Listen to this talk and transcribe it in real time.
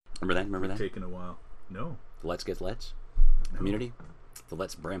Remember that? Taken a while. No. The Let's Get Let's community. The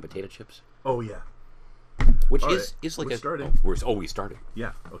Let's brand potato chips. Oh yeah. Which All is right. like We're a starting. We started.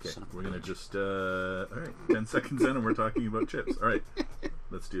 Yeah. Okay. We're gonna just all right. 10 seconds in, and we're talking about chips. All right.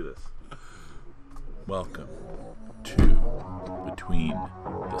 Let's do this. Welcome to Between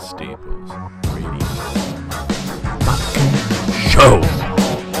the Staples Radio Show.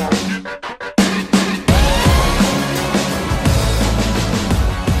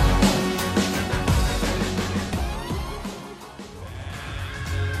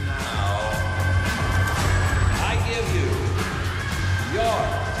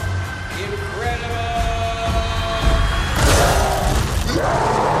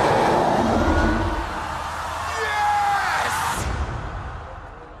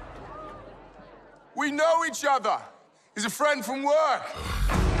 Other. He's a friend from work.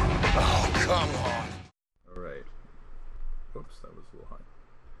 Oh, come on. All right. Oops, that was a little high.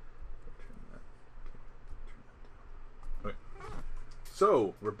 Turn that. Okay.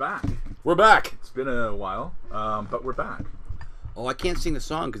 So, we're back. We're back. It's been a while, but we're back. Oh, I can't sing the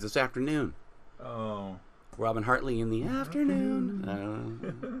song because it's afternoon. Oh. Robin Hartley in the afternoon.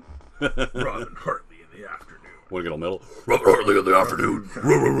 Robin Hartley in the afternoon. Want to get a medal? Robin Hartley in the afternoon.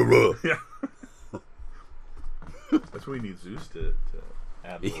 Yeah. That's what we need ZEUS to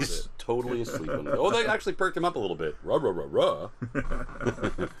add a little He's bit. totally asleep on that. Oh, they actually perked him up a little bit. Ruh, ruh, ruh,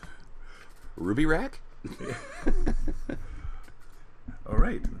 ruh. Ruby Rack? All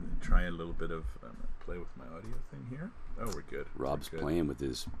right. Try a little bit of play with my audio thing here. Oh, we're good. Rob's we're good. playing with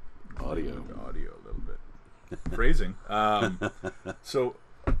his audio. Audio a little bit. Phrasing. So,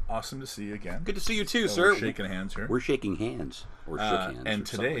 awesome to see you again. Good to see you too, sir. We're shaking hands here. We're shaking hands. Or shook hands. And or something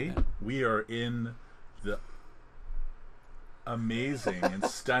today, like that. we are in the amazing and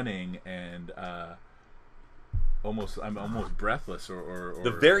stunning and I'm almost breathless or the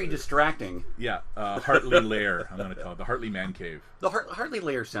very distracting. Yeah, Hartley Lair. I'm going to call it the Hartley Man Cave. The Hartley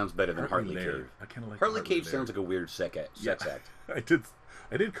Lair sounds better than Hartley Lair. Cave. I kind of like Hartley Cave Lair. sounds like a weird sex act. I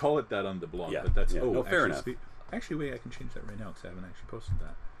did call it that on the blog, Yeah, but that's yeah. No, fair enough. Actually, wait, I can change that right now because I haven't actually posted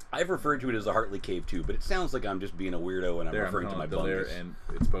that. I've referred to it as the Hartley Cave too, but it sounds like I'm just being a weirdo and I'm There, referring to my the Lair, bungus. and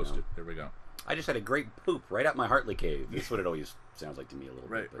it's posted. No. There we go. I just had a great poop right out my Hartley Cave. That's what it always sounds like to me a little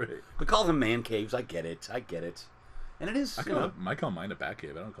Right, bit. But right. we call them man caves. I get it. And it is. I call mine a bat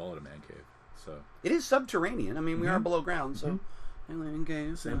cave. I don't call it a man cave. So It is subterranean. I mean, we are below ground, so I live in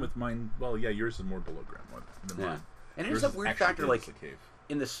caves. same with mine. Well, yeah, yours is more below ground one than Yeah. mine. And it Yours is a weird actually factor, is like a cave.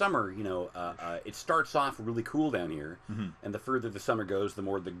 in the summer, it starts off really cool down here, and the further the summer goes, the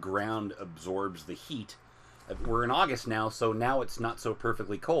more the ground absorbs the heat. We're in August now, so now it's not so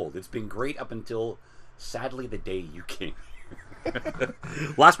perfectly cold. It's been great up until, sadly, the day you came here.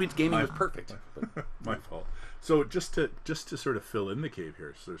 Last week's gaming was perfect. But, My fault. So just to sort of fill in the cave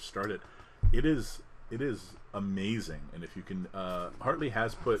here, sort of start it. It is amazing, and if you can, Hartley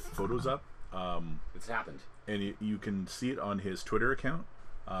has put photos up. it's happened. And you can see it on his Twitter account.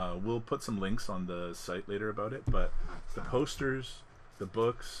 We'll put some links on the site later about it. But the posters, the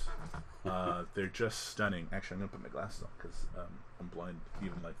books, they're just stunning. Actually, I'm going to put my glasses on because I'm blind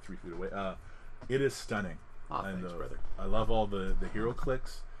even like 3 feet away. It is stunning. Oh, thanks, brother. I love all the hero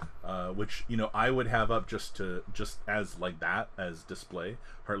clicks, which I would have up just as like that as display.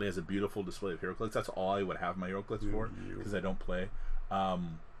 Hartley has a beautiful display of hero clicks. That's all I would have my hero clicks for because I don't play.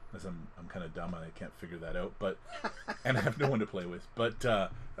 As I'm kind of dumb and I can't figure that out, and I have no one to play with. But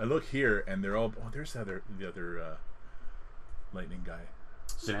I look here and they're all. Oh, there's the other lightning guy.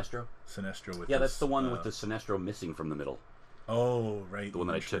 Sinestro? Sinestro with that's the one with the Sinestro missing from the middle. Oh, right. The one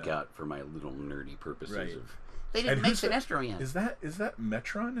that I took out for my little nerdy purposes. Right. They didn't make Sinestro yet. Is that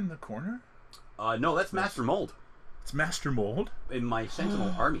Metron in the corner? No, that's Master Mold. It's Master Mold? In my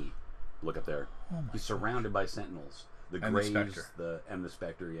Sentinel army. Look up there. Oh He's surrounded by Sentinels. The And the Greys, Spectre. the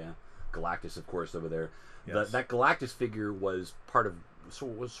Spectre, yeah. Galactus, of course, over there. Yes. That Galactus figure was sort of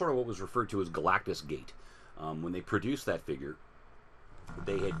what was referred to as Galactus Gate. When they produced that figure,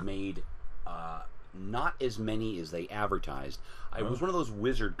 they had made not as many as they advertised. It was one of those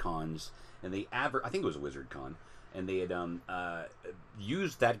Wizard Cons, and I think it was a Wizard Con, and they had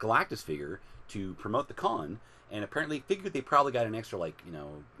used that Galactus figure to promote the con, and apparently figured they probably got an extra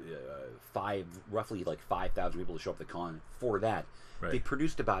roughly 5,000 people to show up at the con for that. Right. They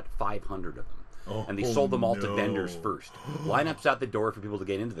produced about 500 of them. Oh, And they sold them all to no. vendors first. Lineups out the door for people to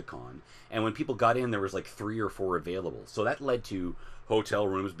get into the con. And when people got in, there was 3 or 4 available. So that led to hotel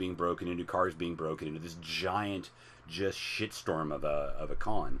rooms being broken into, cars being broken into, this giant just shitstorm of a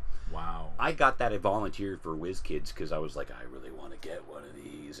con. Wow. I got that. I volunteered for WizKids because I was like, I really want to get one of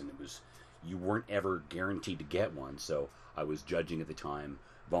these. And you weren't ever guaranteed to get one. So I was judging at the time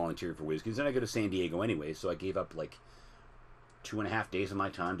volunteer for WizKids, and I go to San Diego anyway, so I gave up like 2.5 days of my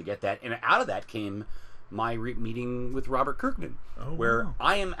time to get that, and out of that came my meeting with Robert Kirkman, where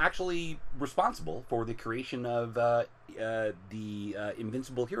I am actually responsible for the creation of the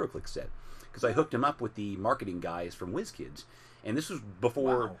Invincible HeroClix set, because I hooked him up with the marketing guys from WizKids, and this was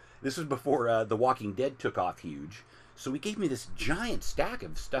before The Walking Dead took off huge. So he gave me this giant stack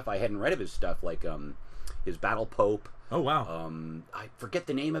of stuff I hadn't read of his stuff, like his Battle Pope. Oh wow! I forget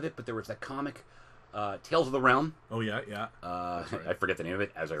the name of it, but there was that comic, Tales of the Realm. Oh yeah. Right. I forget the name of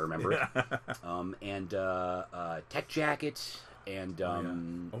it as I remember it. And Tech Jacket and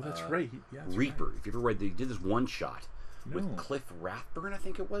that's right. That's Reaper. Right. If you ever read, they did this one shot with Cliff Rathburn, I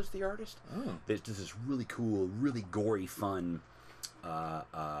think it was the artist. Oh. There's this really cool, really gory, fun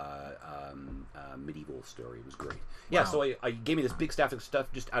medieval story. It was great. Yeah, so I gave me this big stack of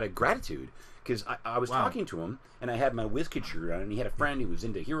stuff just out of gratitude, because I was talking to him, and I had my WizKid shirt on, and he had a friend who was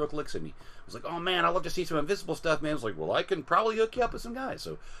into HeroClix, and he was like, oh man, I'd love to see some Invincible stuff, man. I was like, well, I can probably hook you up with some guys.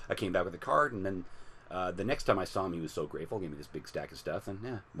 So I came back with a card, and then the next time I saw him, he was so grateful, gave me this big stack of stuff, and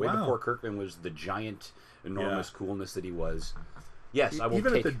before Kirkman was the giant, enormous coolness that he was. Yes, I will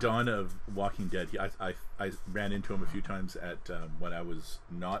even at the dawn of Walking Dead, I ran into him a few times at when I was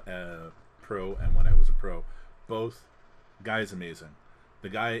not a pro and when I was a pro. Both guys amazing. The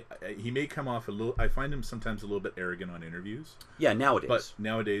guy, he may come off a little. I find him sometimes a little bit arrogant on interviews. Yeah, nowadays. But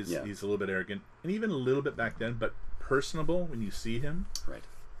nowadays he's a little bit arrogant, and even a little bit back then. But personable when you see him. Right.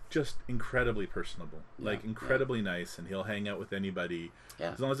 Just incredibly personable, like incredibly nice, and he'll hang out with anybody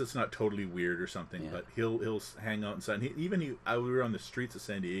as long as it's not totally weird or something. But he'll hang out inside. And we were on the streets of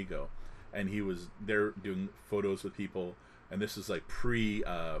San Diego, and he was there doing photos with people. And this is like pre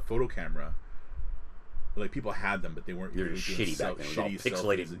photo camera. Like people had them, but they weren't really shitty back then. It was all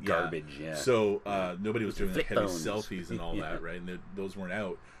pixelated selfies. garbage. Yeah. So nobody was doing like heavy selfies and all Yeah. that, right? And those weren't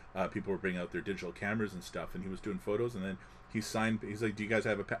out. People were bringing out their digital cameras and stuff, and he was doing photos, and then he signed. He's like, "Do you guys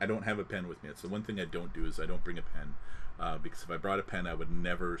have a pen?" I don't have a pen with me. It's the one thing I don't do is I don't bring a pen, because if I brought a pen, I would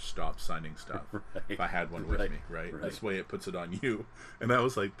never stop signing stuff if I had one with me. Right? This way, it puts it on you. And I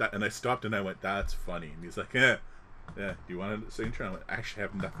was like that, and I stopped and I went, "That's funny." And he's like, "Yeah, do you want a signature?" I went, "I actually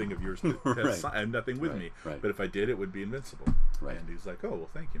have nothing of yours. I have nothing with me. But if I did, it would be Invincible." Right. And he's like, "Oh, well,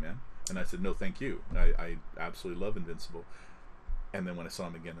 thank you, man." And I said, "No, thank you. I absolutely love Invincible." And then when I saw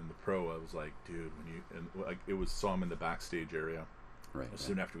him again in the pro, I was like, "Dude, saw him in the backstage area." Right.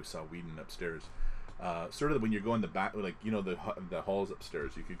 Soon after we saw Whedon upstairs, sort of when you're going the back, like the halls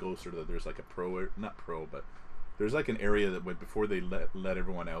upstairs, you could go sort of. There's like a not pro, but there's like an area that before they let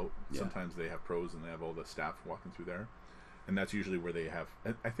everyone out. Sometimes they have pros and they have all the staff walking through there, and that's usually where they have.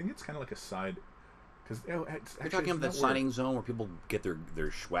 I think it's kind of like a side. Because you're talking about that signing zone where people get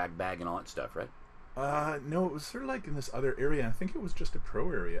their swag bag and all that stuff, right? No, it was sort of like in this other area. I think it was just a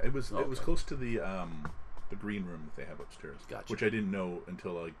pro area. It was close to the green room that they have upstairs. Gotcha. Which I didn't know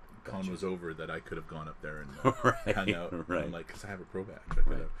until like con was over that I could have gone up there and hung out. Right. I'm like, because I have a pro badge. I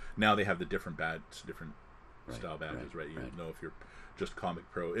could have. Now they have the different style badges, right? You know if you're just comic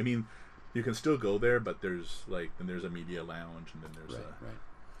pro. I mean, you can still go there, but there's a media lounge, and then there's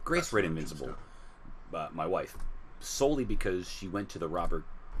Grace read Invincible, my wife, solely because she went to a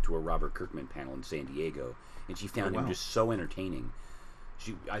Robert Kirkman panel in San Diego, and she found him just so entertaining.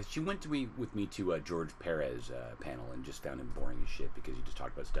 She went with me to a George Perez panel and just found him boring as shit because he just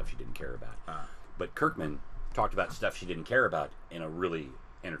talked about stuff she didn't care about. But Kirkman talked about stuff she didn't care about in a really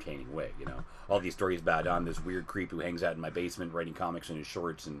entertaining way. You know, all these stories about I'm this weird creep who hangs out in my basement writing comics in his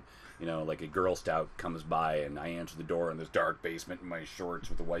shorts, and like a Girl Scout comes by and I answer the door in this dark basement in my shorts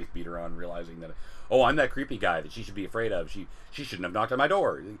with a wife beater on, realizing that I'm that creepy guy that she should be afraid of. She shouldn't have knocked on my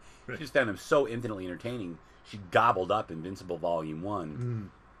door. She just found him so infinitely entertaining. She gobbled up Invincible Volume 1.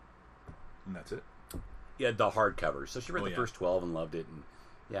 And that's it? Yeah, the hardcover. So she read the first 12 and loved it. And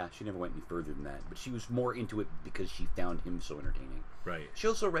she never went any further than that. But she was more into it because she found him so entertaining. Right. She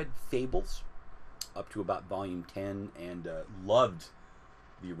also read Fables up to about Volume 10 and loved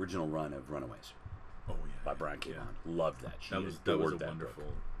the original run of Runaways. Oh, yeah. By Brian K. Vaughan. Loved that. That was a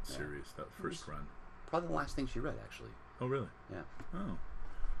wonderful series, that first run. Probably the last thing she read, actually. Oh, really? Yeah. Oh.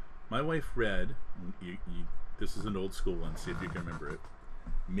 My wife read, this is an old school one, see if you can remember it,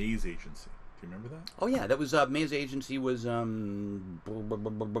 Maze Agency. Do you remember that? Oh, yeah. That was, Maze Agency was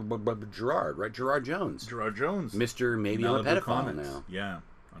Gerard, right? Gerard Jones. Gerard Jones. Mr. Maybe I'm a pedophile now. Yeah,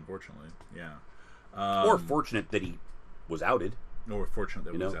 unfortunately. Yeah. Or fortunate that he was outed. Or fortunate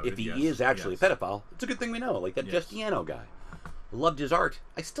that he was outed, if he is actually a pedophile, it's a good thing we know. Like that Justiano guy. Loved his art.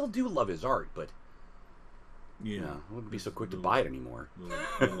 I still do love his art, but I wouldn't be so quick to buy it anymore.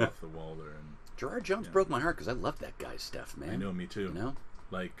 Little off the wall there. And, Gerard Jones broke my heart because I love that guy's stuff, man. I know, me too.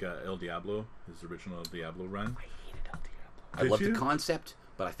 like El Diablo, his original El Diablo run. I hated El Diablo. I loved the concept,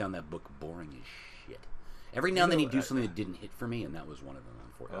 but I found that book boring as shit. Every now and then he'd do something that didn't hit for me, and that was one of them.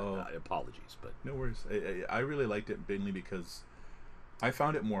 Unfortunately, apologies, but no worries. I really liked it mainly because I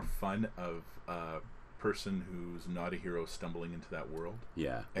found it more fun of a person who's not a hero stumbling into that world.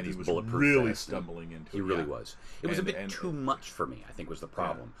 Yeah, and he was really stumbling into it. He really was. It was a bit too much for me, I think, was the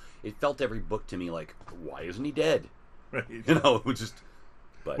problem. Yeah. It felt every book to me like, why isn't he dead? Right. You know, it was just...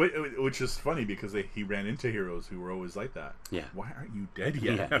 But, which is funny because he ran into heroes who were always like that. Yeah. Why aren't you dead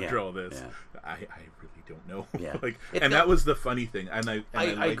yet after all this? Yeah. I really don't know. Yeah. That was the funny thing. And I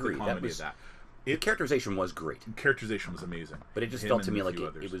agree. The comedy of that. The characterization was great. Characterization was amazing. But it just felt to me like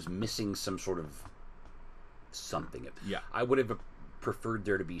it was missing some sort of something. Yeah. I would have preferred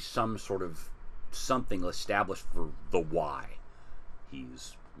there to be some sort of something established for the why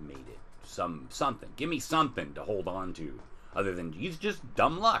he's made it. Something. Give me something to hold on to. Other than he's just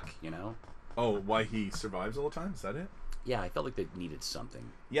dumb luck, you know? Oh, why he survives all the time? Is that it? Yeah, I felt like they needed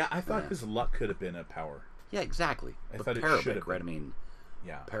something. Yeah, I thought his luck could have been a power. Yeah, exactly. I thought it should have been. Right? I mean,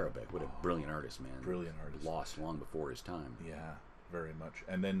 yeah. Parizek, what a brilliant artist, man. Brilliant artist. Lost long before his time. Yeah, very much.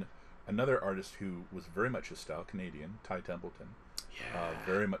 And then another artist who was very much his style, Canadian, Ty Templeton. Yeah.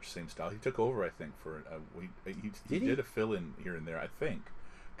 Very much same style. He took over, I think, for... he did a fill-in here and there, I think.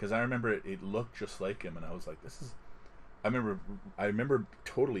 Because I remember it looked just like him, and I was like, this is... I remember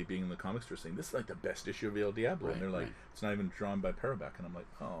totally being in the comic store saying, this is like the best issue of El Diablo. Right, and they're like, it's not even drawn by Parizek. And I'm like,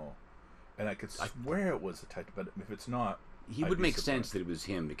 oh. And I could swear it was a type, but if it's not... He would make sense that it was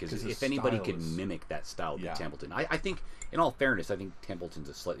him, because if anybody could mimic that style of Templeton... I think, in all fairness, I think Templeton's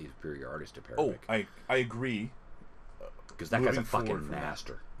a slightly superior artist to Parizek. Oh, I agree. Because that guy's a fucking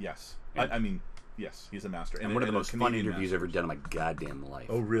master. Yes. I mean... Yes, he's a master. And one of the most fun interviews I've ever done in my goddamn life.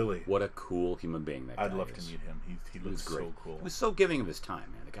 Oh, really? What a cool human being that guy is. I'd love to meet him. He looks great. So cool. He was so giving of his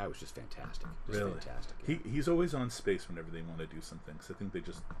time, man. The guy was just fantastic. Fantastic. Yeah. He's always on space whenever they want to do something. So I think they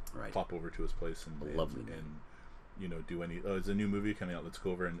just pop over to his place and you know, do any... Oh, there's a new movie coming out. Let's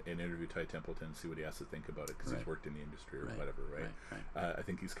go over and interview Ty Templeton and see what he has to think about it, because he's worked in the industry or whatever, right? I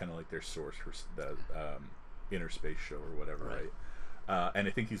think he's kind of like their source for the Inner Space show or whatever, right? And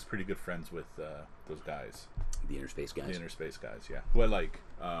I think he's pretty good friends with those guys. The Inner Space guys? The Inner Space guys, yeah. Who I like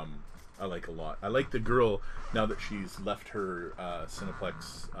a lot. I like the girl, now that she's left her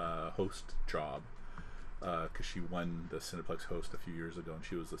Cineplex host job, because she won the Cineplex host a few years ago, and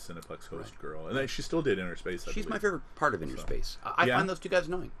she was the Cineplex host girl. And then she still did Inner Space, I She's believe. my favorite part of Inner Space. I find those two guys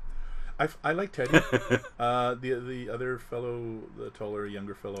annoying. I like Teddy. The other fellow, the taller,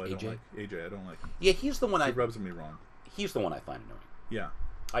 younger fellow, I don't like. AJ, I don't like him. Yeah, he's the one he rubs me wrong. He's the one I find annoying. Yeah.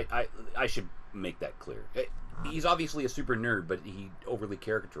 I should make that clear. He's obviously a super nerd, but he overly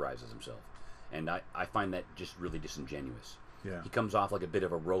characterizes himself. And I find that just really disingenuous. Yeah. He comes off like a bit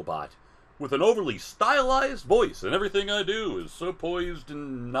of a robot with an overly stylized voice, and everything I do is so poised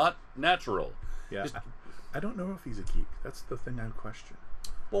and not natural. Yeah. I don't know if he's a geek. That's the thing I question.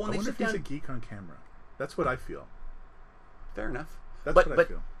 Well, when I wonder if he's a geek on camera. That's what I feel. Fair enough. That's what I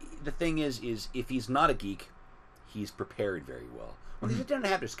feel. The thing is if he's not a geek, he's prepared very well. When they sit down and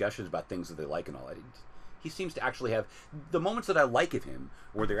have discussions about things that they like and all that, he seems to actually have the moments that I like of him,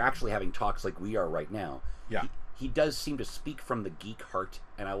 where they're actually having talks like we are right now. Yeah, he does seem to speak from the geek heart,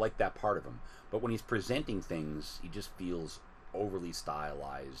 and I like that part of him. But when he's presenting things, he just feels overly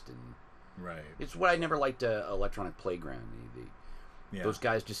stylized, and it's what I never liked. Electronic Playground. Those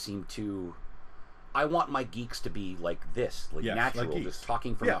guys just seem too. I want my geeks to be like this, natural, like just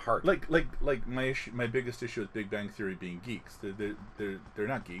talking from the heart. Like my biggest issue with Big Bang Theory being geeks. They're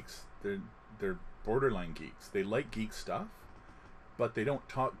not geeks. They're borderline geeks. They like geek stuff, but they don't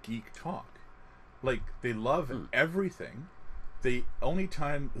talk geek talk. Like, they love everything. The only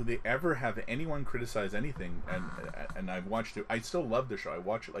time they ever have anyone criticize anything, and I've watched it. I still love the show. I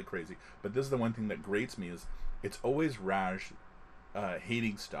watch it like crazy. But this is the one thing that grates me is it's always Raj.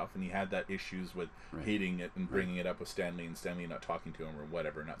 Hating stuff, and he had that issues with hating it and bringing it up with Stanley, and Stanley not talking to him or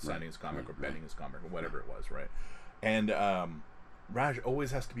whatever, not signing his comic or betting his comic or whatever it was, right? And Raj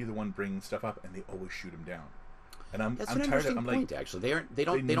always has to be the one bringing stuff up, and they always shoot him down. And I'm tired of. I'm point, like, actually, they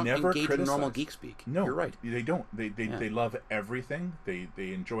don't engage in normal geek speak. No, you're right. They don't. They love everything. They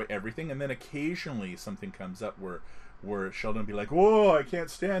enjoy everything, and then occasionally something comes up where Sheldon will be like, "Whoa, I can't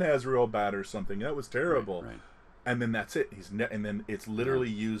stand Azrael Bat" or something. That was terrible. Right. And then that's it. And then it's literally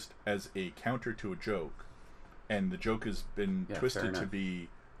used as a counter to a joke, and the joke has been twisted to be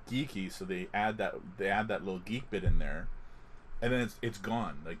geeky. So they add that little geek bit in there, and then it's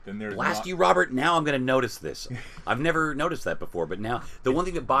gone. Like, then there's blast you, Robert. Now I'm going to notice this. I've never noticed that before, but now the one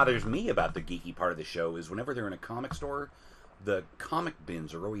thing that bothers me about the geeky part of the show is whenever they're in a comic store, the comic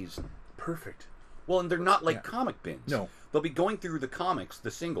bins are always perfect. Well, and they're not like comic bins. No. They'll be going through the comics,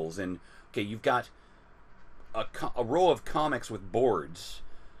 the singles, and okay, you've got a row of comics with boards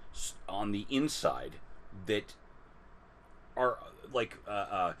on the inside that are like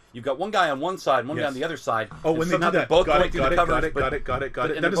you've got one guy on one side, one guy on the other side. Oh, when they do that, both got it. Got it.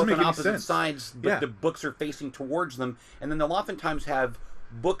 That doesn't make any opposite sense. Sides, but the books are facing towards them, and then they'll oftentimes have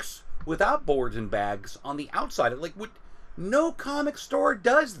books without boards and bags on the outside. Like what? No comic store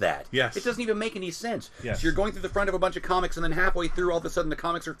does that. Yes. It doesn't even make any sense. Yes. So you're going through the front of a bunch of comics, and then halfway through, all of a sudden, the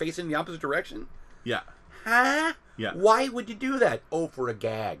comics are facing the opposite direction. Yeah. Huh? Yeah. Why would you do that? Oh, for a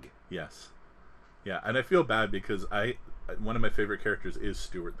gag. Yes. Yeah, and I feel bad because one of my favorite characters is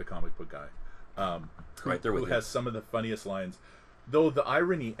Stuart, the comic book guy, Right there with who you. has some of the funniest lines. Though the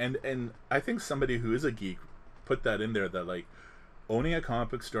irony, and I think somebody who is a geek put that in there, that like owning a comic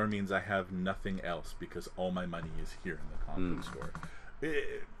book store means I have nothing else because all my money is here in the comic book store.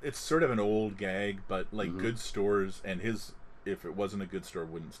 It's sort of an old gag, but like good stores, and if it wasn't a good store,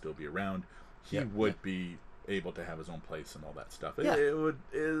 wouldn't still be around. He would be able to have his own place and all that stuff.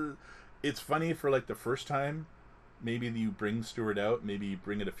 It's funny for like the first time, maybe you bring Stuart out, maybe you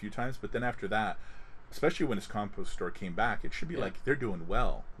bring it a few times, but then after that, especially when his comic book store came back, it should be like they're doing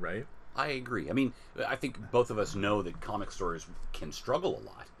well, right? I agree. I mean, I think both of us know that comic stores can struggle a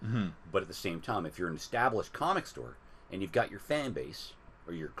lot, but at the same time, if you're an established comic store and you've got your fan base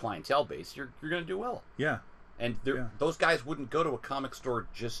or your clientele base, you're going to do well. Yeah. And those guys wouldn't go to a comic store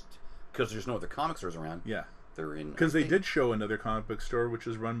just because there's no other comic stores around. Yeah. They're in because they did show another comic book store, which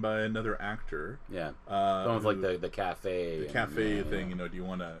is run by another actor. Yeah. One with like the cafe. The cafe thing, you know. Do you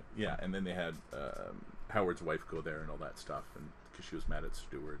want to? Yeah. And then they had Howard's wife go there and all that stuff, and because she was mad at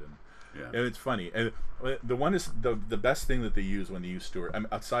Stewart, and it's funny. And the one is the best thing that they use when they use Stewart. I mean,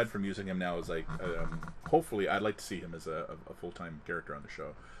 aside from using him now, is like hopefully I'd like to see him as a full-time character on the show.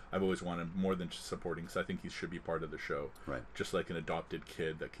 I've always wanted more than just supporting, because I think he should be part of the show. Right. Just like an adopted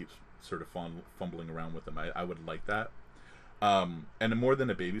kid that keeps sort of fumbling around with them. I would like that. And more than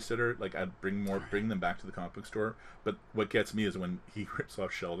a babysitter, like I'd bring them back to the comic book store. But what gets me is when he rips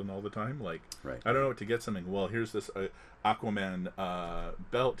off Sheldon all the time. Like, I don't know what to get something. Well, here's this Aquaman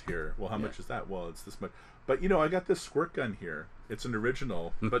belt here. Well, how much is that? Well, it's this much. But, you know, I got this squirt gun here. It's an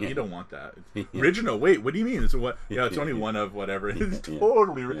original, but you don't want that. Original? Wait, what do you mean? It's what? Yeah, it's only one of whatever. It's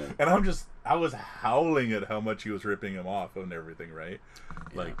totally. And I was howling at how much he was ripping him off and everything, right?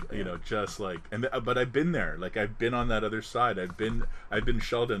 Like, you know, just like, but I've been there. Like, I've been on that other side. I've been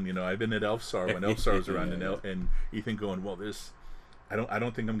Sheldon. You know, I've been at Elfstar when Elfstar was around, and Ethan going, well, I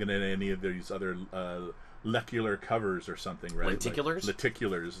don't think I'm going to get any of these other lecular covers or something, right? Lenticulars? Like,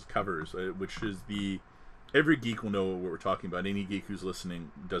 lenticulars covers, which is every geek will know what we're talking about. Any geek who's listening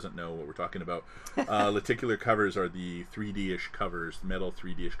doesn't know what we're talking about. Lenticular covers are the 3D-ish covers, metal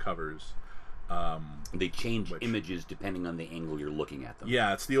 3D-ish covers. They change images depending on the angle you're looking at them.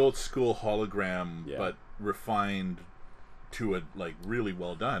 Yeah, it's the old school hologram, but refined to a really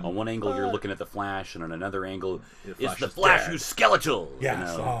well done. On one angle you're looking at the Flash, and on another angle it's the Flash who's skeletal.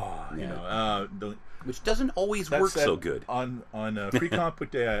 Yes. Which doesn't always work so good. On Free Comic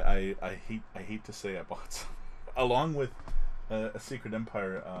Book Day, I hate to say I bought some, along with a Secret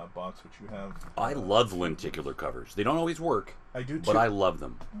Empire box, which you have. I love lenticular covers. They don't always work. I do too. But I love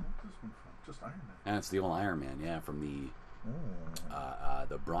them. Just Iron Man. And it's the old Iron Man, from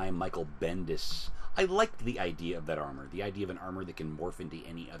the Brian Michael Bendis. I liked the idea of that armor. The idea of an armor that can morph into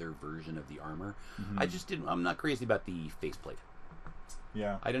any other version of the armor. I'm not crazy about the faceplate.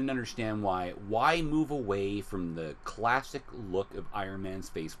 Yeah. I didn't understand why move away from the classic look of Iron Man's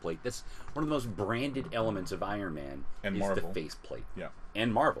faceplate. That's one of the most branded elements of Iron Man and is Marvel. The faceplate. Yeah.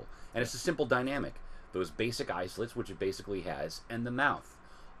 And Marvel. And it's a simple dynamic. Those basic eye slits, which it basically has, and the mouth.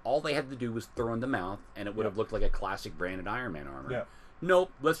 All they had to do was throw in the mouth, and it would have looked like a classic branded Iron Man armor. Yeah.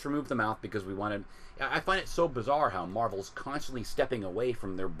 Nope, let's remove the mouth because we wanted... I find it so bizarre how Marvel's constantly stepping away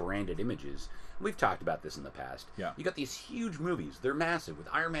from their branded images. We've talked about this in the past. Yeah. You got these huge movies. They're massive, with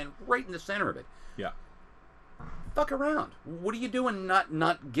Iron Man right in the center of it. Yeah. Fuck around. What are you doing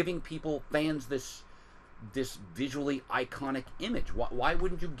not giving fans this visually iconic image? Why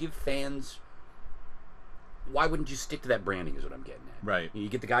wouldn't you give fans... Why wouldn't you stick to that branding is what I'm getting at. Right. You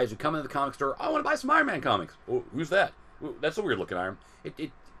get the guys who come into the comic store, I want to buy some Iron Man comics. Oh, who's that? Ooh, that's a weird looking Iron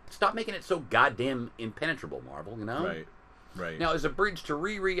Man. Stop making it so goddamn impenetrable, Marvel, you know? Right. Now, as a bridge to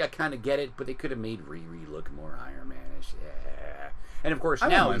Riri, I kind of get it, but they could have made Riri look more Iron Man-ish. Yeah. And of course,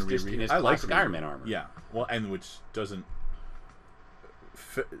 now he's just in his classic Iron Man armor. Yeah. Well, and which doesn't...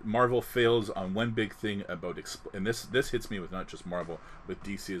 Marvel fails on one big thing about and this hits me with not just Marvel, with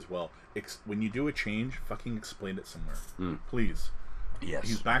DC as well. When you do a change, fucking explain it somewhere, please. Yes.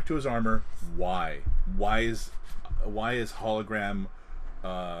 He's back to his armor. Why? Why is hologram?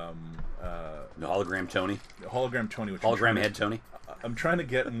 The hologram Tony. Hologram Tony. Which hologram head Tony. I'm trying to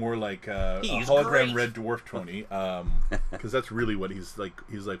get more like a hologram great. Red Dwarf Tony, because that's really what he's like.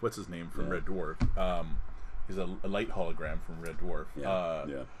 He's like, what's his name from Red Dwarf? He's a light hologram from Red Dwarf.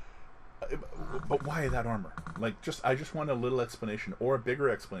 But why that armor? Like, I just want a little explanation, or a bigger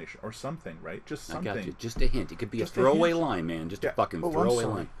explanation, or something, right? Just something. I got you. Just a hint. It could be just a throwaway line, man. Just a fucking throwaway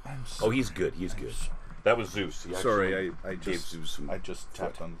line. Oh, he's good. He's good. That was Zeus. Sorry, I gave just Zeus some. I just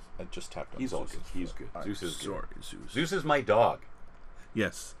tapped on. He's all Zeus. good. He's good. Zeus is sorry, good. Zeus. Zeus is my dog.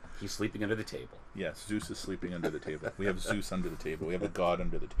 Yes. He's sleeping under the table. Yes, Zeus is sleeping under the table. We have Zeus under the table. We have a god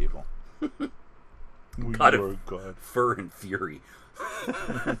under the table. God of God. Fur and fury.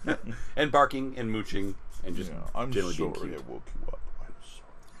 And barking and mooching and just generally being cute. I woke you up. I'm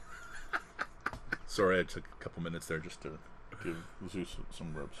sorry. Sorry, I took a couple minutes there just to give Zeus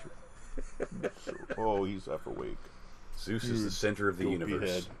some rubs. Oh, he's half awake. Zeus is the center of the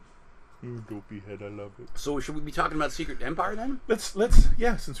universe. Head. You dopey head, I love it. So should we be talking about Secret Empire then? Let's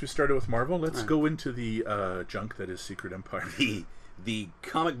since we started with Marvel, let's go into the junk that is Secret Empire. The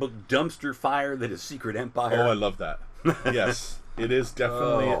comic book dumpster fire that is Secret Empire. Oh, I love that. Yes, it is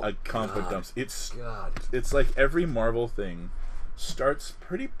definitely a comic book dumpster. It's like every Marvel thing starts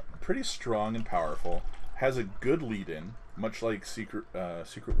pretty strong and powerful, has a good lead in, much like Secret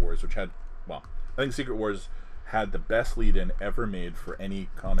Wars, which had, well, I think Secret Wars had the best lead in ever made for any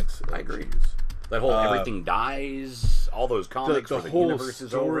comics. I agree. That whole everything dies, all those comics, the where whole universe is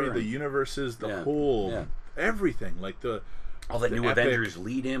story, over, the universes, the whole everything, like all the new epic Avengers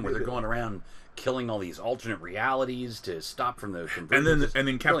lead in, where they're going around killing all these alternate realities to stop from the convergence. And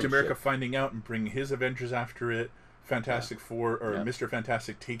then Captain America finding out and bringing his Avengers after it. Fantastic Four or Mr.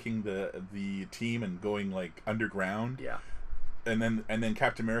 Fantastic taking the team and going like underground. Yeah. And then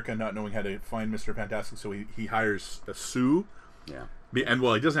Captain America not knowing how to find Mr. Fantastic, so he hires a Sue. Yeah. And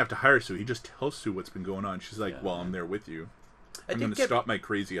he doesn't have to hire Sue. He just tells Sue what's been going on. She's like, I'm there with you. I'm going to stop my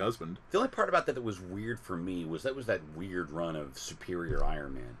crazy husband. The only part about that was weird for me was that weird run of Superior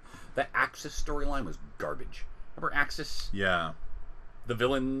Iron Man. That Axis storyline was garbage. Remember Axis? Yeah. The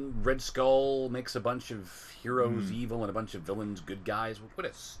villain, Red Skull, makes a bunch of heroes evil and a bunch of villains good guys. What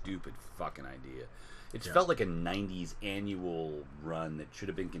a stupid fucking idea. It felt like a 90s annual run that should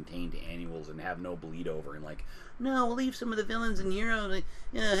have been contained to annuals and have no bleed over. And like, no, we'll leave some of the villains and heroes.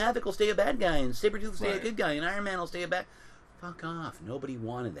 Havoc will stay a bad guy, and Sabretooth will stay a good guy, and Iron Man will stay a bad... Fuck off. Nobody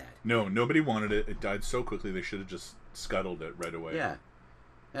wanted that. No, nobody wanted it. It died so quickly they should have just scuttled it right away. Yeah.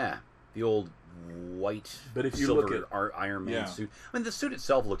 Yeah. The old white silver Iron Man suit. I mean, the suit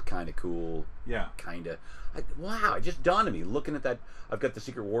itself looked kind of cool. Yeah. Kind of. Wow, it just dawned on me looking at that. I've got the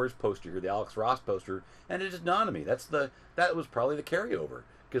Secret Wars poster here, the Alex Ross poster, and it just dawned on me. That was probably the carryover.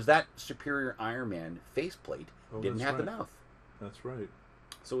 Because that Superior Iron Man faceplate didn't have the mouth. That's right.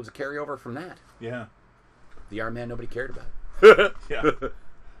 So it was a carryover from that. Yeah. The Iron Man nobody cared about. Yeah.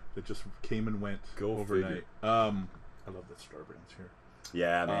 It just came and went overnight. I love that Star Brand's here.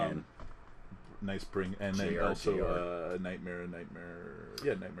 Yeah, man. Nice bring. And then also Nightmare,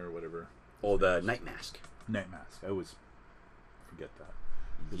 whatever. Oh, the Night Mask. Night Mask. I always forget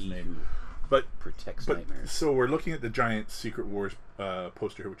that. His name. But protects nightmares. So we're looking at the giant Secret Wars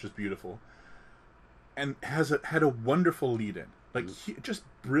poster here, which is beautiful. And had a wonderful lead-in. Like, just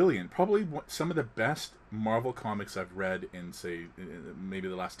brilliant. Probably some of the best Marvel comics I've read in, say, maybe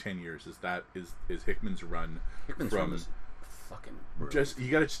the last 10 years is Hickman's run. Hickman's run was fucking brilliant.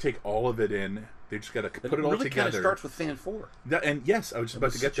 You got to just take all of it in. They just got to put it all together. It really kind of starts with Fan 4. And yes, I was just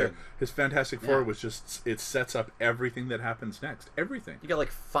about to get there. His Fantastic Four was just, it sets up everything that happens next. Everything. You got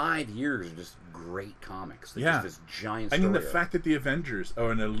like 5 years of just great comics. Just this giant story. I mean, the fact that the Avengers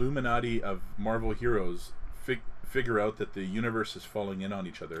are an Illuminati of Marvel heroes figure out that the universe is falling in on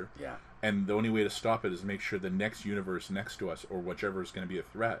each other. Yeah. And the only way to stop it is make sure the next universe next to us, or whichever is going to be a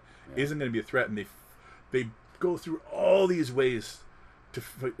threat, isn't going to be a threat. And they go through all these ways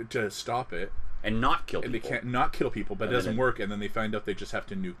to stop it. And not kill people. And they can't not kill people, but it doesn't work. And then they find out they just have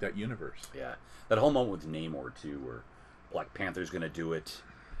to nuke that universe. Yeah. That whole moment with Namor, too, where Black Panther's going to do it,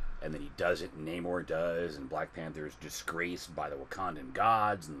 and then he does it, and Namor does, and Black Panther's disgraced by the Wakandan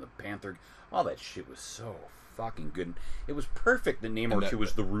gods, and the Panther... All that shit was so fucking good. It was perfect that Namor, too,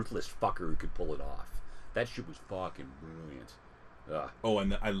 was the ruthless fucker who could pull it off. That shit was fucking brilliant. Ugh. Oh,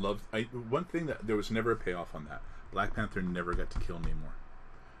 and I loved... one thing that... There was never a payoff on that. Black Panther never got to kill Namor.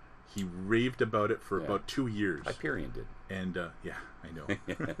 He raved about it for about 2 years. Hyperion did. And yeah, I know.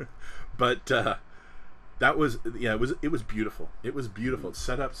 But that was it was beautiful. It was beautiful. It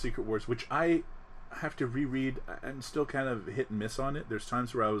set up Secret Wars, which I have to reread. I'm still kind of hit and miss on it. There's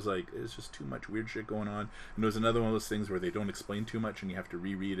times where I was like, it's just too much weird shit going on. And there's another one of those things where they don't explain too much, and you have to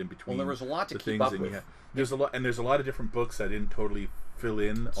reread in between. Well, there was a lot to the keep things, up and with. There's a lot of different books that didn't totally fill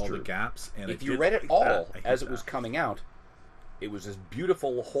in all the gaps. And if you read it all as it was coming out, it was this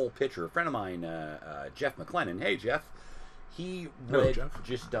beautiful whole picture. A friend of mine, Jeff McLennan. Hey, Jeff. He read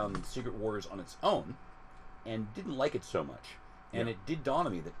just Secret Wars on its own and didn't like it so much. And it did dawn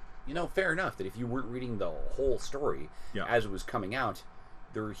on me that, fair enough, that if you weren't reading the whole story as it was coming out,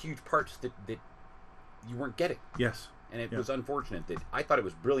 there were huge parts that you weren't getting. Yes. And it was unfortunate that I thought it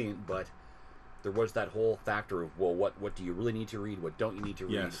was brilliant, but there was that whole factor of, well, what do you really need to read? What don't you need to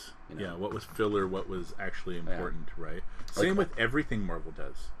read? Yes. Yeah, what was filler, what was actually important, right? Same with everything Marvel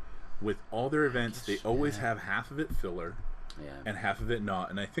does. With all their events, they always have half of it filler and half of it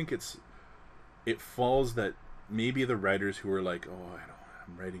not. And I think it falls that maybe the writers who are like,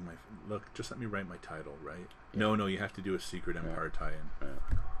 I'm writing just let me write my title, right? Yeah. No, you have to do a Secret Empire tie-in.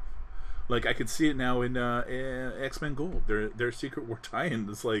 Yeah. Like, I could see it now in X-Men Gold. Their Secret War tie-in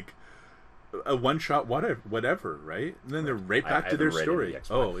is like a one-shot whatever, right? And then they're right back to their story.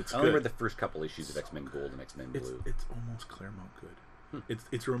 It's I only read the first couple issues of X-Men Gold and X-Men Blue. It's almost Claremont good.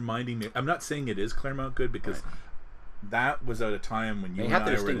 It's reminding me. I'm not saying it is Claremont good, because that was at a time when you and I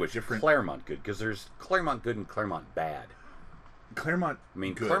were different. Claremont good, because there's Claremont good and Claremont bad. Claremont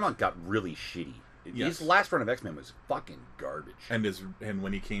got really shitty. His last run of X-Men was fucking garbage. And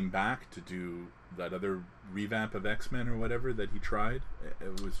when he came back to do that other revamp of X-Men or whatever that he tried,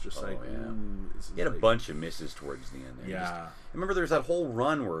 it was just he had a bunch of misses towards the end there. Yeah. I remember there was that whole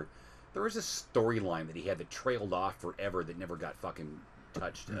run where there was a storyline that he had that trailed off forever that never got fucking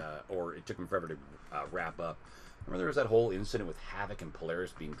touched, or it took him forever to wrap up. Remember there was that whole incident with Havoc and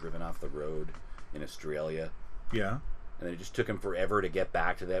Polaris being driven off the road in Australia? Yeah. And then it just took him forever to get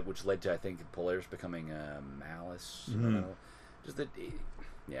back to that, which led to, I think, Polaris becoming Malice. I don't know. Just that,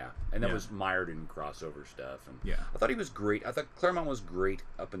 and that was mired in crossover stuff. And I thought he was great. I thought Claremont was great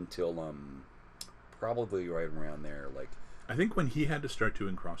up until probably right around there. Like, I think when he had to start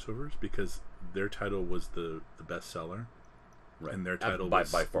doing crossovers, because their title was the bestseller, and their title by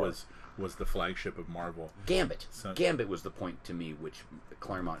far was the flagship of Marvel. Gambit. Gambit was the point to me, which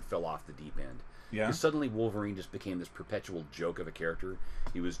Claremont fell off the deep end. Yeah. Because suddenly Wolverine just became this perpetual joke of a character.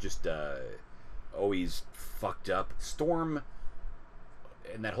 He was just always fucked up. Storm,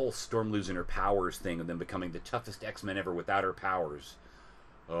 and that whole Storm losing her powers thing, and then becoming the toughest X-Men ever without her powers.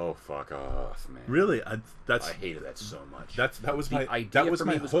 Oh, fuck off, man! Really, I hated that so much. That was my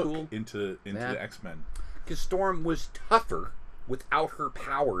hook cool. into the X-Men. Because Storm was tougher without her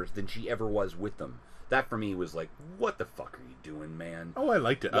powers than she ever was with them. That for me was like, what the fuck are you doing, man? Oh, I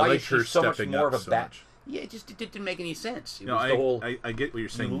liked it. Why I liked her so stepping much more up of a so much. Yeah, it didn't make any sense. I get what you're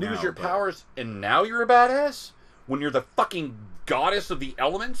saying. You now, lose your powers, and now you're a badass? When you're the fucking goddess of the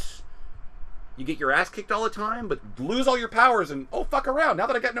elements? You get your ass kicked all the time, but lose all your powers, and fuck around. Now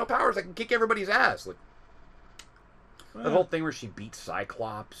that I got no powers, I can kick everybody's ass. Like, the whole thing where she beat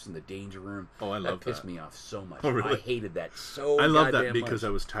Cyclops in the Danger Room. Oh, I love that. That pissed me off so much. Oh, really? I hated that so I love that much. because I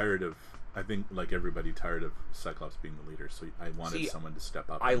was tired of, I think, like everybody, tired of Cyclops being the leader, so I wanted someone to step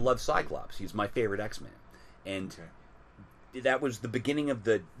up. I love Cyclops. He's my favorite X-Man. And that was the beginning of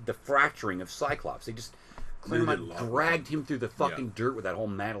the fracturing of Cyclops. They just Claremont dragged him through the fucking dirt with that whole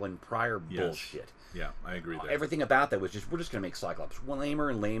Madeline Pryor bullshit. Yeah, I agree there. Everything about that was just, we're just going to make Cyclops lamer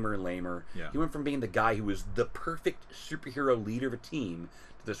and lamer and lamer. Yeah. He went from being the guy who was the perfect superhero leader of a team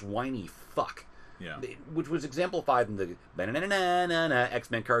to this whiny fuck. Yeah. Which was exemplified in the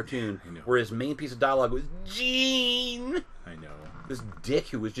X-Men cartoon, where his main piece of dialogue was, Jean! I know. This dick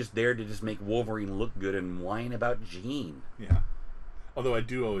who was just there to just make Wolverine look good and whine about Jean. Yeah. Although I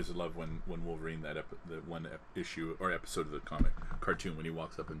do always love when Wolverine, the one issue or episode of the comic cartoon, when he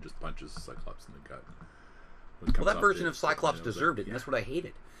walks up and just punches Cyclops in the gut. Well, that version of Cyclops deserved it, and that's what I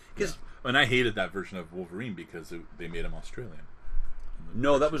hated. And I hated that version of Wolverine because they made him Australian.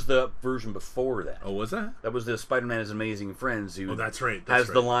 No, that was the version before that. Oh, was that? That was the Spider-Man His Amazing Friends. Who that's right. Has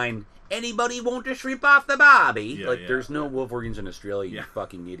the line, "Anybody want to shrimp off the bobby?" There's no Wolverines in Australia, you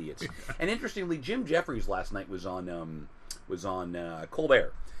fucking idiots. And interestingly, Jim Jeffries last night was on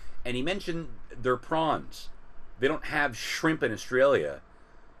Colbert, and he mentioned their prawns. They don't have shrimp in Australia.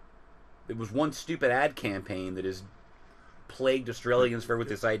 It was one stupid ad campaign that has plagued Australians with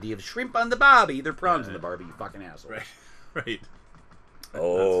this idea of shrimp on the barbie. They're prawns on the barbie, you fucking asshole. Right.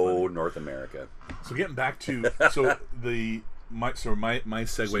 Oh, North America. So getting back to the my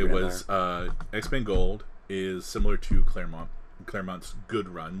segue was X-Men Gold is similar to Claremont's good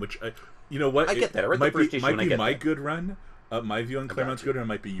run, which you know what, I get that. I read the first issue, might and I be get my that. good run. My view on Claremont's good run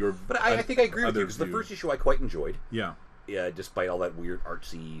might be your. But I think I agree with you, because the view. first issue I quite enjoyed. Yeah. Despite all that weird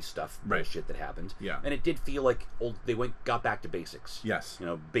artsy stuff, bullshit that happened. Yeah. And it did feel like they got back to basics. Yes. You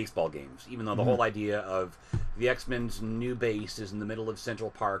know, baseball games. Even though the whole idea of the X-Men's new base is in the middle of Central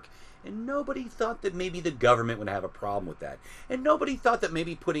Park, and nobody thought that maybe the government would have a problem with that. And nobody thought that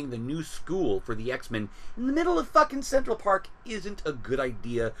maybe putting the new school for the X-Men in the middle of fucking Central Park isn't a good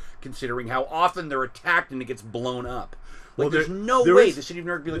idea, considering how often they're attacked and it gets blown up. Like, there's no way the city of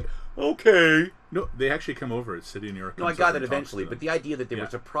New York would be like, okay. No, they actually come over at City of New York. No, I got that eventually, but the idea that they were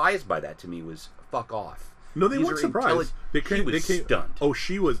surprised by that, to me, was fuck off. No, they weren't surprised. They came stunned. Oh,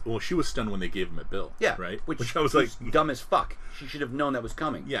 she was stunned when they gave him a bill. Yeah, right. Which I was like, dumb as fuck. She should have known that was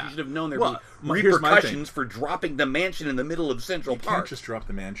coming. Yeah, she should have known there would be here's my repercussions for dropping the mansion in the middle of Central Park. You can't just drop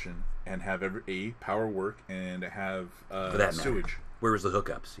the mansion and have power work and have sewage. Where was the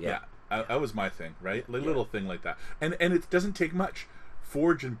hookups? Yeah. That was my thing, right? A little thing like that, and it doesn't take much.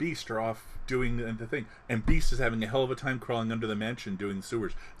 Forge and Beast are off doing the thing, and Beast is having a hell of a time crawling under the mansion doing the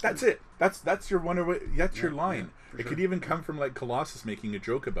sewers. That's it. That's your your line. It could even come from like Colossus making a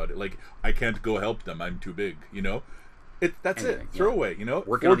joke about it, like, I can't go help them, I'm too big. You know, that's it. Throwaway. You know,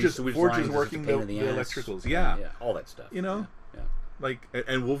 Forge is working the electricals. Yeah, all that stuff. You know. Like,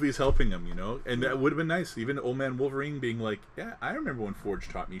 and Wolvie's helping him, you know, and that would have been nice. Even Old Man Wolverine being like, "Yeah, I remember when Forge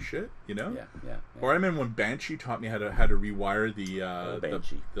taught me shit," you know. Yeah. Or I remember when Banshee taught me how to rewire the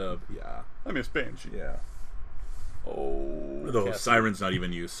Banshee. I miss Banshee. Yeah. Oh. Though Siren's not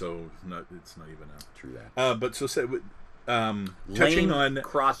even used, so it's not even true that. But so touching on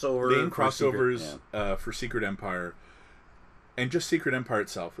crossovers for Secret Empire, and just Secret Empire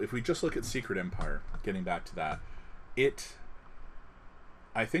itself. If we just look at Secret Empire, getting back to that,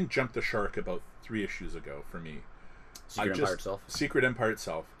 I think jumped the shark about 3 issues ago for me. Secret Empire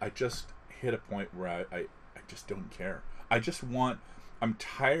itself. I just hit a point where I just don't care. I'm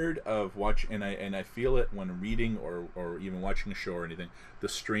tired of watching, and I feel it when reading or even watching a show or anything. The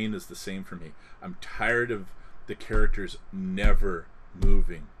strain is the same for me. I'm tired of the characters never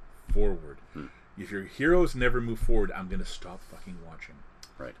moving forward. If your heroes never move forward, I'm going to stop fucking watching.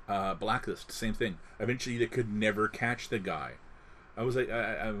 Right. Blacklist, same thing. Eventually, they could never catch the guy. I was like,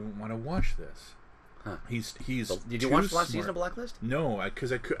 I want to watch this. Huh. He's. Did you watch the last season of Blacklist? No,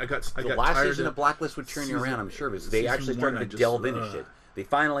 because I got. The last season of Blacklist would turn you around, I'm sure, because they actually started to delve into shit. They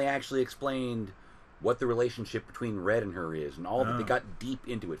finally actually explained what the relationship between Red and her is, and all that. They got deep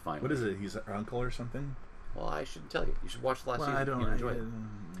into it finally. What is it? He's her uncle or something? Well, I shouldn't tell you. You should watch the last season. I don't enjoy it.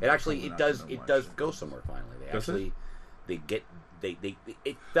 It actually it does go somewhere finally.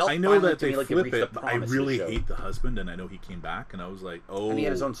 It felt. I know that they like flip it, but I really show. hate the husband, and I know he came back, and I was like, oh. And he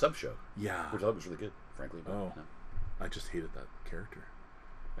had his own sub show. Yeah, which I thought was really good, frankly. But, no. I just hated that character.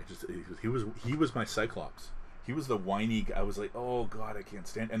 He was my Cyclops. He was the whiny guy. I was like, oh god, I can't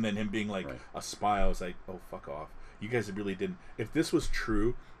stand. And then him being like a spy, I was like, oh fuck off. You guys really didn't. If this was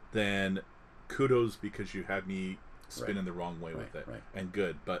true, then kudos, because you had me spinning the wrong way with it, and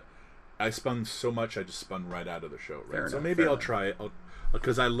good. But I spun so much, I just spun right out of the show. Right, so maybe I'll try it,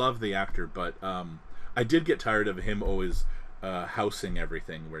 because I love the actor. But I did get tired of him always housing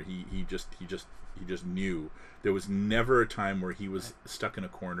everything, where he just knew. There was never a time where he was stuck in a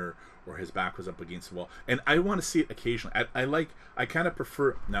corner or his back was up against the wall. And I want to see it occasionally. I kind of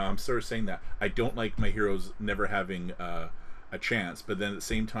prefer. Now I'm sort of saying that I don't like my heroes never having a chance, but then at the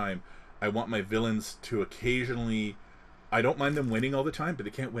same time, I want my villains to occasionally. I don't mind them winning all the time, but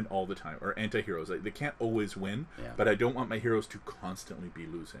they can't win all the time. Or anti-heroes, they can't always win. But I don't want my heroes to constantly be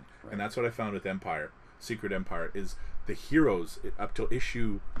losing. And that's what I found with Secret Empire, is the heroes up till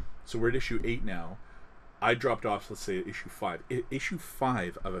issue. So we're at issue 8 now. I dropped off, let's say, issue 5. Issue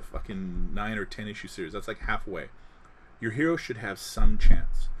 5 of a fucking 9 or 10 issue series. That's like halfway. Your heroes should have some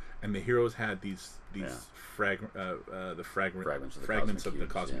chance, and the heroes had these fragments of the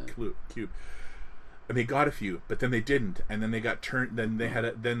cosmic cube, and they got a few, but then they didn't, and then they got turned. Then they had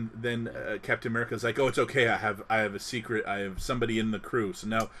Captain America's like, oh, it's okay. I have a secret. I have somebody in the crew. So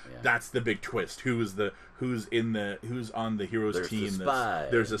now that's the big twist. Who's on the heroes team?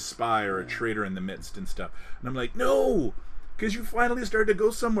 There's a spy or a traitor in the midst and stuff. And I'm like, no, because you finally started to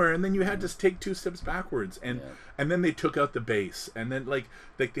go somewhere, and then you had to take 2 steps backwards, and then they took out the base, and then like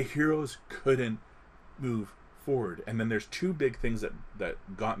the heroes couldn't move forward. And then there's 2 big things that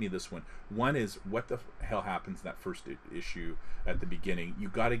got me this one. One is, what the hell happens in that first issue at the beginning? You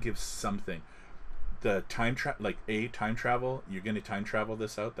got to give something. The time travel, you're going to time travel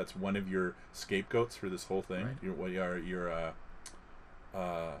this out. That's one of your scapegoats for this whole thing. Your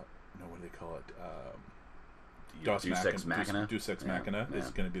no, what do they call it? Deus Ex Machina. Deus Ex Machina is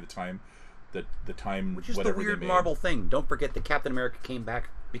going to be the time. The time, which is the weird Marvel thing. Don't forget that Captain America came back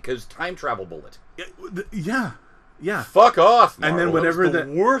because time travel bullet. Yeah. Fuck off, Marvel. And then whatever the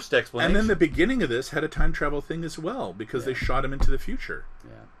worst explanation. And then the beginning of this had a time travel thing as well because they shot him into the future.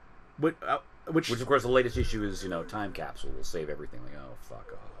 Yeah. Which of course the latest issue is time capsule will save everything. Like, oh,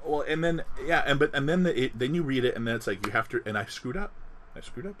 fuck off. Well, and then then you read it and then it's like you have to, and I screwed up.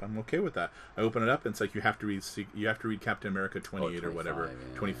 I'm okay with that. I open it up and it's like you have to read Captain America 28 or whatever,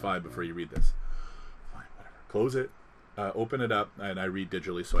 25 before you read this. Fine, whatever. Close it. Open it up, and I read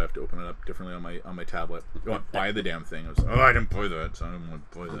digitally, so I have to open it up differently on my tablet. Buy the damn thing. I was like, I didn't buy that, so I didn't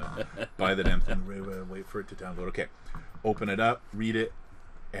want to buy that. Buy the damn thing. Wait for it to download. Okay, open it up, read it,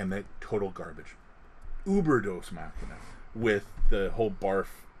 and that total garbage. Uber Dos Machina with the whole barf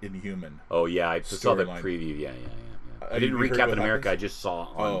Inhuman. Oh yeah, I saw the preview. Yeah. I didn't read Captain America. I just saw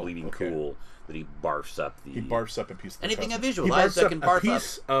on Bleeding Cool that he barfs up a piece of anything I visualize. I can barf a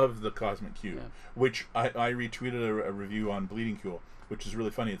piece of the Cosmic Cube, which I retweeted a review on Bleeding Cool, which is really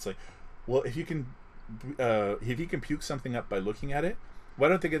funny. It's like, well, if you can puke something up by looking at it, why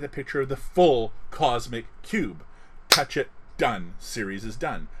don't they get the picture of the full Cosmic Cube? Touch it, done. Series is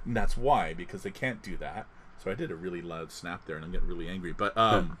done, and that's why, because they can't do that. So I did a really loud snap there, and I'm getting really angry. But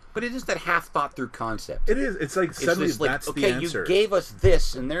it is that half thought through concept. It is. It's like suddenly that's the answer. Okay, you gave us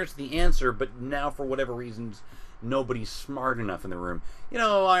this, and there's the answer. But now, for whatever reasons, nobody's smart enough in the room.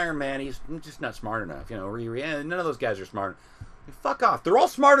 Iron Man, he's just not smart enough. None of those guys are smart. Fuck off. They're all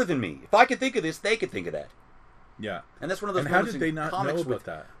smarter than me. If I could think of this, they could think of that. Yeah. And that's one of those. And how did they not know about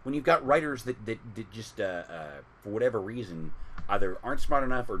that? When you've got writers that just for whatever reason either aren't smart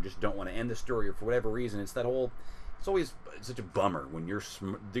enough or just don't want to end the story, or for whatever reason, it's always such a bummer when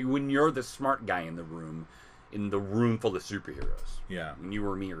you're the smart guy in the room full of superheroes. Yeah. When you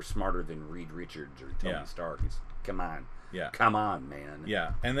or me are smarter than Reed Richards or Tony Stark. Come on. Yeah. Come on, man.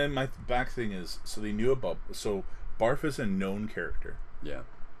 Yeah. And then my back thing is, so Barf is a known character. Yeah.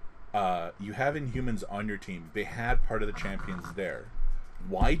 You have Inhumans on your team. They had part of the champions there.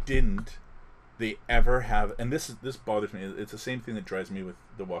 Why didn't they ever have? And this bothers me. It's the same thing that drives me with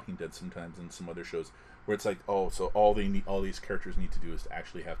The Walking Dead sometimes and some other shows, where it's like, so all these characters need to do is to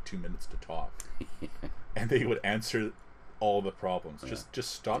actually have 2 minutes to talk, and they would answer all the problems. Yeah.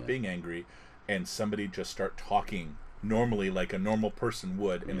 Just stop being angry, and somebody just start talking normally like a normal person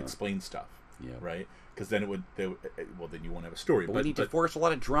would, and explain stuff. Yeah. Right. Because then then you won't have a story. But we need to force a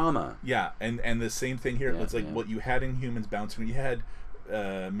lot of drama. Yeah, and the same thing here. It's like what you had Inhumans bouncing. You had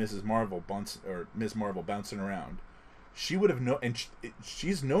Ms. Marvel bouncing around. She would have known, and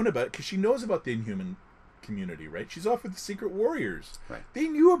she's known about it because she knows about the Inhuman community, right? She's off with the Secret Warriors. Right. They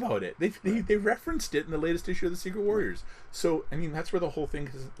knew about it. They referenced it in the latest issue of the Secret Warriors. So I mean, that's where the whole thing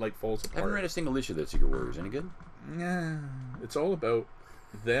falls apart. I haven't read a single issue of the Secret Warriors. Any good? Yeah, it's all about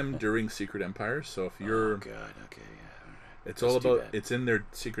them during Secret Empire. So if you're, okay, yeah, it's all about. It's in their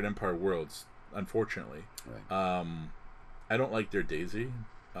Secret Empire worlds. Unfortunately, right. I don't like their Daisy.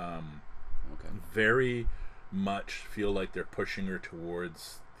 Okay. Very much feel like they're pushing her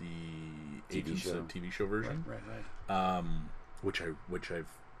towards the Agents of TV show version. Right. Which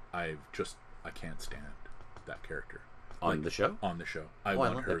I can't stand that character. On the show? On the show. I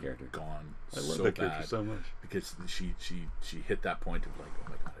want her gone so bad. Character so much. Because she hit that point of like, oh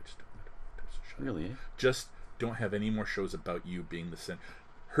my god, I just don't. Really? Just don't have any more shows about you being the center.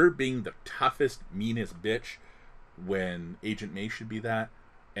 Her being the toughest, meanest bitch when Agent May should be that,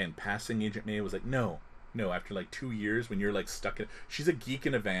 and passing Agent May was like, no, after like 2 years when you're like stuck in... She's a geek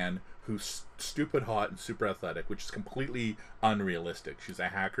in a van who's stupid hot and super athletic, which is completely unrealistic. She's a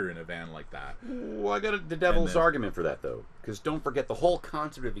hacker in a van like that. Well, I got the devil's argument for that, though. Because don't forget, the whole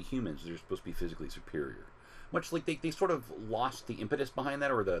concept of the humans is they're supposed to be physically superior. Much like they sort of lost the impetus behind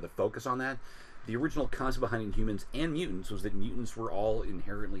that, or the focus on that. The original concept behind Inhumans and mutants was that mutants were all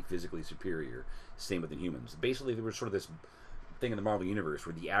inherently physically superior. Same with Inhumans. Basically, there was sort of this thing in the Marvel Universe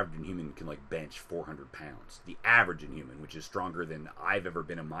where the average Inhuman can like bench 400 pounds. The average Inhuman, which is stronger than I've ever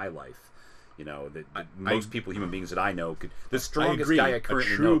been in my life. Most people, human beings that I know, could. The strongest guy I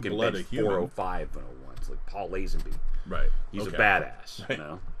currently know can bench 405 once, like Paul Lazenby. Right. He's a badass,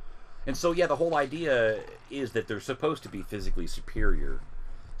 right. And so, the whole idea is that they're supposed to be physically superior.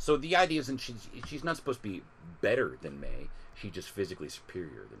 So the idea isn't she's not supposed to be better than May. She's just physically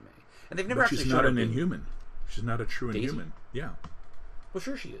superior than May. And they've never actually she's not an Inhuman. She's not a true Daisy? Inhuman. Yeah. Well,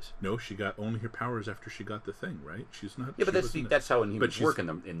 sure she is. No, she got only her powers after she got the thing, right? She's not. Yeah, but that's how Inhumans work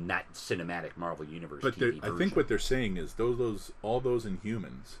in that cinematic Marvel Universe. But TV I think what they're saying is all those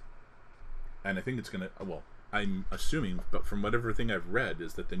Inhumans, and I think it's gonna. Well, I'm assuming, but from whatever thing I've read,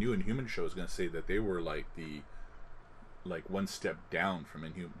 is that the new Inhuman show is going to say that they were like one step down from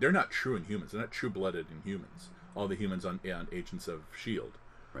Inhuman. They're not true Inhumans. They're not true-blooded Inhumans. All the humans on Agents of S.H.I.E.L.D.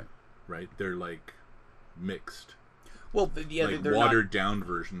 Right? They're like mixed. Well, they're watered down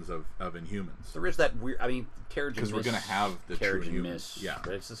versions of Inhumans. There is that weird. I mean, Carriage and Miss. Because we're going to have the Carriage true and Inhumans. Miss.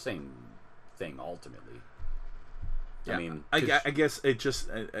 But it's the same thing ultimately. Yeah. I mean, I guess it just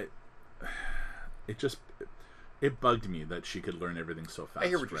it bugged me that she could learn everything so fast. I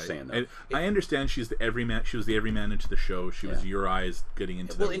hear what you're saying, though. I understand she's the everyman. She was the everyman into the show. She was your eyes getting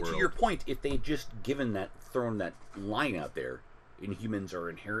into the world. Well, and to your point, if they just thrown that line out there, Inhumans are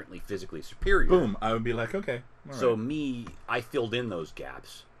inherently physically superior. Boom, I would be like, okay. So I filled in those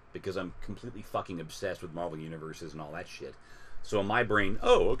gaps because I'm completely fucking obsessed with Marvel universes and all that shit. So in my brain,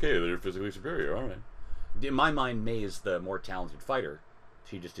 okay, they're physically superior. All right. In my mind, May is the more talented fighter.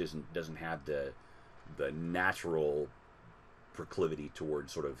 She just doesn't have the natural proclivity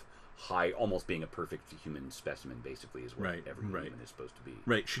towards sort of high, almost being a perfect human specimen, basically, is what every human is supposed to be.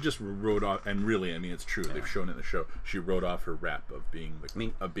 Right. She just wrote off, and really, I mean, it's true. Yeah. They've shown it in the show. She wrote off her rep of being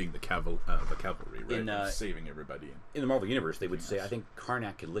the cavalry, right? And saving everybody. In the Marvel universe, they would say, I think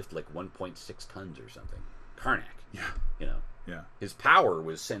Karnak could lift like 1.6 tons or something. Karnak. Yeah. You know. Yeah. His power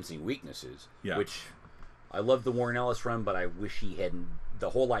was sensing weaknesses. Yeah. Which I love the Warren Ellis run, but I wish he hadn't.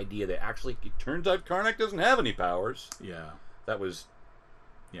 The whole idea that actually it turns out Karnak doesn't have any powers. Yeah. That was.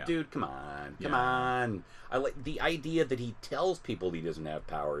 Yeah. Dude, come on. I like the idea that he tells people he doesn't have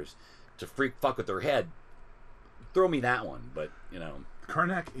powers to fuck with their head. Throw me that one, but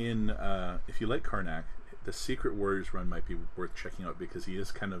Karnak if you like Karnak, the Secret Warriors run might be worth checking out because he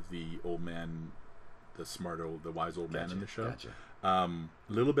is kind of the old man, the wise old man in the show. Gotcha. A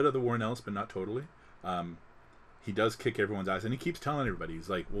little bit of the Warren Ellis, but not totally. He does kick everyone's ass, and he keeps telling everybody, he's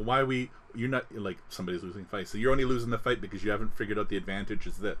like, well, you're not, like, somebody's losing fights, so you're only losing the fight because you haven't figured out the advantage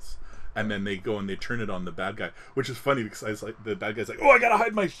is this. And then they go and they turn it on the bad guy, which is funny because I was like, the bad guy's like, I gotta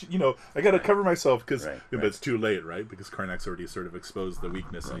hide I gotta cover myself because, but it's too late, right? Because Karnak's already sort of exposed the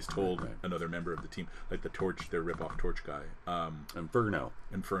weakness, and he's told another member of the team, like the Torch, their rip-off Torch guy. Inferno,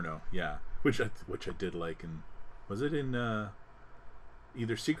 yeah. Which I did like, and was it in,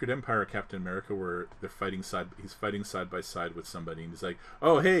 either Secret Empire or Captain America, where he's fighting side by side with somebody, and he's like,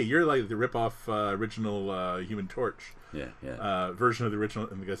 "Oh, hey, you're like the rip-off original Human Torch, version of the original,"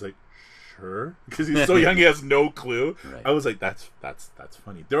 and the guy's like, "Sure," because he's so young, he has no clue. Right. I was like, "That's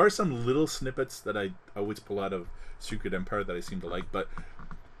funny." There are some little snippets that I always pull out of Secret Empire that I seem to like, but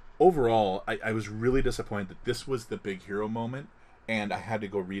overall, I was really disappointed that this was the big hero moment, and I had to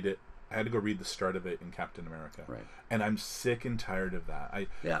go read it. I had to go read the start of it in Captain America, and I'm sick and tired of that.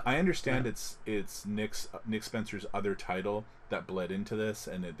 I understand it's Nick Spencer's other title that bled into this,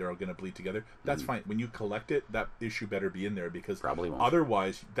 and they're all going to bleed together. That's fine. When you collect it, that issue better be in there because probably won't.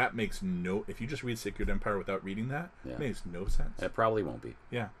 Otherwise, that makes no. If you just read Secret Empire without reading that, it makes no sense. It probably won't be.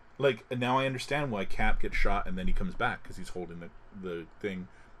 Yeah, like now I understand why Cap gets shot and then he comes back because he's holding the thing.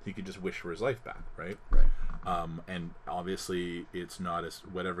 He could just wish for his life back, right? And obviously, it's not as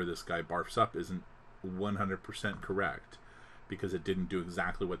whatever this guy barfs up isn't 100% correct because it didn't do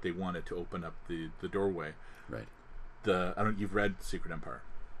exactly what they wanted to open up the doorway. Right. You've read Secret Empire?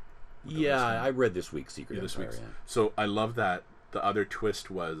 Yeah, I read this week's Secret Empire. Yeah. So I love that the other twist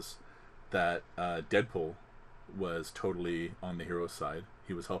was that Deadpool was totally on the hero's side.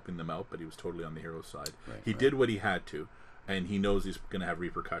 He was helping them out, but he was totally on the hero's side. He did what he had to. And he knows he's going to have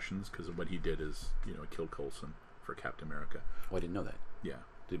repercussions because what he did is, killed Coulson for Captain America. Oh, I didn't know that. Yeah.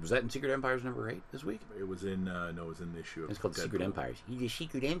 Was that in Secret Empires number 8 this week? It was in, it was in the issue of It's called Deadpool. Secret Empires. The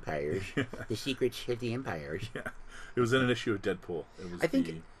Secret Empires. The secrets of the Empires. Yeah. It was in an issue of Deadpool. I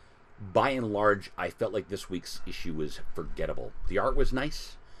think, by and large, I felt like this week's issue was forgettable. The art was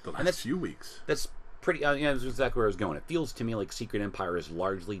nice. The last few weeks. That's pretty. That's exactly where I was going. It feels to me like Secret Empire is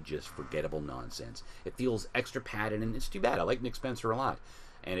largely just forgettable nonsense. It feels extra padded, and it's too bad. I like Nick Spencer a lot,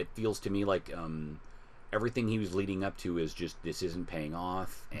 and it feels to me like everything he was leading up to is just this isn't paying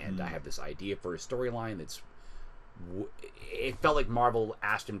off, and I have this idea for a storyline that's. It felt like Marvel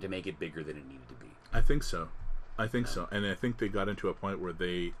asked him to make it bigger than it needed to be. I think so, and I think they got into a point where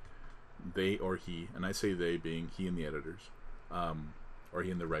they or he, and I say they being he and the editors, or he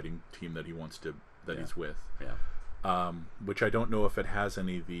and the writing team that he wants to. That he's with, which I don't know if it has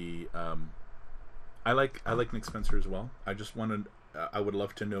any of the. I like Nick Spencer as well. I just wanted. I would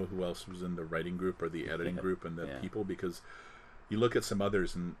love to know who else was in the writing group or the editing group and the people because you look at some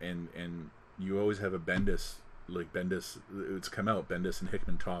others and you always have a Bendis it's come out. Bendis and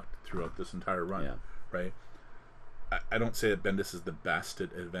Hickman talked throughout this entire run, right? I don't say that Bendis is the best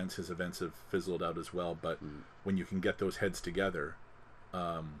at events. His events have fizzled out as well. But when you can get those heads together,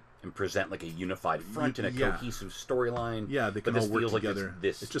 and present like a unified front and a cohesive storyline, they can all work together. Like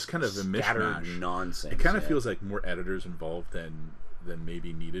it's just kind of a scattered mishmash. Nonsense. It kind of feels like more editors involved than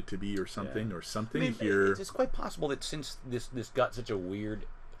maybe needed to be, or something, here. It's quite possible that since this got such a weird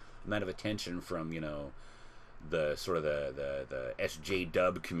amount of attention from the sort of the SJ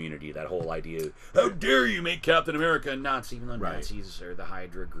dub community, that whole idea, how dare you make Captain America a Nazi, even though Nazis or the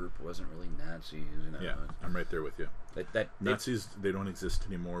Hydra group wasn't really Nazis. Yeah, I'm right there with you. That Nazis, they don't exist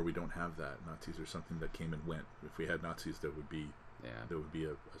anymore. We don't have that. Nazis are something that came and went. If we had Nazis, there would be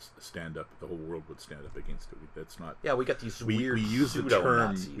a stand up. The whole world would stand up against it. That's not. Yeah, we got these weird we use the pseudo term.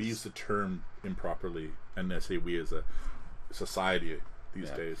 Nazis. We use the term improperly, and I say we as a society these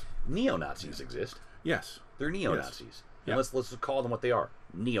days. Neo-Nazis exist. Yes, they're neo-Nazis. Yes. And let's just call them what they are: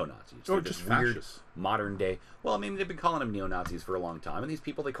 neo-Nazis. Or They're just weird fascists. Modern day. Well, I mean, they've been calling them neo-Nazis for a long time, and these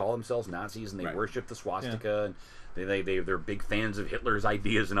people, they call themselves Nazis, and they worship the swastika, and they're big fans of Hitler's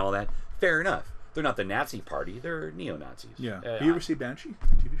ideas and all that. Fair enough. They're not the Nazi party. They're neo-Nazis. Yeah. Have you ever seen Banshee,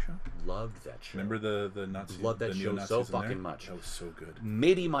 the TV show? Loved that show. Remember the Nazi? Loved that the show neo-Nazis so in fucking there? much. That was so good.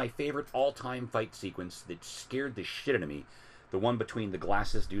 Maybe my favorite all-time fight sequence that scared the shit out of me, the one between the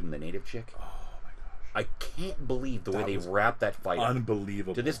glasses dude and the native chick. Oh my gosh! I can't believe the way they wrapped that fight up.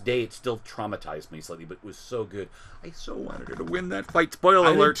 Unbelievable. To this day, it still traumatized me slightly, but it was so good. I so wanted her to win that fight. Spoiler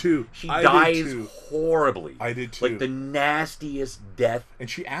alert. Did too. She I dies did too. horribly. I did too. Like the nastiest death. And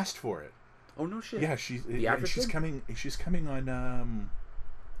she asked for it. Oh no shit. Yeah, she's coming on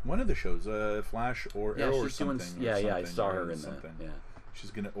one of the shows, Flash or Arrow or something. I saw her in something. that. Yeah.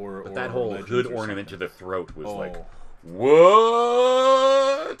 She's gonna or that whole Legends hood or ornament something. to the throat was like, what?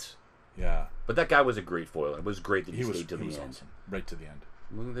 Yeah. But that guy was a great foil. It was great that he stayed to the end. Awesome. Right to the end.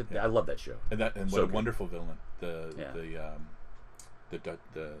 I love that show. And what so a good. wonderful villain. The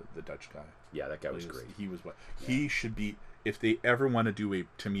Dutch guy. Yeah, that guy was great. He was what he should be. If they ever want to do a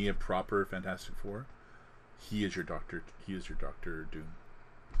proper Fantastic Four, he is your Doctor. He is your Doctor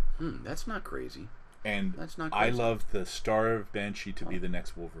Doom. That's not crazy. And that's not crazy. I love the star of Banshee to be the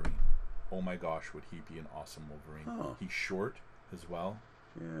next Wolverine. Oh my gosh, would he be an awesome Wolverine? Oh. He's short as well.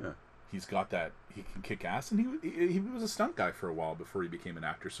 Yeah. He's got that. He can kick ass, and he was a stunt guy for a while before he became an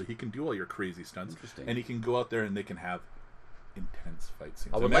actor. So he can do all your crazy stunts. Interesting. And he can go out there and they can have intense fight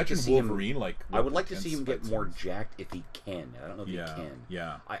scenes. I would like to see Wolverine, him. I would like to see him get more jacked if he can. I don't know if he can.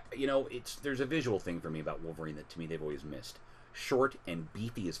 Yeah. There's a visual thing for me about Wolverine that to me they've always missed. Short and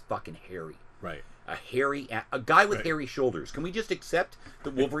beefy as fucking hairy. Right. A guy with hairy shoulders. Can we just accept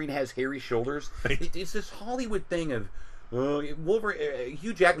that Wolverine has hairy shoulders? It's this Hollywood thing of Wolverine.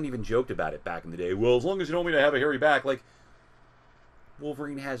 Hugh Jackman even joked about it back in the day. Well, as long as you don't want me to have a hairy back, like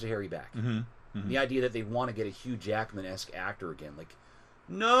Wolverine has a hairy back. Mm-hmm. Mm-hmm. The idea that they want to get a Hugh Jackman-esque actor again, like,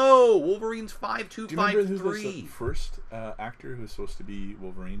 no, Wolverine's 5'2", 5'3". Do you remember who was the first actor who was supposed to be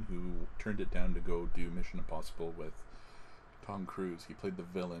Wolverine who turned it down to go do Mission Impossible with Tom Cruise? He played the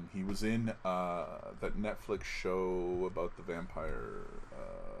villain. He was in that Netflix show about the vampire.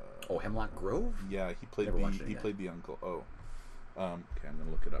 Hemlock Grove? Yeah, he played the uncle. Okay, I'm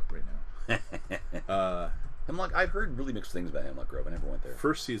gonna look it up right now. Hemlock. I've heard really mixed things about Hemlock Grove. I never went there.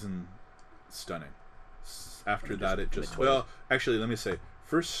 First season, stunning. After that, it just actually, let me say,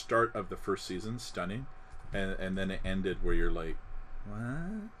 first start of the first season, stunning, and then it ended where you're like, what?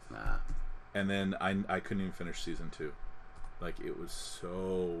 Nah. And then I couldn't even finish season 2. Like it was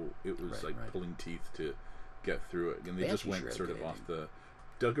pulling teeth to get through it, and they just went sort of off the.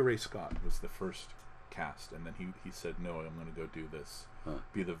 Douglas Ray Scott was the first cast, and then he said, no, I'm going to go do this,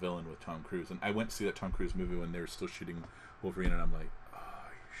 be the villain with Tom Cruise. And I went to see that Tom Cruise movie when they were still shooting Wolverine, and I'm like,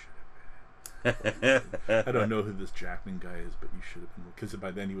 you should have been. I don't know who this Jackman guy is, but you should have been, because by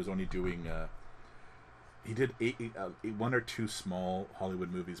then he was only doing he did 1 or 2 small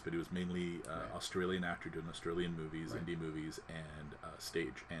Hollywood movies, but he was mainly Australian actor doing Australian movies, indie movies, and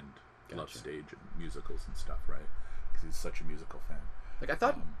stage, and loves stage and musicals and stuff, right? Because he's such a musical fan. Like, I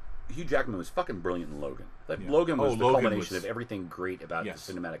thought Hugh Jackman was fucking brilliant in Logan. Like, Logan was the culmination of everything great about the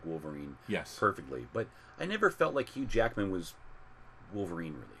cinematic Wolverine perfectly. But I never felt like Hugh Jackman was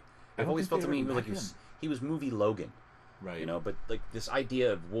Wolverine, really. I've always felt to me like he was movie Logan. Right. You know, but like this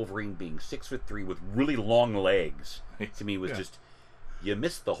idea of Wolverine being 6'3" with really long legs, to me was just, you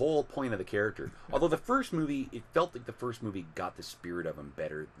missed the whole point of the character. Although the first movie, it felt like the first movie got the spirit of him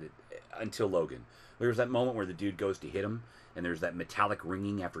better until Logan. There was that moment where the dude goes to hit him, and there's that metallic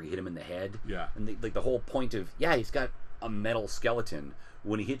ringing after he hit him in the head. Yeah. And the whole point of, he's got a metal skeleton.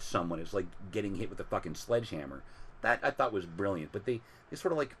 When he hits someone, it's like getting hit with a fucking sledgehammer. That I thought was brilliant. But they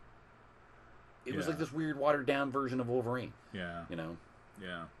sort of like it was like this weird watered down version of Wolverine. Yeah. You know.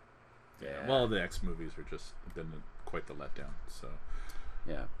 Yeah. Well, the X movies are just been quite the letdown. So.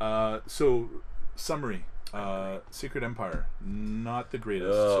 Yeah. So summary. Secret Empire, not the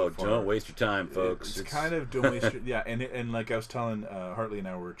greatest. Oh, so far. don't waste your time, folks. It's kind of don't waste your, yeah, and like I was telling Hartley and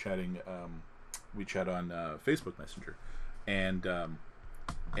I were chatting. We chat on Facebook Messenger, and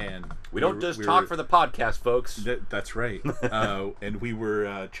we don't just talk for the podcast, folks. That's right. And we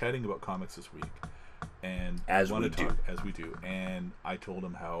were chatting about comics this week, and as we do. And I told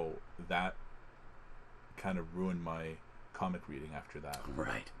him how that kind of ruined my comic reading after that.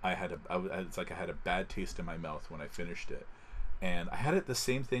 Right. It's like I had a bad taste in my mouth when I finished it, and I had it the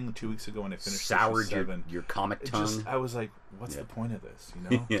same thing 2 weeks ago when I finished. Soured your comic tongue. I was like, what's the point of this? You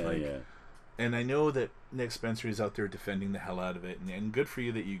know. Yeah. And I know that Nick Spencer is out there defending the hell out of it, and good for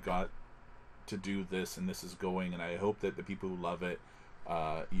you that you got to do this, and this is going. And I hope that the people who love it,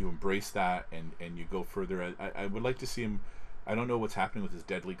 you embrace that, and you go further. I would like to see him. I don't know what's happening with his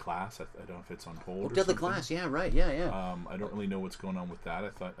Deadly Class. I don't know if it's on hold. Deadly Class, yeah, right, yeah. I don't really know what's going on with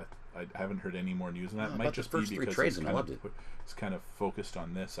that. I haven't heard any more news on that. It might just be because it's kind of focused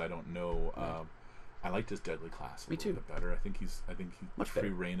on this. I don't know. Right. I liked his Deadly Class a little bit better. I think he's much free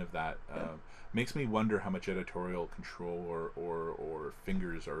reign of that. Makes me wonder how much editorial control or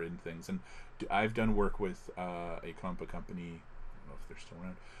fingers are in things. And I've done work with a comic book company. I don't know if they're still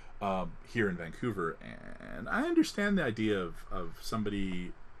around. Here in Vancouver, and I understand the idea of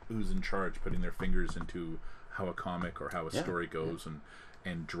somebody who's in charge putting their fingers into how a comic or how a story goes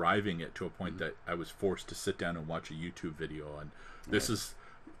and driving it to a point that I was forced to sit down and watch a YouTube video and this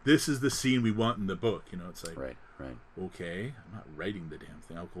is the scene we want in the book. You know, it's like right. Okay, I'm not writing the damn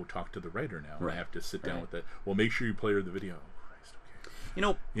thing. I'll go talk to the writer now. Right. I have to sit down with it. Well, make sure you play her the video. Oh, Christ,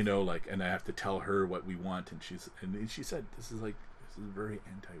 okay. You know, like, and I have to tell her what we want, and she said this is very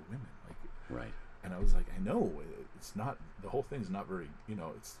anti-women, like, right. And I was like, I know it's not, the whole thing's not very,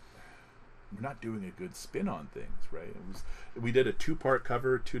 it's, we're not doing a good spin on things, right? We did a 2-part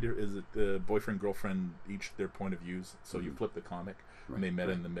cover. Is it the boyfriend girlfriend, each their point of views? So you flip the comic, and they met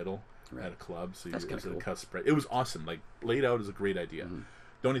in the middle at a club. So it was a cusp. It was awesome. Like, laid out as a great idea. Mm-hmm.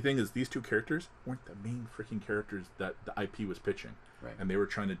 The only thing is these two characters weren't the main freaking characters that the IP was pitching, right? And they were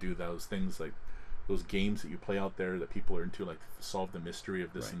trying to do those things like those games that you play out there that people are into, like solve the mystery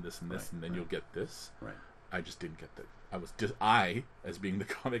of this and this and this, and then you'll get this. Right. I just didn't get that. I, as being the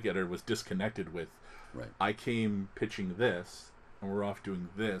comic editor, was disconnected with. Right. I came pitching this, and we're off doing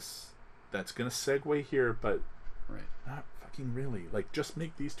this. That's gonna segue here, but not fucking really. Like, just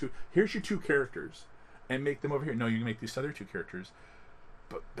make these two. Here's your two characters, and make them over here. No, you can make these other two characters.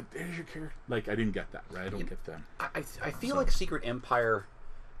 But there's your character. Like, I didn't get that. Right. I don't get them. I feel like Secret Empire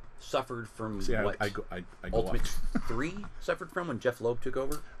suffered from what I go Ultimate 3 suffered from when Jeff Loeb took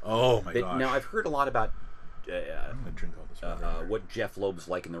over. Oh my gosh! Now I've heard a lot about I'm gonna drink all this water. what Jeff Loeb's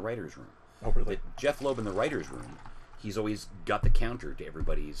like in the writers' room. Oh really? That Jeff Loeb in the writers' room, he's always got the counter to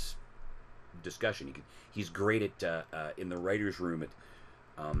everybody's discussion. He's great at in the writers' room at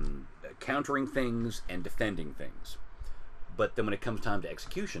countering things and defending things. But then when it comes time to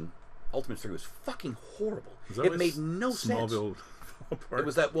execution, Ultimate 3 was fucking horrible. It made no sense. It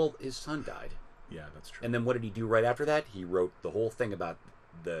was that, well, his son died. Yeah, that's true. And then what did he do right after that? He wrote the whole thing about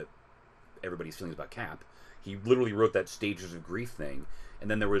everybody's feelings about Cap. He literally wrote that Stages of Grief thing. And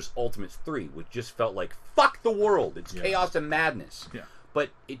then there was Ultimate 3, which just felt like, fuck the world. It's chaos and madness. Yeah. But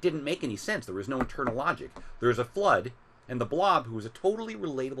it didn't make any sense. There was no internal logic. There was a flood, and the Blob, who was a totally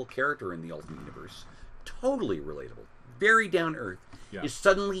relatable character in the Ultimate Universe, totally relatable, very down to earth, is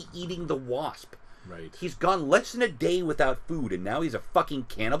suddenly eating the Wasp. Right. He's gone less than a day without food, and now he's a fucking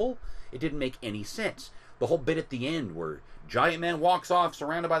cannibal? It didn't make any sense. The whole bit at the end where Giant Man walks off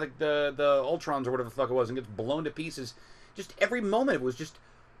surrounded by the Ultrons or whatever the fuck it was and gets blown to pieces. Just every moment it was just...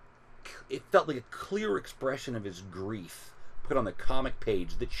 It felt like a clear expression of his grief put on the comic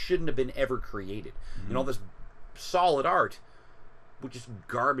page that shouldn't have been ever created. Mm-hmm. And all this solid art with just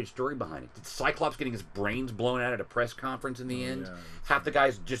garbage story behind it. Did Cyclops getting his brains blown out at a press conference in the end? Yeah, half the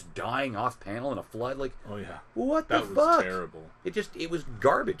guys just dying off panel in a flood. Like, what the fuck? That was terrible. It was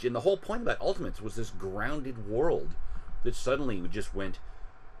garbage. And the whole point about Ultimates was this grounded world that suddenly just went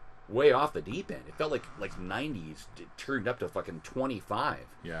way off the deep end. It felt like 90s. It turned up to fucking 25.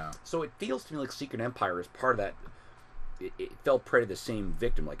 Yeah. So it feels to me like Secret Empire is part of that. It fell prey to the same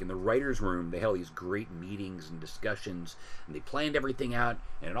victim. Like in the writer's room, they held these great meetings and discussions, and they planned everything out,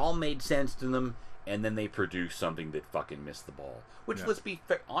 and it all made sense to them, and then they produced something that fucking missed the ball. Which, let's be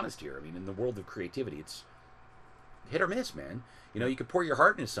honest here, I mean, in the world of creativity, it's hit or miss, man. You know, you can pour your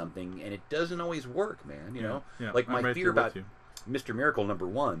heart into something, and it doesn't always work, man, you know? Yeah. Like my fear about... Mr. Miracle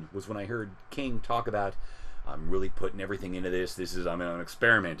 #1 was when I heard King talk about, I'm really putting everything into this. I'm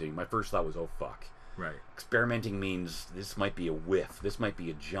experimenting. My first thought was, oh fuck. Right. Experimenting means this might be a whiff. This might be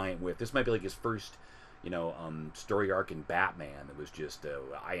a giant whiff. This might be like his first, story arc in Batman. That was just,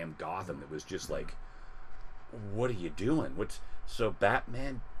 I Am Gotham. That was just like, what are you doing? So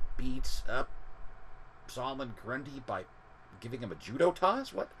Batman beats up Solomon Grundy by giving him a judo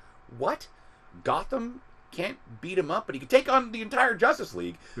toss? What? Gotham can't beat him up, but he can take on the entire Justice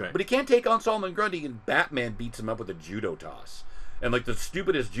League. Right. But he can't take on Solomon Grundy, and Batman beats him up with a judo toss. And like the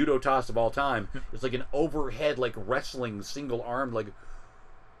stupidest judo toss of all time, it's like an overhead, like wrestling single armed, like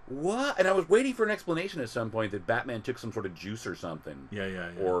what? And I was waiting for an explanation at some point that Batman took some sort of juice or something.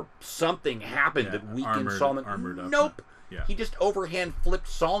 Yeah. Or something happened that weakened Solomon. Armored up. Nope. Yeah. He just overhand flipped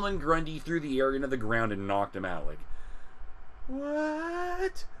Solomon Grundy through the air into the ground and knocked him out. Like,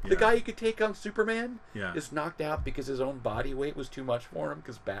 what? Yeah. The guy who could take on Superman is knocked out because his own body weight was too much for him?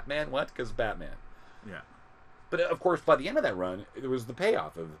 Because Batman? What? Because Batman. Yeah. But of course, by the end of that run, there was the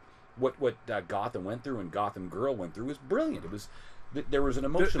payoff of what Gotham went through and Gotham Girl went through was brilliant. There was an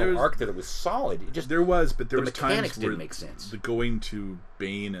emotional arc that it was solid. It just there was the mechanics times didn't make sense. The going to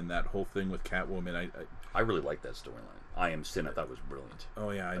Bane and that whole thing with Catwoman, I really liked that storyline. I Am Sin, I thought was brilliant. Oh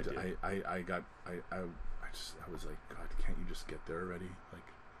yeah, I was like, God, can't you just get there already? Like,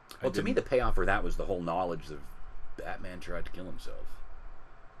 well, to me, the payoff for that was the whole knowledge of Batman tried to kill himself.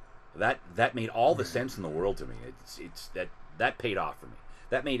 That made all the sense in the world to me. It's that paid off for me.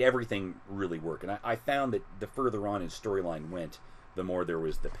 That made everything really work. And I found that the further on his storyline went, the more there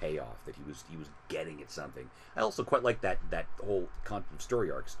was the payoff, that he was getting at something. I also quite like that whole concept of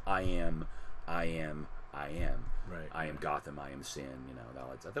story arcs. I am. Right. I am Gotham. I am Sin.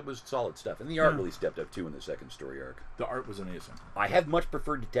 That was solid stuff. And the art really stepped up too in the second story arc. The art was amazing. I have much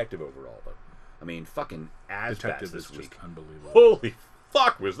preferred Detective overall, though. I mean, fucking Asbats Detective this is week. just unbelievable. Holy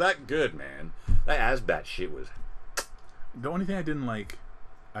fuck, was that good, man? That Asbat shit was. The only thing I didn't like,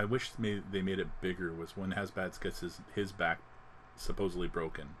 I wish they made it bigger, was when Asbats gets his back supposedly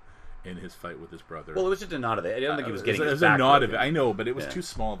broken in his fight with his brother. Well, it was just a nod of it. I don't think he was getting it his was back a nod broken. of it. I know, but it was too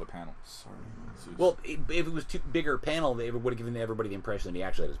small of a panel. Sorry. Well, if it was too bigger a panel, they would have given everybody the impression that he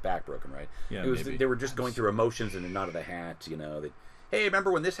actually had his back broken, right? Yeah, maybe. They were just going through emotions and a nod of the hat, that, hey,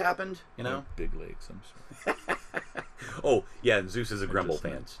 remember when this happened? Big legs, I'm sorry. Oh, yeah, and Zeus is a Grumble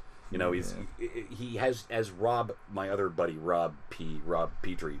fans. He has, as Rob, my other buddy, Rob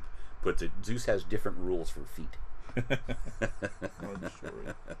Petrie, puts it, Zeus has different rules for feet. I'm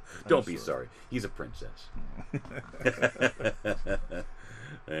sorry. Don't be sorry. He's a princess.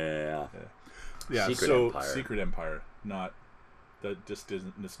 Yeah. Empire. Secret Empire, that just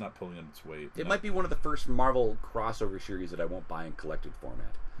isn't. It's not pulling in its weight. It might be one of the first Marvel crossover series that I won't buy in collected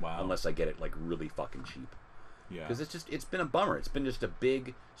format. Wow. Unless I get it like really fucking cheap. Yeah. Because it's been a bummer. It's been just a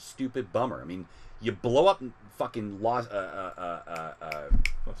big, stupid bummer. I mean, you blow up fucking Las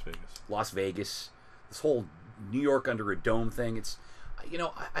Vegas. This whole New York under a dome thing. It's,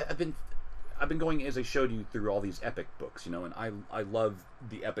 I've been going, as I showed you, through all these Epic books, and I love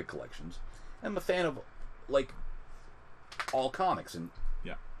the Epic collections. I'm a fan of like all comics, and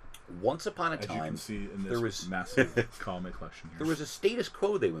once upon a time, as you can see in this there was massive comic collection here. There was a status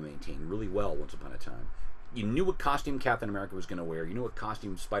quo they would maintain really well. Once upon a time, you knew what costume Captain America was going to wear. You knew what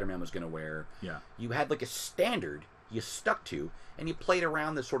costume Spider-Man was going to wear. Yeah. You had like a standard you stuck to, and you played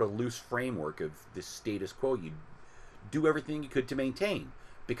around this sort of loose framework of this status quo. You do everything you could to maintain,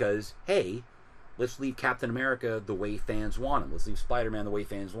 because hey, let's leave Captain America the way fans want him. Let's leave Spider-Man the way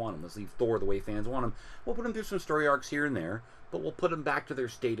fans want him. Let's leave Thor the way fans want him. We'll put them through some story arcs here and there, but we'll put them back to their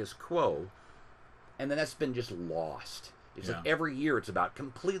status quo. And then that's been just lost. It's like every year it's about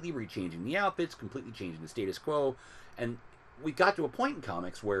completely rechanging the outfits, completely changing the status quo. And we got to a point in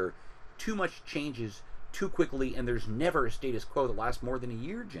comics where too much changes too quickly, and there's never a status quo that lasts more than a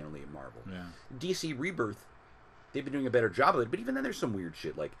year generally at Marvel. Yeah. DC Rebirth, they've been doing a better job of it, but even then there's some weird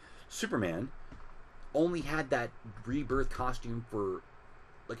shit. Like Superman only had that Rebirth costume for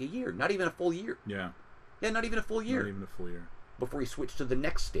like a year, not even a full year. Yeah, not even a full year. Not even a full year. Before he switched to the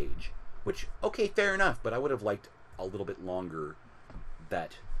next stage, which, okay, fair enough, but I would have liked a little bit longer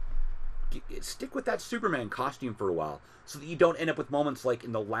that... Stick with that Superman costume for a while, so that you don't end up with moments like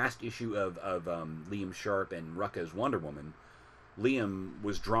in the last issue of Liam Sharp and Rucka's Wonder Woman. Liam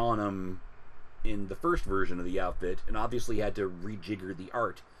was drawing him in the first version of the outfit, and obviously had to rejigger the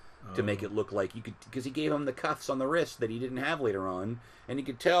art to make it look like you could, because he gave him the cuffs on the wrist that he didn't have later on, and you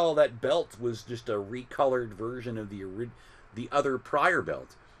could tell that belt was just a recolored version of the other prior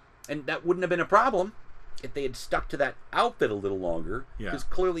belt, and that wouldn't have been a problem if they had stuck to that outfit a little longer, because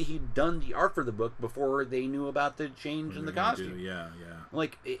clearly he'd done the art for the book before they knew about the change in the costume. Yeah.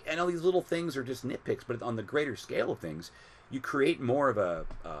 Like, I know these little things are just nitpicks, but on the greater scale of things, you create more of a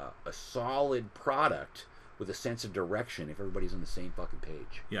solid product with a sense of direction if everybody's on the same fucking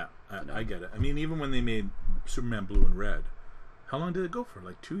page. Yeah, I get it. I mean, even when they made Superman Blue and Red, how long did it go for?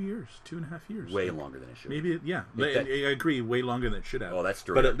 Like 2 years, 2.5 years. Way longer than it should. Maybe, I agree, way longer than it should have. Oh, that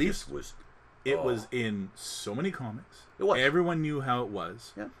story. But at least was. It was in so many comics. It was. Everyone knew how it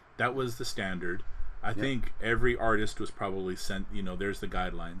was. Yeah. That was the standard. I think every artist was probably sent. There's the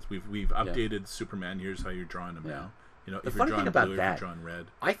guidelines. We've updated Superman. Here's how you're drawing him now. If you're drawing blue, if you're drawing red.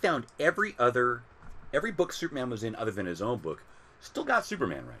 I found every book Superman was in, other than his own book, still got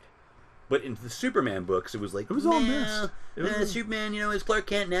Superman right. But in the Superman books, it was like, it was all missed. Superman, is Clark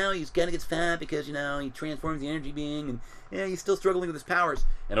Kent now. He's kind of gets fat because, he transforms the energy being, and he's still struggling with his powers.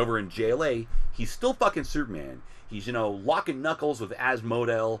 And over in JLA, he's still fucking Superman. He's, locking knuckles with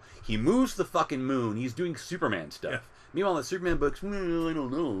Asmodel. He moves the fucking moon. He's doing Superman stuff. Yeah. Meanwhile, the Superman books, I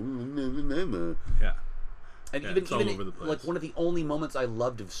don't know. Yeah. And even all over the place. Like, one of the only moments I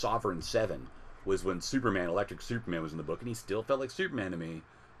loved of Sovereign 7 was when Electric Superman was in the book, and he still felt like Superman to me.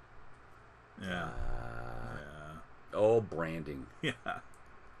 Yeah. Oh, branding. Yeah.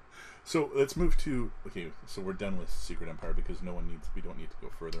 So let's move to so we're done with Secret Empire because we don't need to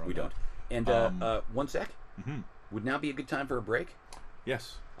go further on that. We don't. And 1 sec. Mm-hmm. Would now be a good time for a break?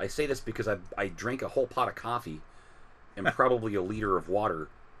 Yes. I say this because I drank a whole pot of coffee and probably a liter of water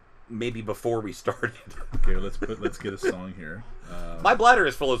maybe before we started. Okay, let's get a song here. My bladder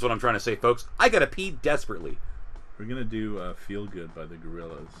is full is what I'm trying to say, folks. I gotta pee desperately. We're gonna do Feel Good by the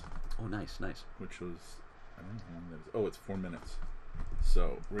Gorillaz. Oh, nice. Which was, I don't know how long that is. Oh, it's 4 minutes.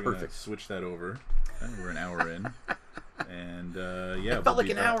 So we're going to switch that over. We're an hour in. And, yeah. It felt like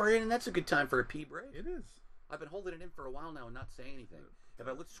an hour in, and that's a good time for a pee break. It is. I've been holding it in for a while now and not saying anything. Have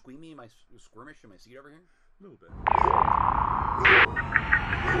I looked squirmish in my seat over here? A little bit.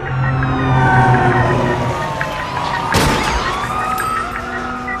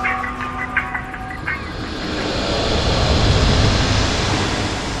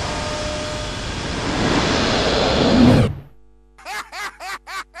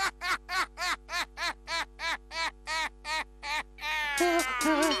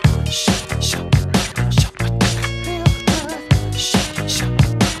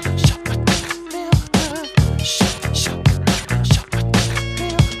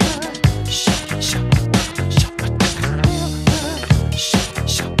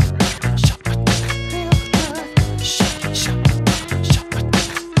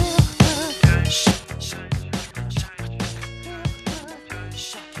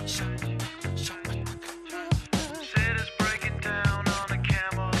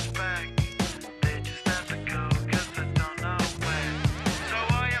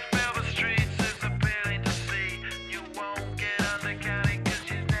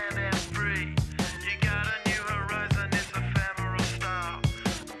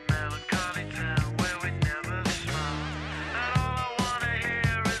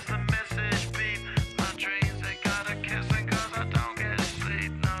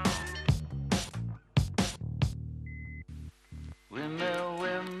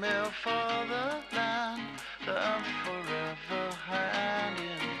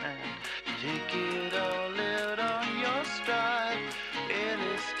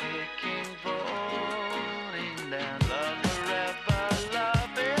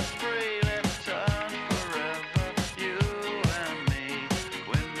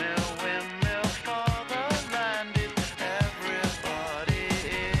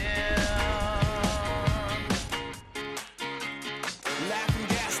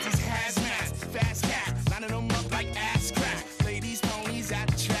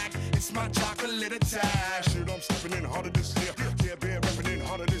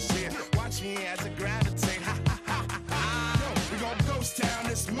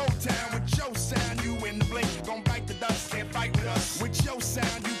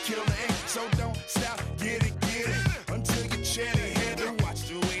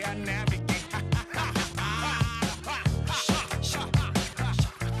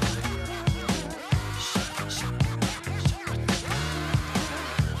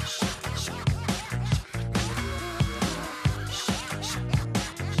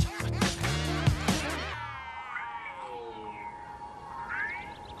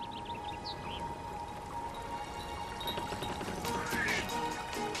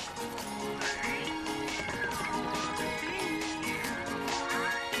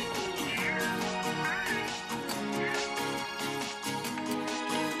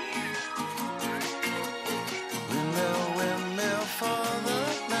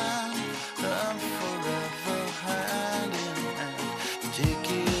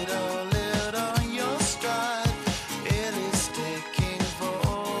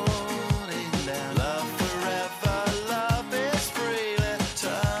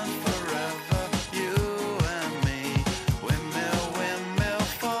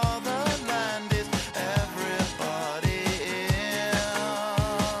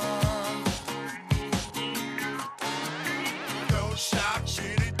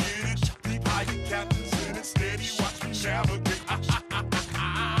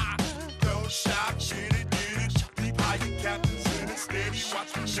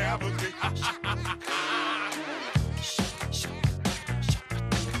 sympathy.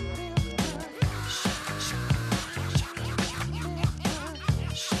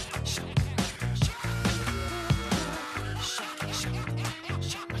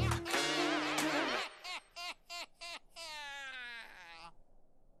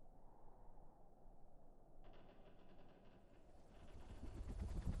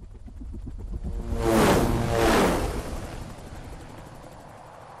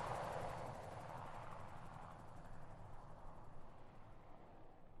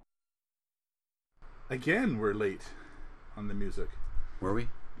 Again, we're late on the music. Were we?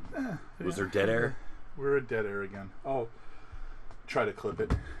 Was there dead air? We're a dead air again. I'll try to clip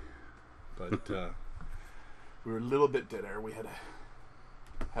it. But we were a little bit dead air. We had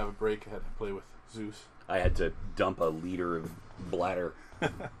to have a break. I had to play with ZEUS. I had to dump a liter of bladder.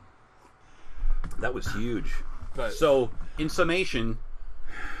 That was huge. But, so, in summation,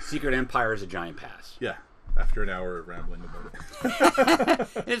 Secret Empire is a giant pass. Yeah. After an hour of rambling about it.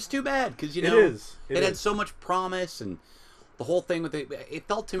 And it's too bad, because, you know, it had so much promise, and the whole thing with it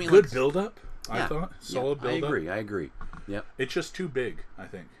felt to me good like... build-up, I thought. Solid build-up. I agree. Yep. It's just too big, I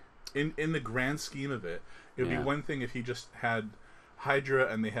think. In the grand scheme of it, it would be one thing if he just had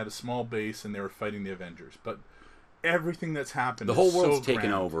Hydra and they had a small base and they were fighting the Avengers, but everything that's happened, the whole world's so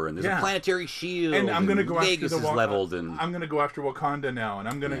taken grand. over, and there's a planetary shield, and I'm going to go Vegas after is leveled, and I'm going to go after Wakanda now, and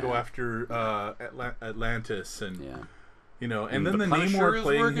I'm going to go after Atlantis, and you know, and then the Namor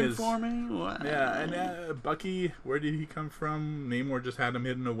playing his for me. What? And Bucky, where did he come from? Namor just had him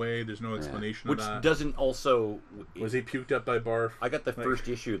hidden away. There's no explanation of that. Which doesn't also... Was he puked up by Barf? I got the first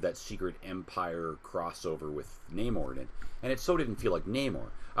issue of that Secret Empire crossover with Namor in it, and it so didn't feel like Namor.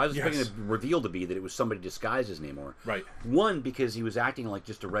 I was expecting the reveal to be that it was somebody disguised as Namor. Right. One, because he was acting like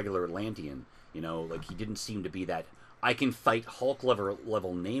just a regular Atlantean. You know, like he didn't seem to be that... I can fight Hulk level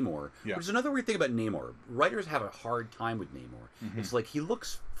Namor. Yeah. Which is another weird thing about Namor. Writers have a hard time with Namor. Mm-hmm. It's like, he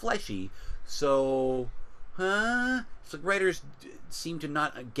looks fleshy, so... It's like writers seem to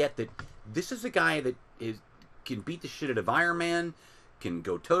not get that this is a guy that can beat the shit out of Iron Man, can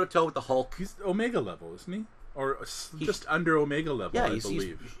go toe-to-toe with the Hulk. He's Omega level, isn't he? Or just under Omega level, I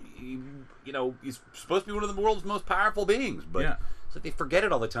believe. He's supposed to be one of the world's most powerful beings, but it's like they forget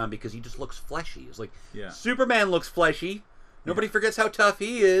it all the time because he just looks fleshy. It's like, Superman looks fleshy. Nobody forgets how tough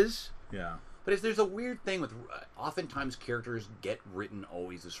he is. Yeah. But there's a weird thing with... oftentimes characters get written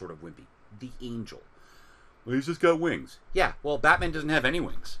always as sort of wimpy. The Angel. Well, he's just got wings. Yeah, well, Batman doesn't have any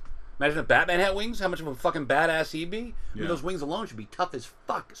wings. Imagine if Batman had wings, how much of a fucking badass he'd be. I mean, those wings alone should be tough as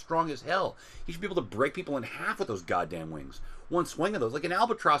fuck, strong as hell. He should be able to break people in half with those goddamn wings. One swing of those, like an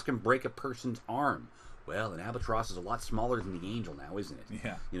albatross can break a person's arm. Well, an albatross is a lot smaller than the Angel now, isn't it?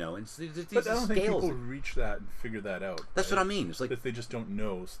 Yeah. You know, and but I don't think people reach that and figure that out. That's what I mean. It's like that they just don't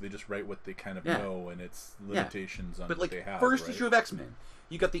know, so they just write what they kind of know, and it's limitations on what they have. First issue of X-Men,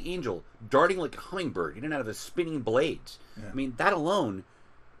 you got the Angel darting like a hummingbird in and out of the spinning blades. Yeah. I mean, that alone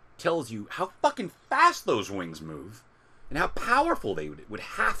tells you how fucking fast those wings move and how powerful they would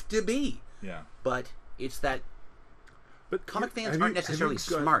have to be. Yeah. But it's that... But comic fans aren't necessarily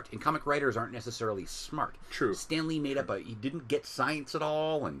smart, and comic writers aren't necessarily smart. True. Stan Lee made up he didn't get science at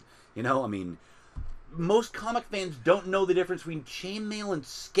all, and, you know, I mean... Most comic fans don't know the difference between chainmail and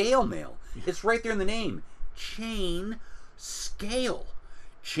scale mail. It's right there in the name. Chain, scale.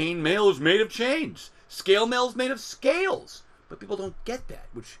 Chainmail is made of chains. Scale mail is made of scales. But people don't get that,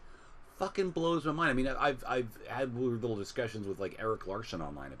 which fucking blows my mind. I mean, I've had little discussions with, like, Eric Larson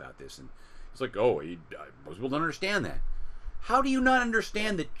online about this, and it's like, most people don't understand that. How do you not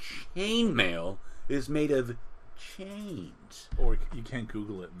understand that chainmail is made of chains? Or you can't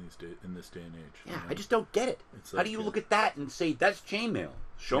Google it in this day and age. Yeah, I just don't get it. It's how do you look at that and say, that's chainmail?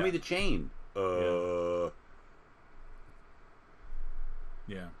 Show me the chain.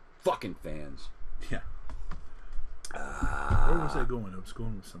 Yeah. Fucking fans. Yeah. Where was I going? I was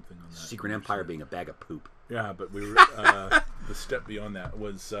going with something on that. Secret Empire being a bag of poop. Yeah, but we were the step beyond that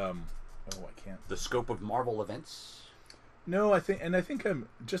was I can't. The scope of Marvel events. No, I think I'm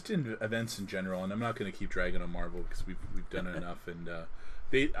just in events in general, and I'm not going to keep dragging on Marvel because we've done it enough, and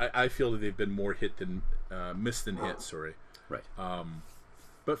I feel that they've been more hit than missed than hit. Sorry. Right.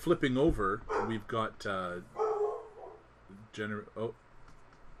 But flipping over, we've got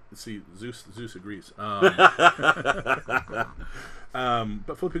see, ZEUS agrees.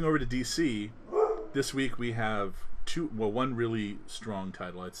 But flipping over to DC, this week we have one really strong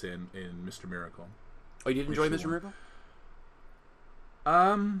title, I'd say, in Mr. Miracle. Oh, you did enjoy Mr. Miracle?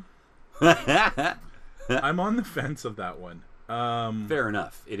 I'm on the fence of that one. Fair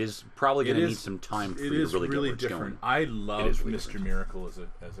enough. It is probably going to need some time for you to really get where it's different. going. I love really Mr. different. Miracle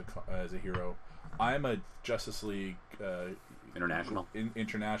as a hero. I'm a Justice League International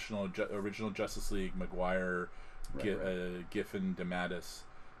original Justice League Maguire, Giffen, DeMatteis.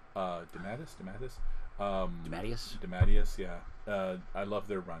 DeMatteis, yeah. I love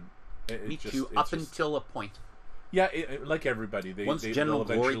their run. Me too, up until a point. Yeah, like everybody. Once General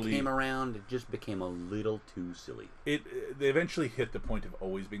Glory came around, it just became a little too silly. They eventually hit the point of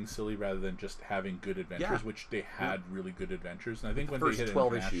always being silly rather than just having good adventures, which they had really good adventures. And I think when they hit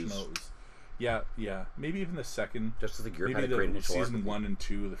 12 international, issues. it was, yeah, maybe even the second. Just as the Gear maybe had a great initial season arc. 1 and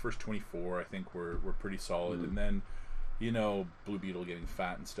 2, the first 24, I think were pretty solid, and then Blue Beetle getting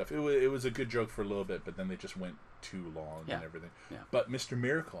fat and stuff. It was a good joke for a little bit, but then they just went too long and everything. Yeah. But Mr.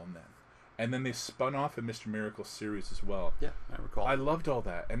 Miracle and then they spun off a Mr. Miracle series as well. Yeah, I recall. I loved all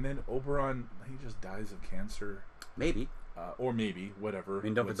that. And then Oberon, he just dies of cancer. Maybe. Or maybe, whatever. I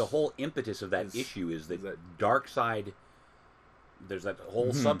mean, the whole impetus of that issue is that Darkseid, there's that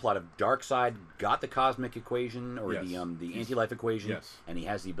whole subplot of Darkseid got the cosmic equation, or the anti-life equation, and he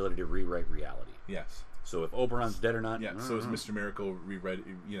has the ability to rewrite reality. Yes. So if Oberon's dead or not... Yeah, so is Mr. Miracle rewrite?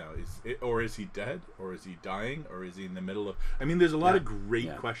 Is he dead? Or is he dying? Or is he in the middle of... I mean, there's a lot of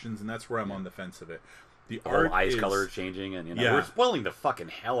great questions, and that's where I'm on the fence of it. The art eyes color changing, and we're spoiling the fucking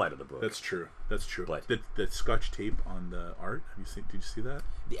hell out of the book. That's true. But the Scotch tape on the art, did you see that?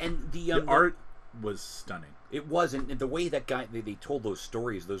 The art was stunning. It was, and the way that guy they told those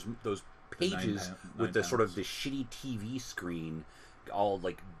stories, those pages with the sort of the shitty TV screen, all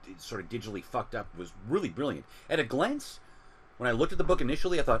like sort of digitally fucked up, was really brilliant. At a glance, when I looked at the book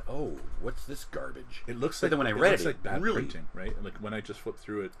initially, I thought, "Oh, what's this garbage?" It looks but like then when I read it, like bad really printing, right? Like when I just flipped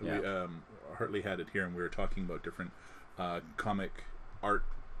through it, Hartley had it here, and we were talking about different comic art,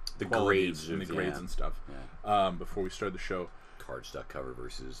 the grades and and stuff. Yeah. Before we started the show, cardstock cover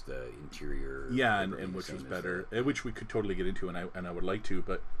versus the interior. Yeah, and which was better, which we could totally get into, and I would like to.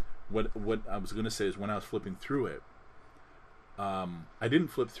 But what I was going to say is when I was flipping through it, I didn't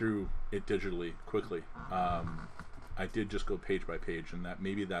flip through it digitally quickly. I did just go page by page, and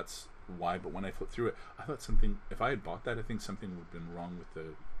that's why. But when I flipped through it, I thought something. If I had bought that, I think something would have been wrong with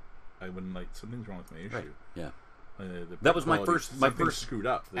the. I wouldn't like something's wrong with my issue. Right. Yeah. That was my first screwed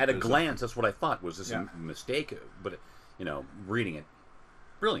up. At a glance, that's what I thought. Was this a mistake? But reading it,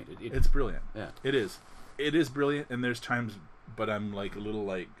 brilliant. It's brilliant. Yeah, it is. It is brilliant. And there's times, but I'm like a little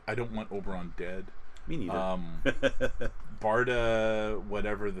like I don't want Oberon dead. Me neither. Barda,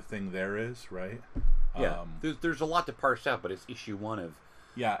 whatever the thing there is, right? Yeah. There's a lot to parse out, but it's issue 1 of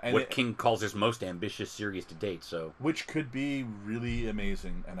what King calls his most ambitious series to date. So which could be really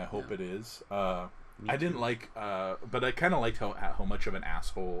amazing, and I hope it is. I didn't like, but I kind of liked how much of an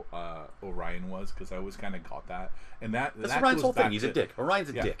asshole Orion was, because I always kind of got that. And that's Orion's whole thing. He's a dick. Orion's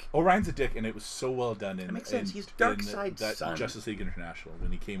a dick. Oriion's a dick, and it was so well done. That makes sense. He's Darkseid's son. Justice League International,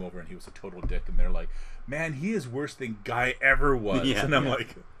 when he came over and he was a total dick, and they're like, "Man, he is worse than Guy ever was." And I'm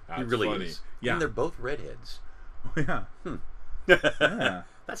like, he really funny. is. Yeah, and they're both redheads. Yeah. Yeah.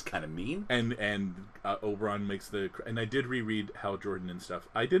 That's kind of mean. And Oberon makes and I did reread Hal Jordan and stuff.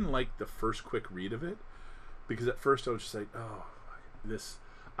 I didn't like the first quick read of it, because at first I was just like, oh, this.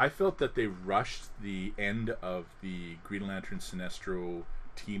 I felt that they rushed the end of the Green Lantern Sinestro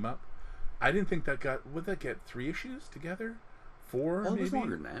team up. I didn't think would that get 3 issues together? 4 maybe? It was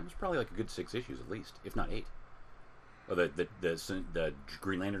longer than that. It was probably like a good 6 issues at least, if not 8. Or the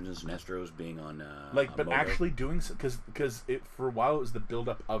Green Lanterns and Sinestros being on but Moto. actually doing so, because for a while it was the build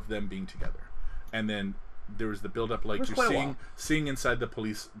up of them being together, and then there was the build up, like you're seeing inside the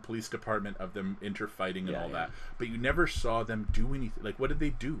police department of them interfighting and all that, but you never saw them do anything. Like, what did they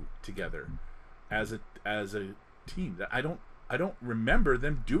do together as a team? That I don't remember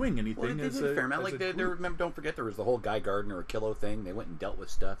them doing anything. Well, they did a fair amount. Like remember, don't forget there was the whole Guy Gardner or Kilo thing. They went and dealt with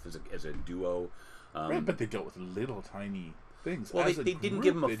stuff as a duo. Right, but they dealt with little tiny things. Well, they didn't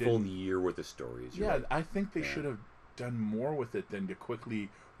give them a full year worth of stories. Right. I think they should have done more with it than to quickly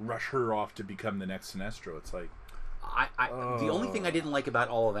rush her off to become the next Sinestro. It's like the only thing I didn't like about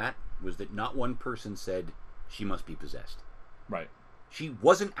all of that was that not one person said she must be possessed. Right. She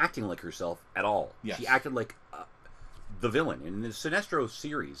wasn't acting like herself at all. Yes. She acted like the villain in the Sinestro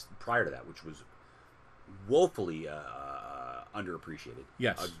series prior to that, which was woefully underappreciated.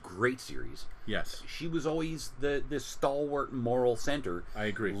 Yes. A great series. Yes. She was always the stalwart moral center. I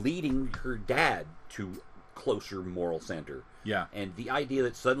agree. Leading her dad to closer moral center. Yeah. And the idea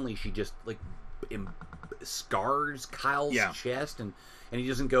that suddenly she just like scars Kyle's chest and he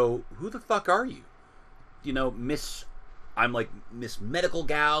doesn't go, who the fuck are you? Miss I'm like Miss Medical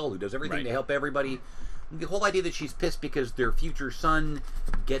Gal who does everything to help everybody. The whole idea that she's pissed because their future son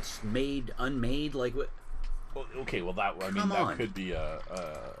gets made unmade, like what? Well, okay, well that could be a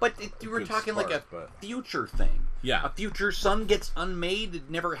but you were talking spark, like a future thing. Yeah, a future son gets unmade. It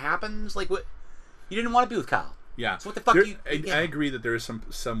never happens. Like what? You didn't want to be with Kyle. Yeah. So what the fuck? I agree that there is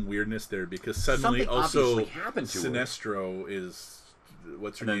some weirdness there because suddenly something also happened to Sinestro is.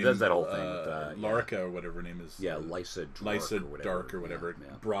 What's her name? Does that whole thing with Larica or whatever her name is. Yeah, Lysa Dark or whatever.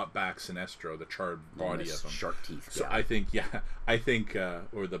 Brought back Sinestro, the charred body of him. Shark teeth. So I think,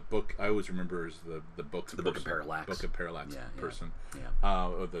 or the book. I always remember is the book. The Book of Parallax. Book of Parallax person. Yeah.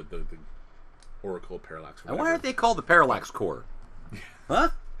 Or the Oracle of Parallax. I wonder if they call the Parallax Core. Huh?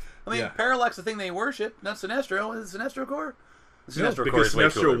 I mean, Parallax, the thing they worship, not Sinestro. Is it Sinestro Core? Sinestro because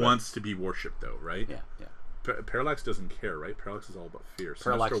Sinestro wants to be worshipped, though, right? Yeah. Parallax doesn't care, right? Parallax is all about fear.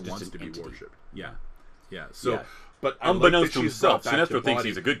 Parallax Sinestro wants to be worshipped. Yeah. So, yeah. But unbeknownst to himself, Sinestro thinks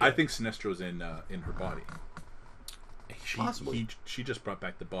he's a good guy. I think Sinestro's in her body. Possibly. She just brought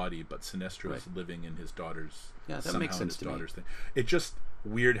back the body, but Sinestro is living in his daughter's. Yeah, that makes sense to me. Thing. It's just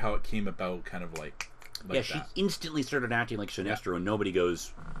weird how it came about, kind of like she instantly started acting like Sinestro, and nobody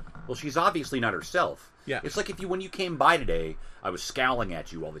goes, well, she's obviously not herself. Yeah. It's like when you came by today, I was scowling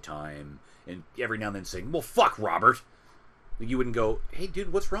at you all the time, and every now and then saying, well, fuck, Robert. You wouldn't go, hey,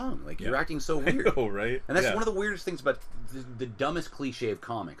 dude, what's wrong? Like, you're acting so weird. I know, right? And that's one of the weirdest things about the dumbest cliche of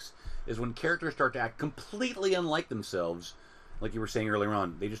comics, is when characters start to act completely unlike themselves, like you were saying earlier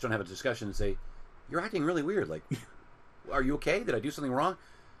on, they just don't have a discussion and say, you're acting really weird. Like, are you okay? Did I do something wrong?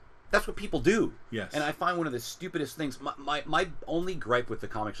 That's what people do. Yes. And I find one of the stupidest things, my only gripe with the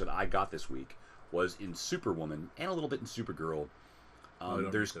comics that I got this week was in Superwoman and a little bit in Supergirl.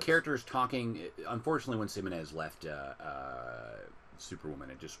 There's characters talking. Unfortunately, when Jimenez left Superwoman,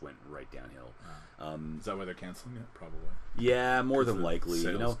 it just went right downhill. Is that why they're canceling it? Probably. Yeah, more than likely.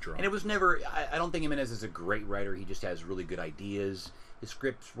 You know, drop. And it was never. I don't think Jimenez is a great writer. He just has really good ideas. His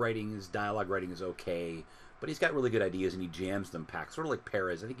script writing, his dialogue writing is okay, but he's got really good ideas and he jams them packed. Sort of like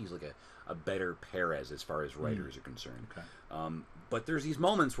Perez. I think he's like a better Perez as far as writers are concerned. Okay. But there's these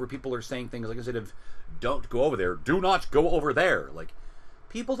moments where people are saying things like, instead of "Don't go over there," "Do not go over there." Like,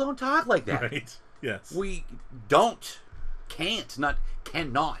 people don't talk like that. Right. Yes. We don't, can't, not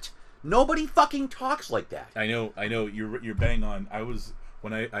cannot. Nobody fucking talks like that. I know. You're bang on.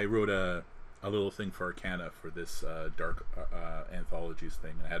 When I wrote a little thing for Arcana for this dark anthologies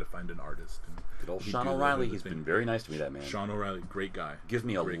thing, and I had to find an artist. And good old Sean O'Reilly. He's been very nice to me, that man. Sean O'Reilly, great guy. Gives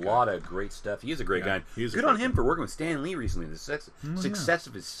me a lot of great stuff. He is a great guy. Good on him for working with Stan Lee recently. The success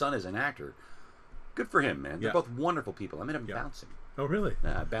of his son as an actor. Good for him, man. They're both wonderful people. I met him bouncing. Oh, really?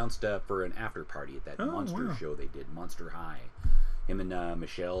 I bounced for an after party at that Monster show they did, Monster High. Him and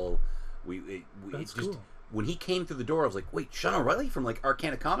Michelle. That's cool. When he came through the door, I was like, wait, Sean O'Reilly from like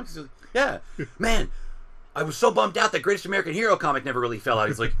Arcana Comics? He's like, yeah. Man, I was so bummed out that Greatest American Hero comic never really fell out.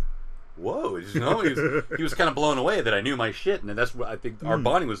 He's like, whoa. You know, he was kind of blown away that I knew my shit. And that's what I think our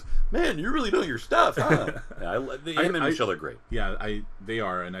bonding was, man, you really know your stuff, huh? Him and Michelle are great. Yeah, they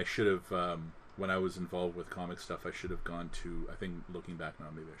are. And I should have, when I was involved with comic stuff, I should have gone to, I think looking back now,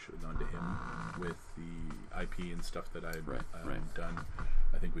 maybe I should have gone to him with the IP and stuff that I've done.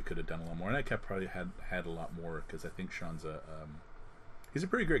 I think we could have done a lot more, and I probably had a lot more because I think Sean's he's a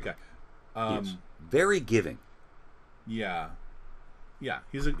pretty great guy. He's very giving. Yeah,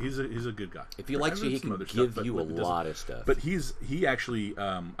 he's a good guy. If he likes you, he can give you a lot of stuff. But he actually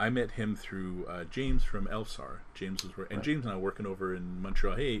I met him through James from Elfsar. James was and James and I working over in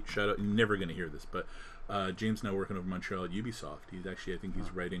Montreal. Hey, shout out! You're never going to hear this, but James and I working over in Montreal at Ubisoft. He's actually, I think he's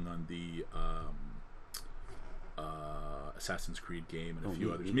writing on the Assassin's Creed game and a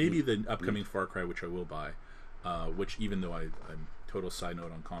few others. Maybe the upcoming Far Cry, which I will buy. Which, even though I'm total side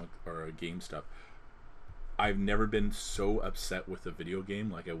note on comic or game stuff, I've never been so upset with a video game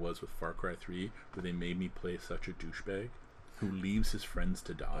like I was with Far Cry 3, where they made me play such a douchebag who leaves his friends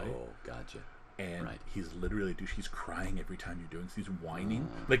to die. Oh, gotcha. And he's literally a douche. He's crying every time you're doing this. He's whining.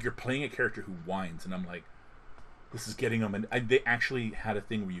 Like, you're playing a character who whines, and I'm like, this is getting them. And they actually had a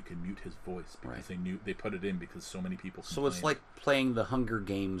thing where you can mute his voice because they put it in because so many people complained. So it's like playing the Hunger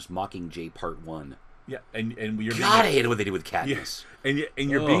Games Mockingjay Part 1. Yeah, and you're God, I hated what they did with Katniss. Yeah. And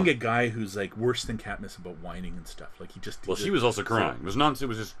you're being a guy who's like worse than Katniss about whining and stuff. Like she was also crying. It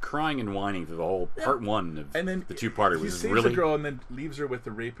was just crying and whining through the whole Part 1 of the two-parter. He saves the girl and then leaves her with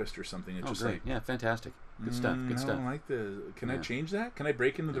the rapist or something. It's just great. Yeah, fantastic. Good stuff. Good I stuff. don't like the. Can I Yeah. change that? Can I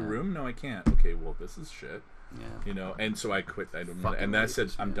break into the Yeah. room? No, I can't. Okay, well, this is shit. Yeah. You know, and so I quit. I don't. Fucking And I said,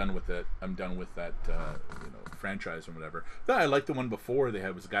 racist, I'm man. done with it. I'm done with that. Franchise or whatever. But I liked the one before. They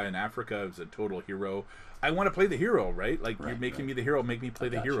had was a guy in Africa. It was a total hero. I want to play the hero, right? Like you're Right, making right. me the hero. Make me play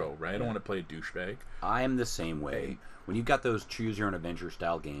the gotcha. hero, right? I don't Yeah. want to play a douchebag. I am the same way. When you've got those choose your own adventure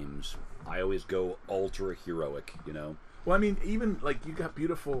style games, I always go ultra heroic, you know? Well, I mean, even like you got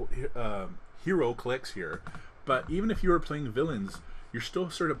beautiful hero clicks here, but even if you were playing villains, you're still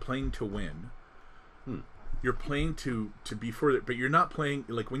sort of playing to win. You're playing to be further, but you're not playing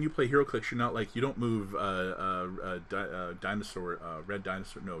like when you play hero clicks. You're not like you don't move dinosaur, red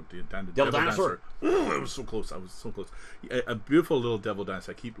dinosaur. No, devil dinosaur. Oh, I was so close. I was so close. A beautiful little devil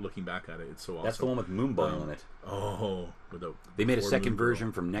dinosaur. I keep looking back at it. It's so awesome. That's the one with Moonboy on it. Oh, They made a before second Moon version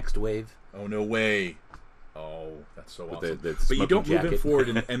Girl. from Next Wave. Oh, no way. Oh, that's so awesome. the But you don't smoking move him jacket.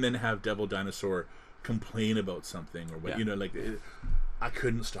 forward and then have Devil Dinosaur complain about something or what, Yeah. you know, like I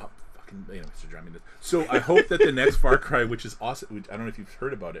couldn't stop fucking, you know, Mr. Drumming this. So I hope that the next Far Cry, which is awesome, which I don't know if you've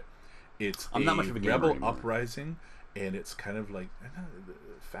heard about it, it's I'm not much of a gamer rebel anymore. uprising, and it's kind of like, not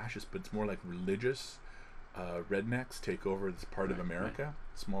fascist, but it's more like religious rednecks take over this part of America,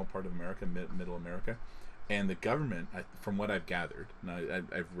 small part of America, middle America. And the government, from what I've gathered, and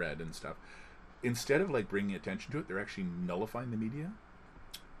I've read and stuff, instead of like bringing attention to it, they're actually nullifying the media,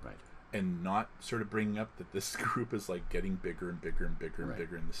 Right. and not sort of bringing up that this group is like getting bigger and bigger and bigger and Right.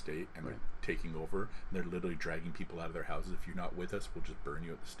 bigger in the state, and Right. they're taking over. And they're literally dragging people out of their houses. If you're not with us, we'll just burn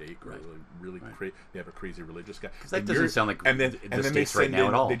you at the stake. Or Right. really Right. they have a crazy religious guy. that And doesn't you're- sound like and then the they States right send now in,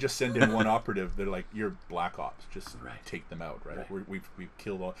 at all. They just send in one operative. They're like, you're Black Ops. Just Right. take them out. Right. Right. We've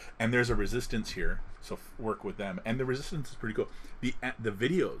killed all. And there's a resistance here, so work with them. And the resistance is pretty cool. The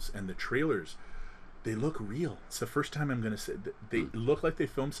videos and the trailers, they look real. It's the first time I'm going to say that they look like they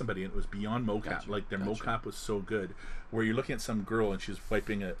filmed somebody, and it was beyond mocap. Gotcha, Like their gotcha. mocap was so good, where you're looking at some girl and she's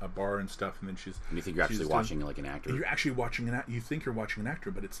wiping a bar and stuff, and then she's. And you think you're actually she's watching like an actor. You're actually watching you think you're watching an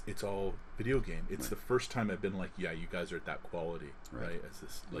actor, but it's all video game. It's the first time I've been like, yeah, you guys are at that quality, right? As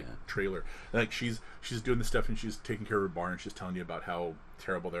this like Yeah. trailer, like she's doing the stuff and she's taking care of her bar, and she's telling you about how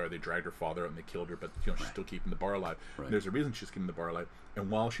terrible they are. They dragged her father out and they killed her, but you know she's still keeping the bar alive. Right. And there's a reason she's keeping the bar alive. And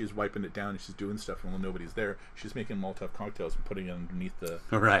while she's wiping it down and she's doing stuff, and while nobody's there, she's making Molotov cocktails and putting it underneath the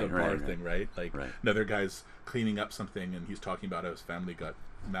Right, the bar right, thing, right? Like Right. another guy's cleaning up something, and he's talking about how his family got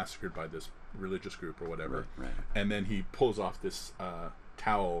massacred by this religious group or whatever. Right, right. And then he pulls off this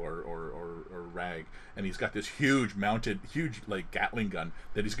towel or rag, and he's got this huge like Gatling gun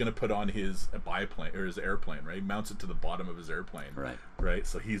that he's going to put on his biplane or his airplane, right? He mounts it to the bottom of his airplane, Right.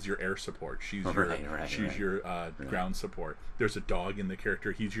 So he's your air support, she's Right, your ground support. There's a dog in the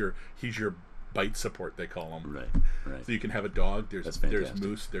character, he's your bite support, they call him. Right. So you can have a dog. That's There's fantastic.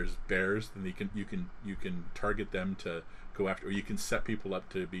 moose. There's bears. And you can target them to go after, or you can set people up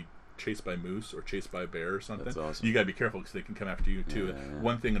to be chased by moose or chased by a bear or something. That's awesome. You gotta be careful because they can come after you too. Yeah, yeah.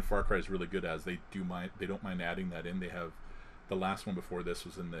 One thing in Far Cry is really good as they don't mind adding that in. They have the last one before this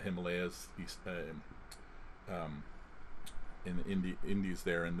was in the Himalayas, in the Indies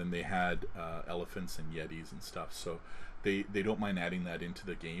there, and then they had elephants and yetis and stuff. So they don't mind adding that into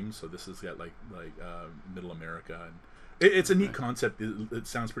the game. So this has got like Middle America, and it's a neat concept. It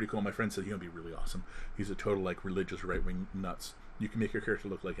sounds pretty cool. My friend said, it'd be really awesome. He's a total like religious right wing nuts. You can make your character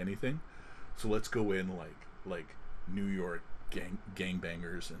look like anything. So let's go in like New York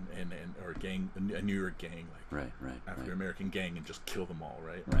gangbangers and or a New York gang, like Right. African American gang, and just kill them all,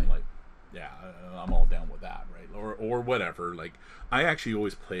 right? Right. I'm like, yeah, I'm all down with that, right? Or whatever. Like, I actually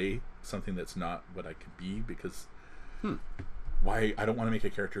always play something that's not what I could be, because why? I don't want to make a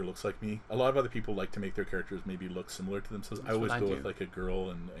character that looks like me. A lot of other people like to make their characters maybe look similar to themselves. I always go with like a girl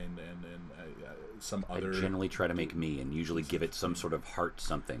and some other. I generally try to make me, and usually give it some sort of heart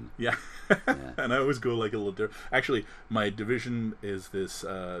something. Yeah. And I always go like a little different. Actually, my Division is this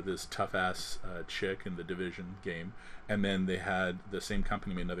tough ass chick in the Division game, and then they had the same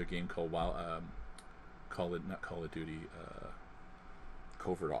company made another game called not Call of Duty,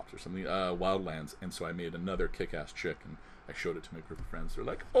 Covert Ops or something, Wildlands, and so I made another kick-ass chick, and I showed it to my group of friends. They're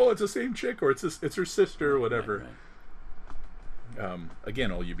like, "Oh, it's the same chick, or it's her sister, or whatever." Right.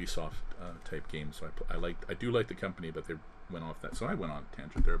 Again, all Ubisoft type games. So I do like the company, but they went off that. So I went on a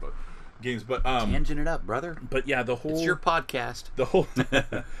tangent there about games, but Tangent it up, brother. But yeah, the whole It's your podcast. the whole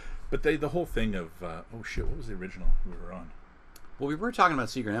but the whole thing of oh shit, what was the original we were on? Well, we were talking about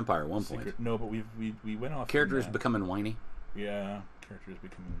Secret Empire at one point. No, but we went off. Characters from that. becoming whiny. Yeah, characters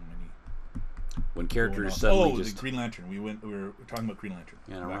becoming many. When characters The suddenly just Green Lantern. We were talking about Green Lantern.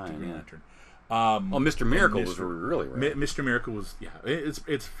 Yeah, Back to Ryan, Green yeah. Lantern. Mr. Miracle was really rad. Mr. Miracle was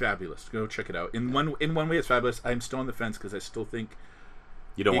it's fabulous. Go check it out. In one way, it's fabulous. I'm still on the fence because I still think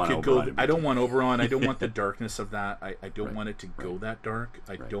you don't want Oberon. I don't want Oberon. I don't want the darkness of that. I don't want it to go that dark.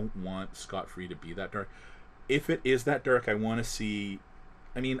 I don't want Scott Free to be that dark. If it is that dark, I want to see.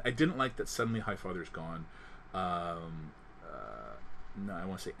 I mean, I didn't like that suddenly Highfather's gone. No, I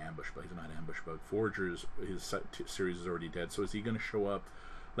want to say Ambush Bug. He's not Ambush Bug. Forger's his series is already dead. So is he going to show up?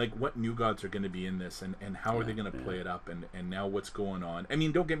 Like, what new gods are going to be in this, and how are they going to play it up? And now what's going on? I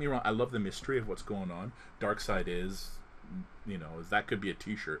mean, don't get me wrong. I love the mystery of what's going on. Darkseid is, that could be a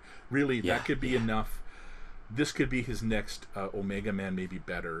T-shirt. Really, that could be enough. This could be his next Omega Man, maybe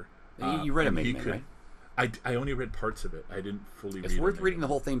better. You read Omega Man, right? I only read parts of it. I didn't fully read it. It's worth reading the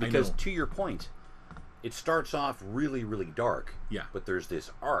whole thing because, to your point, it starts off really, really dark. Yeah. But there's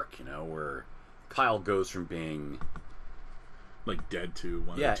this arc, where Kyle goes from being like dead to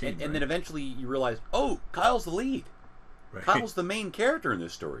one of the team, and then eventually you realize, oh, Kyle's the lead. Right. Kyle's the main character in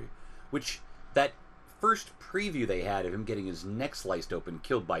this story. Which, that first preview they had of him getting his neck sliced open,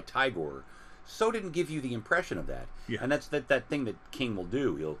 killed by Tigor, so didn't give you the impression of that. Yeah. And that's that thing that King will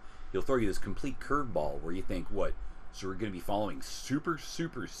do. He'll throw you this complete curveball where you think, what? So we're going to be following super,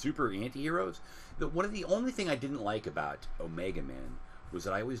 super, super anti-heroes? The only thing I didn't like about Omega Man was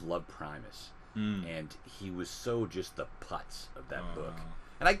that I always loved Primus. And he was so just the putz of that book.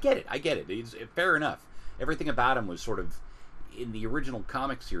 And I get it. It's fair enough. Everything about him was sort of, in the original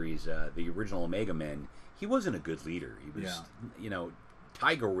comic series, the original Omega Man, he wasn't a good leader. He was,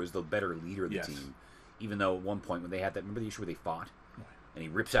 Tigor was the better leader of the team. Even though at one point when they had that, remember the issue where they fought? And he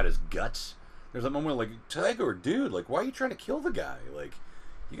rips out his guts? There's a moment where, like, Tigor, dude, like, why are you trying to kill the guy? Like,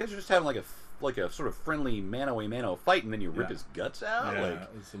 you guys are just having, like a sort of friendly mano-a-mano fight, and then you rip his guts out? Yeah, like,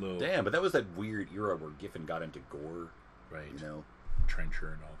 it's a little... Damn, but that was that weird era where Giffen got into gore. Right.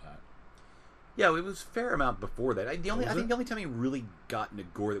 Trencher and all that. Yeah, it was a fair amount before that. I think the only time he really got into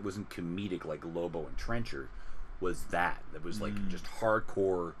gore that wasn't comedic like Lobo and Trencher was that. That was, like, just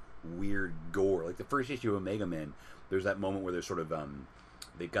hardcore, weird gore. Like, the first issue of Omega Man, there's that moment where they're sort of...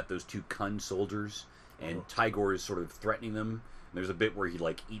 they've got those two Kun soldiers, and Tigor is sort of threatening them. And there's a bit where he,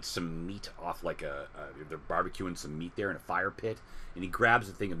 like, eats some meat off, like, they're barbecuing some meat there in a fire pit, and he grabs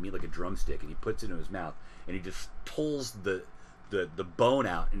a thing of meat like a drumstick, and he puts it in his mouth, and he just pulls the bone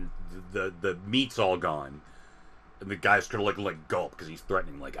out, and the meat's all gone. And the guy's kind of like gulp, because he's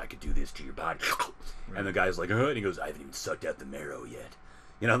threatening, like, I could do this to your body. Right. And the guy's like, and he goes, I haven't even sucked out the marrow yet.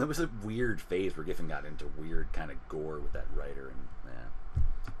 And there was a weird phase where Giffen got into weird kind of gore with that writer, and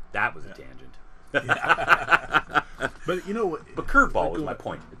that was a tangent. But but curveball was my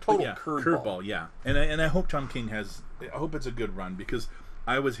point. A total curveball. Yeah. And I hope Tom King has. I hope it's a good run because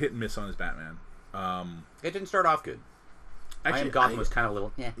I was hit and miss on his Batman. It didn't start off good. Actually, I Am Gotham was kind of a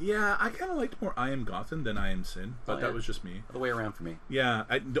little. Yeah, I kind of liked more I Am Gotham than I Am Sin, but that was just me. The way around for me. Yeah,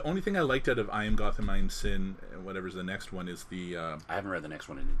 the only thing I liked out of I Am Gotham, I Am Sin, whatever's the next one is the. I haven't read the next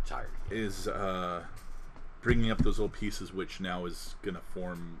one in entirety. Is bringing up those little pieces, which now is going to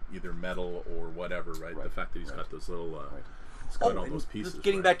form either metal or whatever, right? The fact that he's got those little, he's got all those pieces.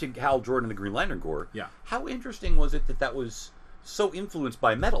 Getting back to Hal Jordan and the Green Lantern gore, yeah. How interesting was it that was so influenced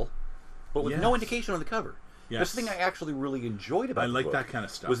by metal, but with no indication on the cover? Yes. That's the thing I actually really enjoyed about the book. That kind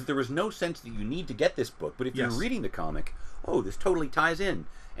of stuff. Was that there was no sense that you need to get this book, but if you're reading the comic, this totally ties in.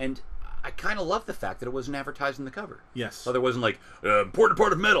 And I kind of love the fact that it wasn't advertised in the cover. Yes. So there wasn't like, important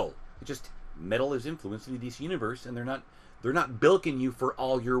part of metal. It just... Metal is influenced in the DC universe, and they're not bilking you for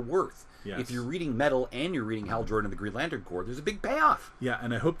all you're worth. Yes. If you're reading Metal and you're reading Hal Jordan and the Green Lantern Corps, there's a big payoff. Yeah,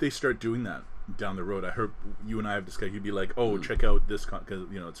 and I hope they start doing that down the road. I hope you and I have discussed. You'd be like, check out this because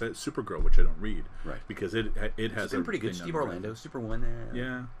it's a Supergirl, which I don't read, right? Because it has it's been pretty good. Steve Orlando, Superwoman.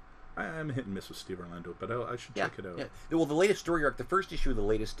 Yeah. I'm hit and miss with Steve Orlando, but I should check it out. Yeah. Well, the latest story arc, the first issue of the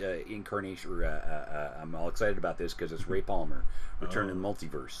latest incarnation, I'm all excited about this because it's Ray Palmer, Return to the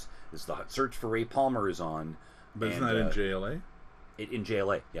Multiverse. It's the search for Ray Palmer is on. But isn't that in JLA? In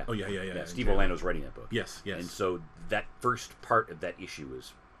JLA, yeah. Oh, yeah. Steve Orlando's writing that book. Yes. And so that first part of that issue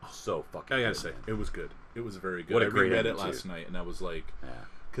is so fucking good. I gotta say, it was good. It was very good. What a great read it last night, and I was like...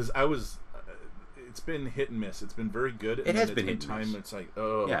 Because I was... it's been hit and miss. It's been very good. It has been hit and miss. It's like,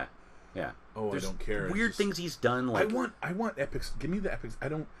 oh... Yeah. Oh, there's I don't care. Weird things he's done. Like I want epics. Give me the epics. I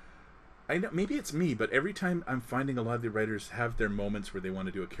know maybe it's me, but every time I'm finding a lot of the writers have their moments where they want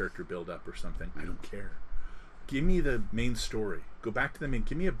to do a character build up or something. I don't care. Give me the main story. Go back to the main.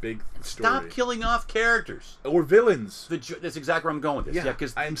 Give me a big story. Stop killing off characters or villains. That's exactly where I'm going with this. Yeah,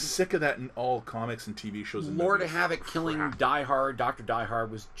 because I'm sick of that in all comics and TV shows. And Lord movies. of Havoc killing Die Hard, Dr. Die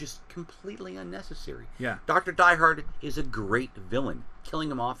Hard was just completely unnecessary. Yeah. Dr. Die Hard is a great villain. Killing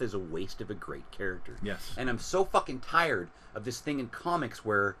him off is a waste of a great character. Yes. And I'm so fucking tired of this thing in comics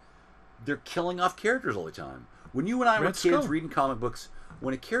where they're killing off characters all the time. When you and I were kids reading comic books,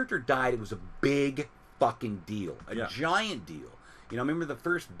 when a character died, it was a big fucking deal. A giant deal. You know, I remember the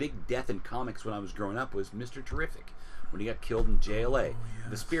first big death in comics when I was growing up was Mr. Terrific. When he got killed in JLA.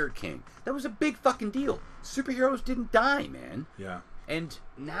 The Spirit King. That was a big fucking deal. Superheroes didn't die, man. Yeah. And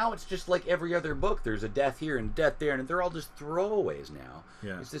now it's just like every other book. There's a death here and a death there, and they're all just throwaways now.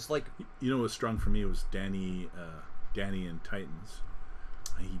 Yeah. It's just like... You know what was strong for me was Danny in Titans.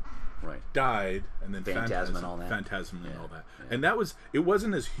 He died, and then Phantasm and all that. Phantasm and all that. Yeah. And that was... It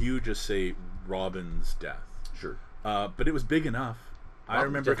wasn't as huge as, say, Robin's death. Sure. But it was big enough. I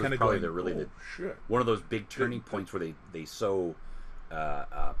remember kind of going, shit. One of those big turning points where they so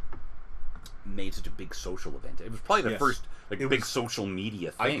made such a big social event. It was probably the first big social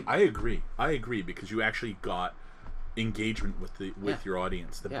media thing. I agree because you actually got engagement with your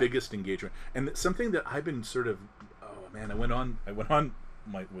audience, the biggest engagement, and something that I've been sort of. Oh man, I went on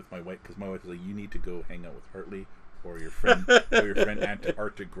with my wife because my wife was like, "You need to go hang out with Hartley or your friend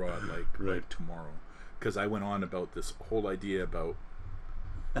Arctic Rod like tomorrow." Because I went on about this whole idea about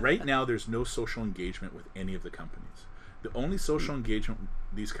right now there's no social engagement with any of the companies. The only social engagement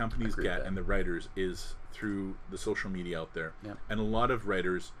these companies get and the writers is through the social media out there. Yep. And a lot of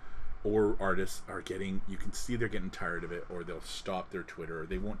writers or artists are getting, you can see they're getting tired of it, or they'll stop their Twitter, or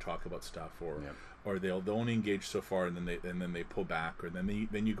they won't talk about stuff, or they'll only engage so far and then they pull back, or then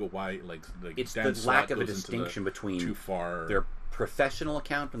you go, why like it's Dan the lack of a distinction between too far their professional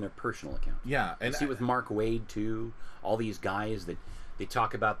account and their personal account. Yeah, and you see with Mark Waid too, all these guys that they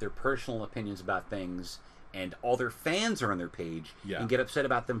talk about their personal opinions about things, and all their fans are on their page and get upset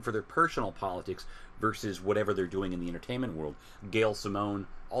about them for their personal politics versus whatever they're doing in the entertainment world. Gail Simone,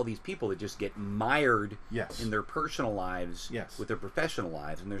 all these people that just get mired in their personal lives with their professional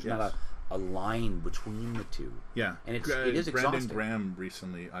lives, and there's not a line between the two. Yeah, and it is exhausting. Brandon Graham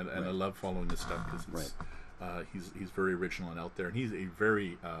recently, and I love following his stuff because he's very original and out there, and he's a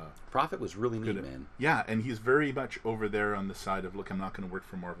very Prophet was really neat, man. Yeah, and he's very much over there on the side of, look, I'm not going to work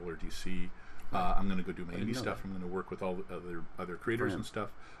for Marvel or DC. I'm going to go do my indie stuff. I'm going to work with all the other creators and stuff.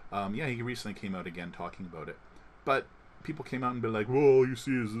 He recently came out again talking about it, but people came out and be like, "Well, all you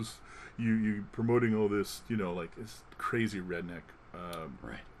see is this, you promoting all this, like this crazy redneck,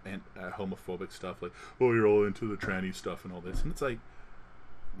 and homophobic stuff. Like, oh, you're all into the tranny stuff and all this." And it's like,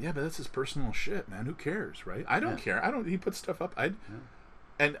 yeah, but that's his personal shit, man. Who cares, right? I don't care. He puts stuff up.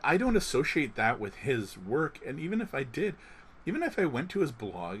 And I don't associate that with his work. And even if I did. Even if I went to his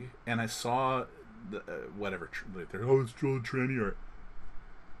blog and I saw whatever, it's Joel tranny art.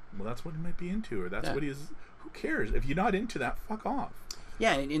 Well, that's what he might be into, or that's what he is. Who cares? If you're not into that, fuck off.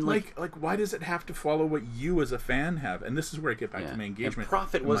 Yeah, and like why does it have to follow what you as a fan have? And this is where I get back to my engagement. And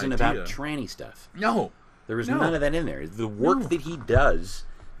Prophet wasn't about tranny stuff. No, there was none of that in there. The work that he does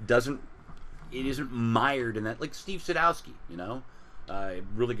isn't mired in that. Like Steve Sadowski, a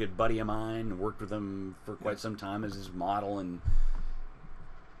really good buddy of mine, worked with him for quite some time as his model, and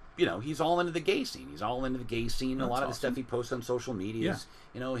he's all into the gay scene. He's all into the gay scene. That's a lot of the stuff he posts on social media is,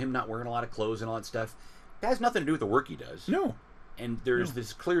 him not wearing a lot of clothes and all that stuff. That has nothing to do with the work he does. No. And there's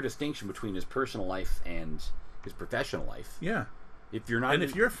this clear distinction between his personal life and his professional life. Yeah. If you're not, and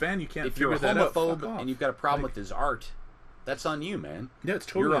if you're a fan, you can't. If you're a homophobe and you've got a problem with his art, that's on you, man. Yeah, it's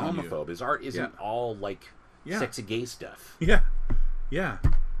totally on you. You're a homophobe. His art isn't all sexy gay stuff. Yeah. Yeah,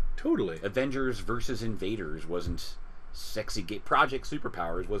 totally. Avengers versus Invaders wasn't sexy gay. Project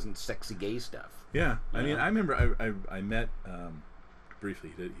Superpowers wasn't sexy gay stuff. Yeah, I mean, I remember I met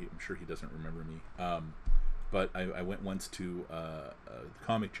briefly. I'm sure he doesn't remember me. But I went once to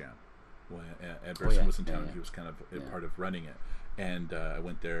Comic Jam when Ed Brisson was in town. He was kind of a part of running it, and I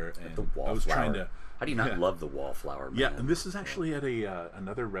went there and I was trying to. How do you not love the Wallflower? Man? Yeah, and this is actually at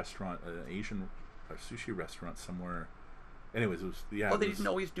another restaurant, an Asian sushi restaurant somewhere. Anyways, it was Oh, they didn't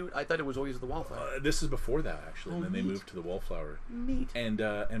always do it. I thought it was always the Wallflower. This is before that, actually, and then they moved to the Wallflower. Neat. And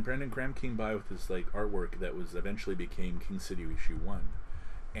Brandon Graham came by with his artwork that was eventually became King City issue 1,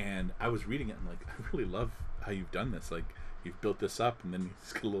 and I was reading it and I really love how you've done this. Like, you've built this up, and then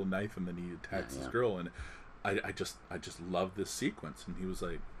he's got a little knife, and then he attacks this girl, and I just love this sequence. And he was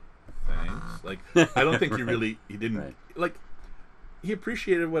like, thanks. Like, I don't think he didn't like. He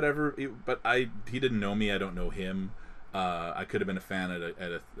appreciated whatever, but he didn't know me. I don't know him. I could have been a fan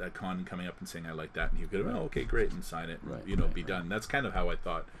at a con coming up and saying I like that, and he could have been, okay, great, and sign it, and, be done. That's kind of how I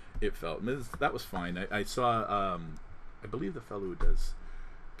thought it felt. And that was fine. I saw, I believe the fellow who does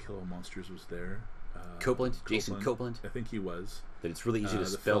Kill All Monsters was there. Jason Copeland. I think he was. That it's really easy to the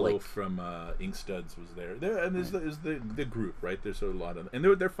spell. Fellow from Inkstuds was there. And there's the group, right? There's a lot of, and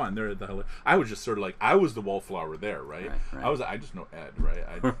they're fun. They're the hell. I was just sort of like, I was the wallflower there, right? I just know Ed,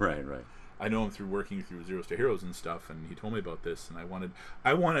 right? Right. I know him through working through ZEUS to Heroes and stuff, and he told me about this, and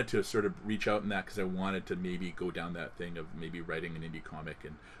I wanted to sort of reach out in that because I wanted to maybe go down that thing of maybe writing an indie comic,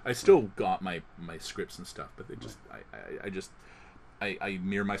 and I still got my scripts and stuff, but they just I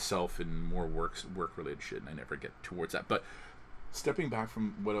mirror myself in more work related shit, and I never get towards that. But stepping back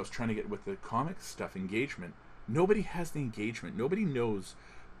from what I was trying to get with the comic stuff, engagement, nobody has the engagement. Nobody knows.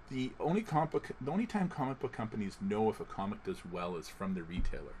 The only time comic book companies know if a comic does well is from the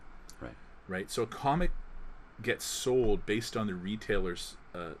retailer. Right. So a comic gets sold based on the retailer's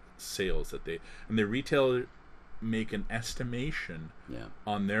sales and the retailer make an estimation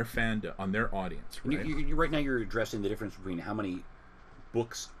on their fandom, on their audience. Right? Right now you're addressing the difference between how many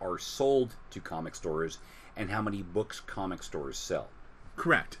books are sold to comic stores and how many books comic stores sell.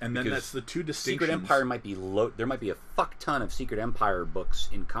 Correct, and then that's the two distinctions. Secret Empire might be there might be a fuck ton of Secret Empire books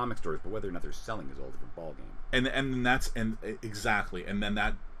in comic stores, but whether or not they're selling is a whole different ballgame. Exactly, and then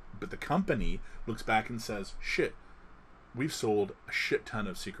that. But the company looks back and says, "Shit, we've sold a shit ton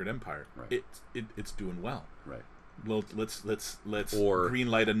of Secret Empire. Right. It's doing well. Right. Well, let's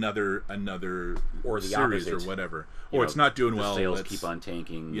greenlight another or the series opposite. or whatever. Or it's not doing well. Sales keep on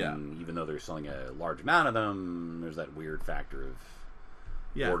tanking. Yeah. Even though they're selling a large amount of them, there's that weird factor of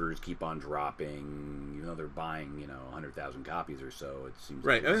orders keep on dropping. Even though they're buying 100,000 copies or so, it seems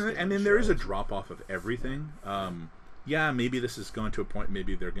right. And then there is a drop off of everything. Maybe this is going to a point.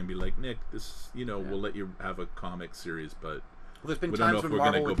 Maybe they're going to be like, Nick, this, we'll let you have a comic series, but there's been we times don't know if when we're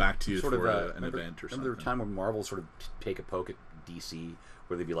Marvel going to go back to you sort for of, an event or something. Remember the time when Marvel sort of take a poke at DC,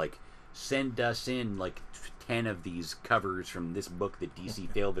 where they'd be like, send us in like 10 of these covers from this book that DC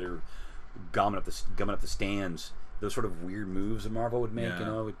failed that are gumming up the stands. Those sort of weird moves that Marvel would make,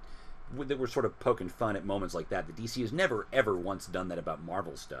 that were sort of poking fun at moments like that. The DC has never ever once done that about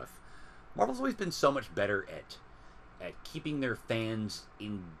Marvel stuff. Marvel's always been so much better at keeping their fans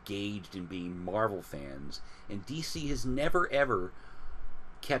engaged in being Marvel fans, and DC has never ever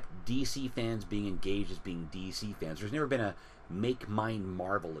kept DC fans being engaged as being DC fans. There's never been a make mine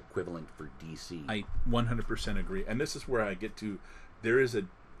Marvel equivalent for DC. I 100% agree, and this is where I get to, there is a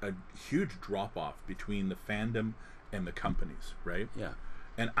huge drop off between the fandom and the companies, right? Yeah.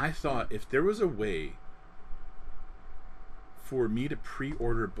 And I thought if there was a way for me to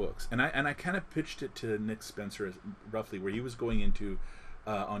pre-order books, and I kind of pitched it to Nick Spencer roughly, where he was going into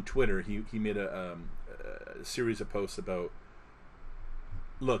on Twitter, he made a series of posts about,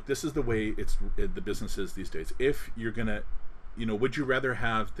 look, this is the way the business is these days. If you're gonna, would you rather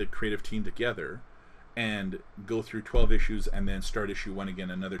have the creative team together and go through 12 issues and then start issue 1 again,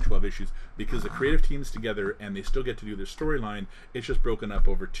 another 12 issues, because the creative team's together and they still get to do their storyline. It's just broken up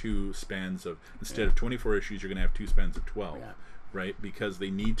over 2 spans of, instead of 24 issues, you're going to have 2 spans of 12, right? Because they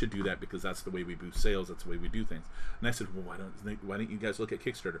need to do that, because that's the way we boost sales, that's the way we do things. And I said, well, why don't you guys look at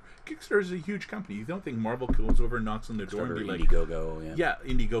Kickstarter? Kickstarter is a huge company. You don't think Marvel goes over and knocks on their door and be like, Indiegogo,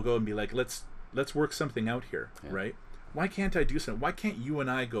 Indiegogo, and be like, let's work something out here, right? Why can't I do something? Why can't you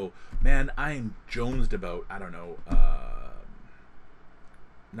and I go, man, I'm jonesed about, I don't know,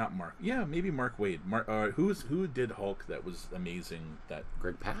 not Mark. Yeah, maybe Mark Waid. Who did Hulk that was amazing? That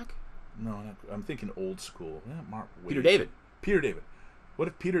Greg Pak? No, I'm thinking old school. Yeah, Mark Waid. Peter David. What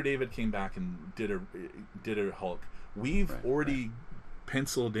if Peter David came back and did a Hulk? We've already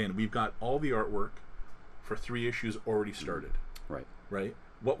penciled in. We've got all the artwork for 3 issues already started. Right.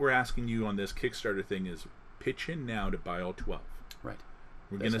 What we're asking you on this Kickstarter thing is, pitch in now to buy all 12. Right.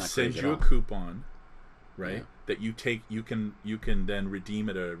 We're going to send you a coupon, right? Yeah. That you take. You can then redeem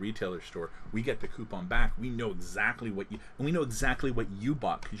at a retailer store. We get the coupon back. We know exactly what you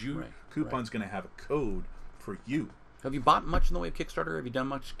bought, because coupon's going to have a code for you. Have you bought much in the way of Kickstarter? Have you done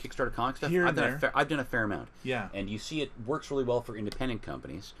much Kickstarter comic stuff? Here and there. I've done a fair amount. Yeah. And you see it works really well for independent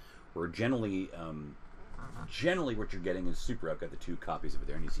companies, where generally what you're getting is super. I've got the 2 copies of it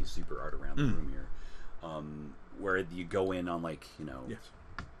there, and you see super art around the room here. Where you go in on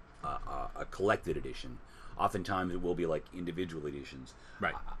a collected edition. Oftentimes it will be like individual editions.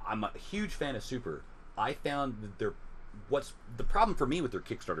 Right. I'm a huge fan of Super. I found that what's the problem for me with their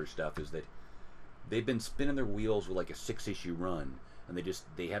Kickstarter stuff is that they've been spinning their wheels with like a 6-issue run, and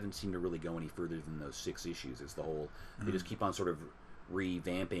they haven't seemed to really go any further than those 6 issues. It's the whole they just keep on sort of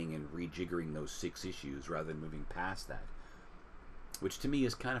revamping and rejiggering those 6 issues rather than moving past that. Which to me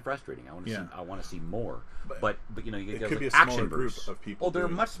is kind of frustrating. I want to see more. But you know, you it get could be a Action smaller group Verse. of people. Oh, they're a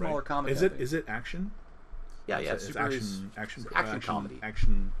doing much it, smaller right? comic. Is it action? Yeah, It's action comedy.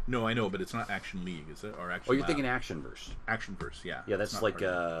 Action. No, I know, but it's not Action League, is it? Or Action? Oh, you're Lab? thinking Action Verse. Action Verse, yeah. Yeah, that's Not like part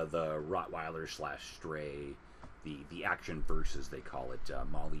of the Rottweiler / Stray, the Action Verse as they call it,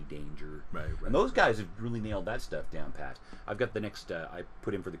 Molly Danger. Right. And those guys have really nailed that stuff down pat. I've got the next. I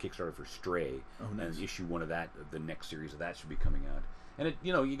put in for the Kickstarter for Stray, nice. and issue 1 of that. The next series of that should be coming out. And it,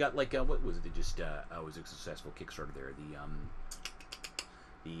 you know, you got like what was it? It just was a successful Kickstarter there.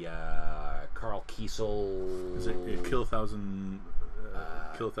 The Carl Kiesel. Is it Kill 1,000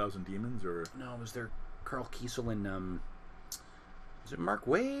 Demons or no? Was there Carl Kiesel and was it Mark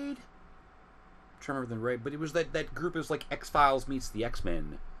Waid? I'm trying to remember the right, but it was that group. It was like X-Files meets the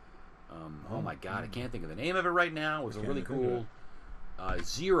X-Men. Oh my God, I can't think of the name of it right now. It was a really cool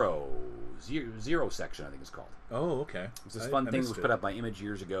Zero section, I think it's called. Oh, okay. It was this fun thing that was put out by Image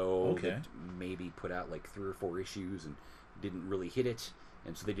years ago. Okay. That maybe put out like 3 or 4 issues and didn't really hit it.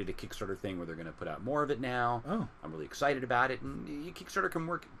 And so they did a Kickstarter thing where they're going to put out more of it now. Oh. I'm really excited about it. And Kickstarter can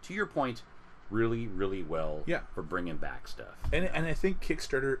work, to your point, really, really well for bringing back stuff. And I think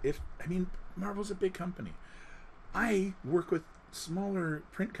Kickstarter, Marvel's a big company. I work with smaller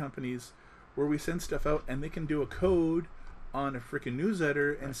print companies where we send stuff out and they can do a code on a freaking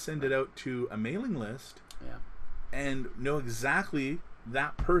newsletter and send it out to a mailing list and know exactly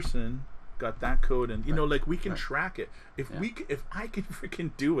that person got that code, and you know, like we can track it. If I can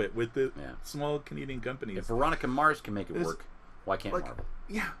freaking do it with the small Canadian companies, if Veronica Mars can make it work, why can't Marvel?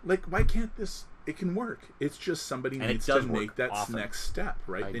 Yeah, like why can't this? It can work. It's just somebody needs to make that next step,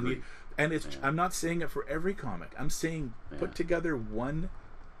 right? I agree. And it's. I'm not saying it for every comic. I'm saying put together one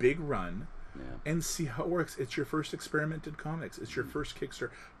big run. And see how it works. It's your first experiment in comics. It's your first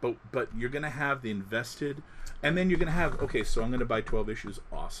Kickstarter. But you're gonna have the invested, and then you're gonna have so I'm gonna buy 12 issues.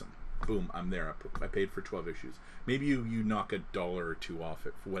 Awesome, boom, I'm there. I paid for 12 issues. Maybe you knock $1 or $2 off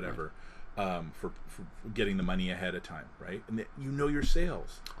it for whatever, for getting the money ahead of time, right? And you know your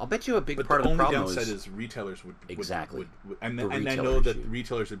sales. I'll bet you a big part of the problem downside is retailers would and I know that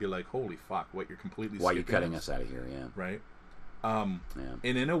retailers would be like, holy fuck, what, you're completely why are you cutting us out of here? Right. And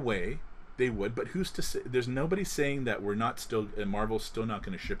in a way they would, but who's to say? There's nobody saying that we're not still. Marvel's still not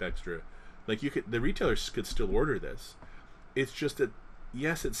going to ship extra. Like the retailers could still order this. It's just that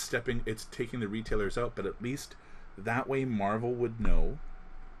yes, it's taking the retailers out, but at least that way Marvel would know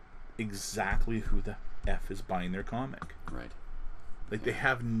exactly who the F is buying their comic. Right. Like they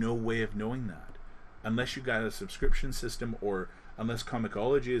have no way of knowing that unless you got a subscription system or. Unless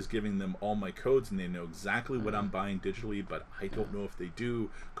Comixology is giving them all my codes and they know exactly what I'm buying digitally, but I don't know if they do.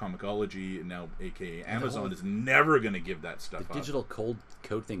 Comixology, now aka Amazon, is never going to give that stuff up. The digital code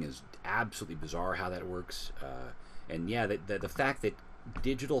thing is absolutely bizarre how that works. And yeah, the fact that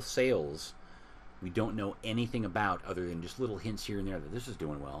digital sales, we don't know anything about other than just little hints here and there that this is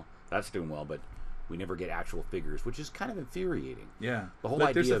doing well, that's doing well, but we never get actual figures, which is kind of infuriating. Yeah, the whole idea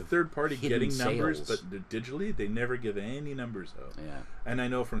idea there's a of third party getting numbers, sales. but digitally they never give any numbers out. Yeah, and I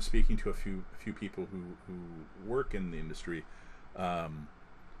know from speaking to a few people who work in the industry,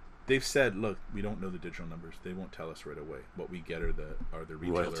 they've said, look, we don't know the digital numbers. They won't tell us right away. What we get are the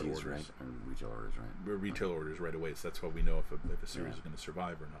retailer orders, right? Or retail orders, right? Retail orders right away. So that's how we know if a series is going to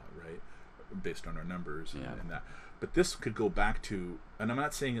survive or not, right? Based on our numbers and that. But this could go back to, and I'm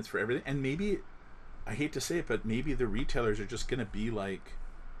not saying it's for everything, and maybe. I hate to say it, but maybe the retailers are just going to be like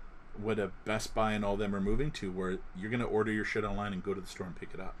what a Best Buy and all them are moving to, where you're going to order your shit online and go to the store and pick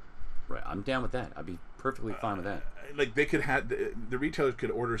it up. Right, I'm down with that. I'd be perfectly fine with that. Like they could have the retailers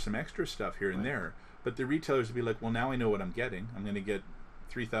could order some extra stuff here and there, but the retailers would be like, well, now I know what I'm getting. I'm going to get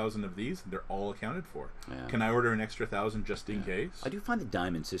 3,000 of these, and they're all accounted for. Yeah. Can I order an extra 1,000 just in case? I do find the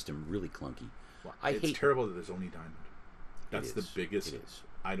diamond system really clunky. Well, it's terrible that there's only diamond. That's the biggest. It is.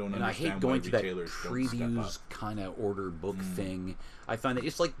 I don't understand. I hate going to that previews kind of order book thing. I find that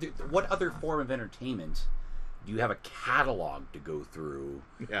it's like, what other form of entertainment do you have a catalog to go through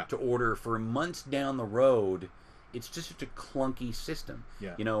to order for months down the road? It's just such a clunky system.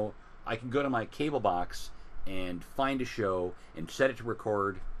 Yeah. You know, I can go to my cable box and find a show and set it to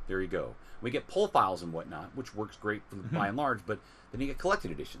record. There you go. We get pull files and whatnot, which works great for by and large, but then you get collected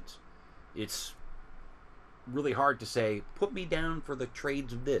editions. It's really hard to say, put me down for the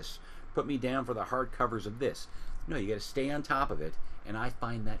trades of this, put me down for the hardcovers of this. No, you got to stay on top of it, and I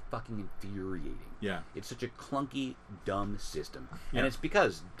find that fucking infuriating. Yeah, it's such a clunky, dumb system, and it's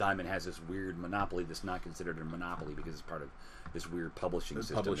because Diamond has this weird monopoly that's not considered a monopoly because it's part of this weird publishing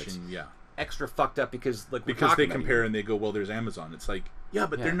system. extra fucked up because because they compare and they go, well, there's Amazon. It's like, yeah,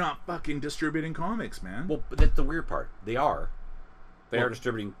 but they're not fucking distributing comics, man. Well, but that's the weird part. They are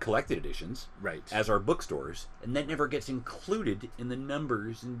distributing collected editions, right? As are bookstores, and that never gets included in the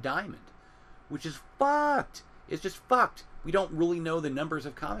numbers in Diamond, which is fucked. It's just fucked. We don't really know the numbers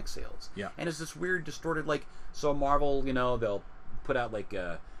of comic sales. Yeah. And it's this weird, distorted, so Marvel, they'll put out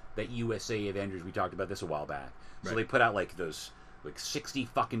that USA Avengers. We talked about this a while back. So they put out those 60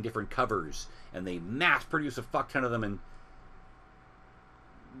 fucking different covers, and they mass produce a fuck ton of them, and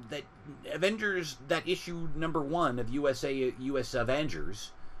that Avengers, that issue number 1 of US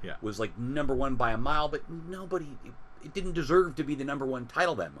Avengers was number 1 by a mile, but it didn't deserve to be the number 1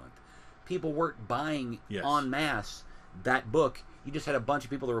 title that month. People weren't buying en masse that book. You just had a bunch of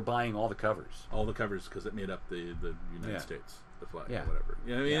people that were buying all the covers. All the covers because it made up the United States, the flag, or whatever.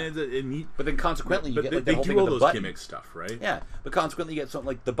 You know what I mean? But then consequently, you get they the whole do thing all with the those button. gimmick stuff, right? Yeah, but consequently, you get something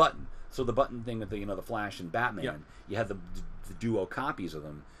like the button. So the button thing with the Flash and Batman, you had the duo copies of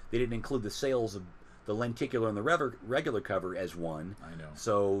them. They didn't include the sales of the lenticular and the regular cover as one. I know.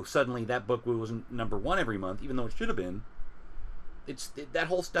 So suddenly that book wasn't number 1 every month, even though it should have been. That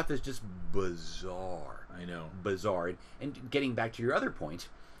whole stuff is just bizarre. I know. Bizarre. And getting back to your other point,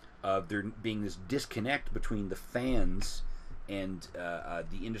 of there being this disconnect between the fans and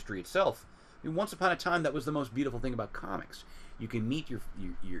the industry itself. I mean, once upon a time, that was the most beautiful thing about comics. You can meet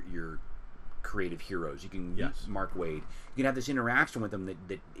your creative heroes. You can meet Mark Waid. You can have this interaction with them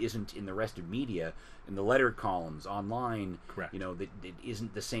that isn't in the rest of media, in the lettered columns, online. Correct. That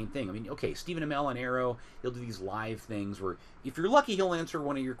isn't the same thing. I mean, okay, Stephen Amell on Arrow, he'll do these live things where, if you're lucky, he'll answer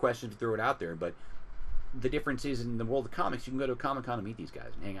one of your questions and throw it out there. But the difference is, in the world of comics, you can go to a Comic-Con and meet these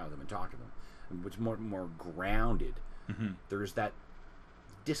guys and hang out with them and talk to them. It's more grounded. Mm-hmm. There's that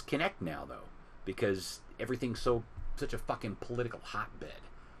disconnect now, though, because everything's such a fucking political hotbed.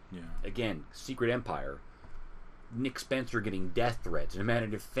 Yeah. Again, Secret Empire, Nick Spencer getting death threats, and a man to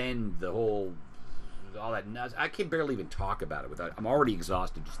defend all that nuts. I can barely even talk about it I'm already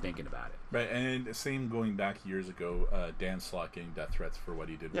exhausted just thinking about it. Right, and same going back years ago, Dan Slott getting death threats for what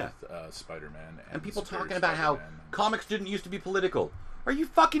he did with Spider-Man. And people talking about how comics didn't used to be political. Are you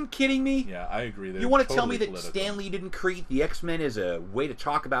fucking kidding me? Yeah, I agree. You want to tell me that Stan Lee didn't create the X-Men as a way to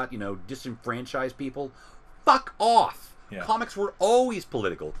talk about, disenfranchised people? Fuck off. Yeah. Comics were always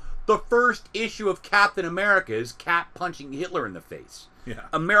political. The first issue of Captain America is Cap punching Hitler in the face. Yeah.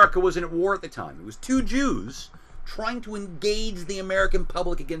 America was in war at the time. It was 2 Jews trying to engage the American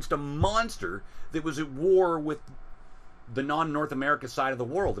public against a monster that was at war with the non-North America side of the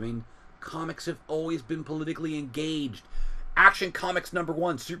world. I mean, comics have always been politically engaged. Action Comics number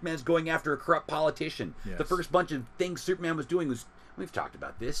 1, Superman's going after a corrupt politician. Yes. The first bunch of things Superman was doing was, we've talked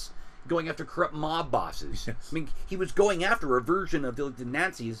about this, going after corrupt mob bosses. Yes. I mean, he was going after a version of the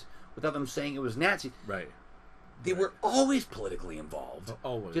Nazis without them saying it was Nazi. Right. They were always politically involved.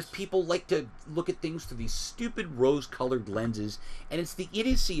 Always. Just people like to look at things through these stupid rose-colored lenses, and it's the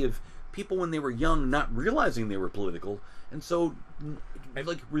idiocy of people when they were young not realizing they were political, and so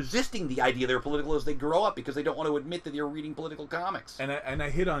resisting the idea they're political as they grow up because they don't want to admit that they're reading political comics. And I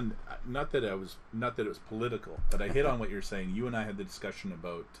hit on not that it was political, but I hit on what you're saying. You and I had the discussion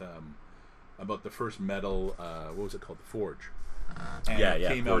about the first metal. What was it called? The Forge. And it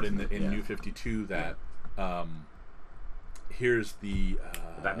came out in New 52 that here's the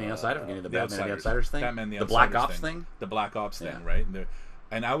Batman Outsider, the Batman the Outsiders thing, Batman the Black Ops thing, the Black Ops thing, right?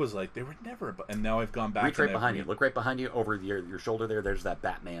 And I was like, they were never. And now I've gone back. Reach right behind you. Look right behind you, over your shoulder there. There's that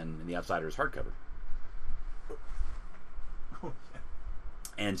Batman and the Outsiders hardcover.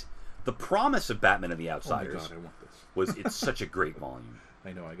 And the promise of Batman and the Outsiders oh my God, I want this. was it's such a great volume.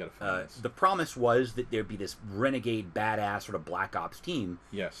 I know, I gotta find this. The promise was that there'd be this renegade, badass sort of Black Ops team.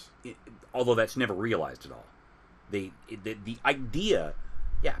 Yes. Although that's never realized at all. The idea,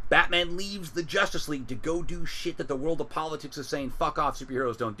 Batman leaves the Justice League to go do shit that the world of politics is saying, fuck off,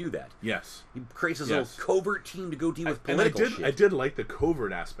 superheroes don't do that. Yes. He creates this little covert team to go deal with political shit. I did like the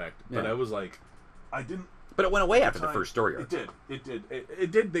covert aspect, but I was like, I didn't... But it went away after the first story arc. It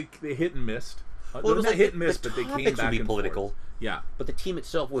did. They hit and missed. Well, it was not hit and miss, but they came back would be and political. Forth. Yeah. But the team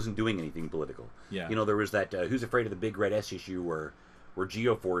itself wasn't doing anything political. Yeah. There was that Who's Afraid of the Big Red S issue where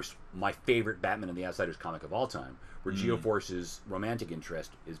Geoforce, my favorite Batman and the Outsiders comic of all time, where Geoforce's romantic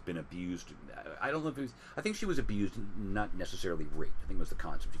interest has been abused. I don't know if it was... I think she was abused, not necessarily raped. I think it was the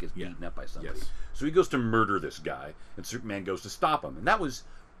concept. She gets beaten up by somebody. Yes. So he goes to murder this guy, and Superman goes to stop him. And that was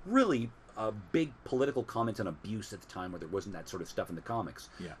really a big political comment on abuse at the time where there wasn't that sort of stuff in the comics.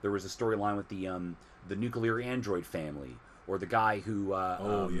 Yeah. There was a storyline with the nuclear android family, or the guy who...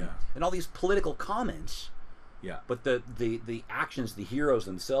 and all these political comments Yeah. But the actions the heroes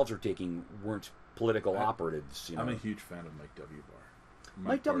themselves are taking weren't political operatives. You know? I'm a huge fan of Mike W. Barr.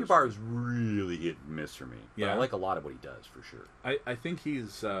 Mike W. Barr is really hit and miss for me. But Yeah. I like a lot of what he does, for sure. I think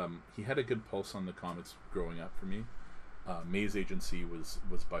he's he had a good pulse on the comics growing up for me. Maze Agency was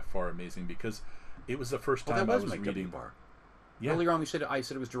by far amazing because it was the first time I was Mike reading. W. Barr. Yeah. Earlier on, I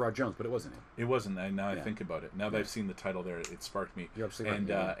said it was Gerard Jones, but it wasn't him. It wasn't. Now I think about it. Now that I've seen the title there, it sparked me. You're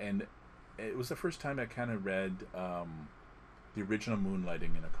absolutely right. And it was the first time I kind of read the original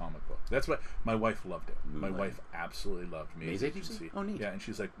Moonlighting in a comic book. That's what my wife loved it. My wife absolutely loved Maze Agency. Oh, neat. Yeah, and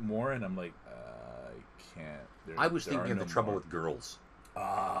she's like, more, and I'm like, I can't. I was thinking of The Trouble with Girls.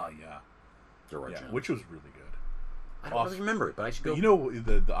 Ah, yeah. Gerard Jones. Which was really good. I don't really remember it, but I should go. You know,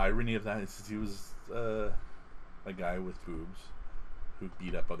 the irony of that is he was a guy with boobs who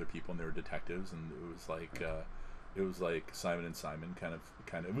beat up other people, and they were detectives, and it was like Simon and Simon kind of.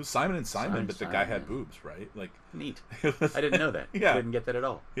 It was Simon and Simon, but the guy had boobs, right? Like neat. I didn't know that. Yeah, I didn't get that at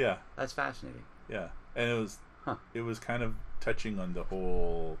all. Yeah, that's fascinating. Yeah, and it was kind of touching on the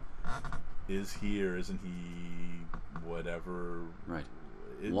whole: is he or isn't he whatever? Right.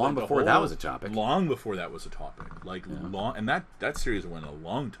 Long before that was a topic. Long before that was a topic. Long, and that series went a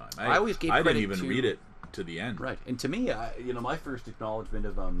long time. I always gave credit didn't even read it to the end. Right, and to me, my first acknowledgement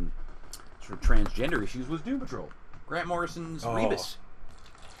of sort of transgender issues was Doom Patrol. Grant Morrison's Rebus.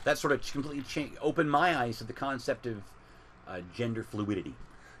 That sort of completely opened my eyes to the concept of gender fluidity.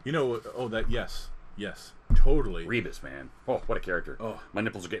 Yes, totally. Rebus, man. Oh, what a character. Oh, my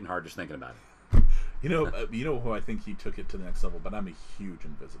nipples are getting hard just thinking about it. You know who I think he took it to the next level, but I'm a huge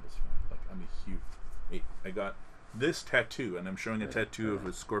Invisibles fan. I'm a huge. I got this tattoo, and I'm showing a tattoo of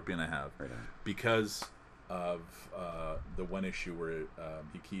a scorpion I have because of the one issue where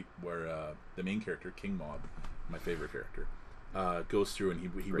the main character, King Mob, my favorite character, goes through and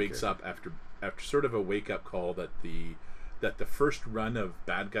he wakes up after sort of a wake up call that the first run of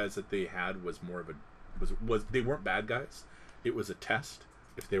bad guys that they had was more of was they weren't bad guys. It was a test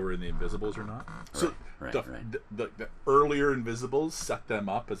if they were in the Invisibles or not. So the earlier Invisibles set them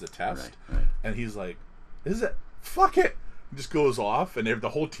up as a test, and he's like, "Is it? Fuck it!" He just goes off, and the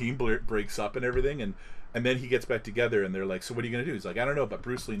whole team breaks up and everything, and then he gets back together, and they're like, "So what are you gonna do?" He's like, "I don't know, but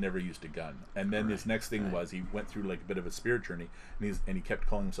Bruce Lee never used a gun." And then his next thing was he went through like a bit of a spirit journey, and he kept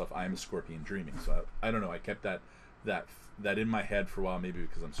calling himself "I am a Scorpion dreaming." So I don't know. I kept that in my head for a while, maybe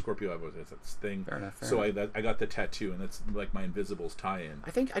because I'm Scorpio. I was that thing. Fair enough. I got the tattoo, and that's like my Invisibles tie-in.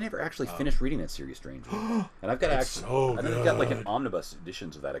 I think I never actually finished reading that series, strangely, and I've got I think I've got like an omnibus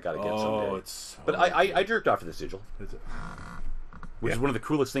editions of that. I got to get someday. It's so but I jerked off to the sigil, which is one of the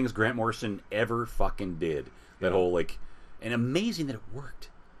coolest things Grant Morrison ever fucking did. That whole and amazing that it worked.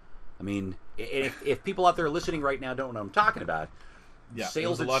 I mean, if people out there listening right now don't know what I'm talking about. Yeah,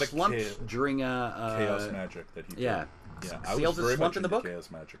 sales had slumped during Chaos Magic that he did. Yeah, sales had slumped in the book. Chaos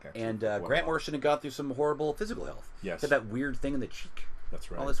Magic, actually, and Grant Morrison had gone through some horrible physical health. Yes, had that weird thing in the cheek.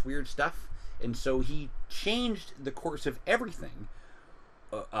 That's right. All this weird stuff, and so he changed the course of everything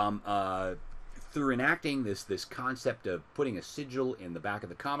through enacting this concept of putting a sigil in the back of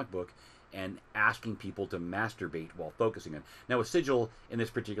the comic book and asking people to masturbate while focusing on. Now, a sigil in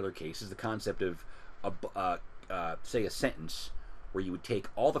this particular case is the concept of say a sentence, where you would take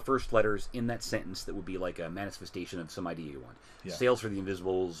all the first letters in that sentence that would be like a manifestation of some idea you want. Yeah. Sales for the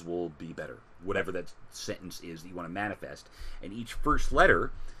Invisibles will be better. Whatever that sentence is that you want to manifest. And each first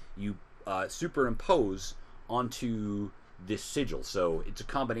letter you superimpose onto this sigil. So it's a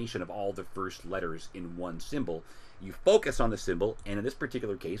combination of all the first letters in one symbol. You focus on the symbol, and in this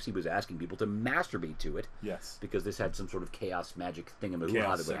particular case, he was asking people to masturbate to it. Yes. Because this had some sort of chaos magic thingamadoo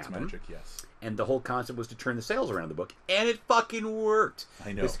that would happen. Magic, yes. And the whole concept was to turn the sales around the book, and it fucking worked.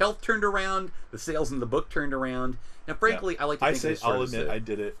 I know. His health turned around, the sales in the book turned around. Now, frankly, I like to think I'll admit I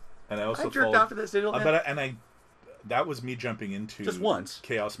did it, and I also jerked off to this sigil. That was me jumping into just once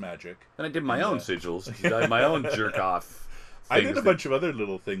Chaos Magic, and I did my own sigils. I had my own jerk off. I did a bunch of other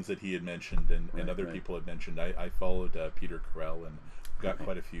little things that he had mentioned and other people had mentioned. I followed Peter Carell and got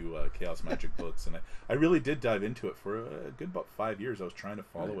quite a few Chaos Magic books, and I really did dive into it for a good about 5 years. I was trying to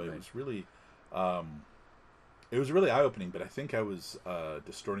follow it. It was really eye-opening, but I think I was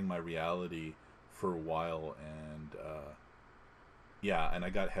distorting my reality for a while, and and I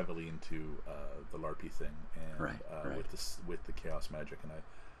got heavily into the LARPy thing and with the Chaos Magic, and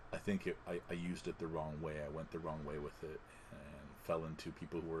I think I used it the wrong way. I went the wrong way with it and fell into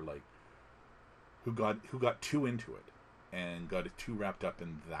people who were like who got too into it and got too wrapped up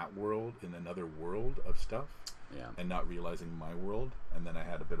in that world, in another world of stuff, and not realizing my world. And then I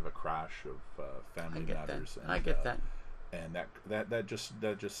had a bit of a crash of family matters. And I get that. And that just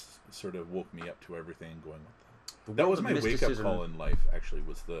sort of woke me up to everything. Going, That was my wake-up call in life, actually,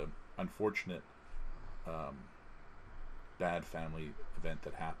 was the unfortunate bad family event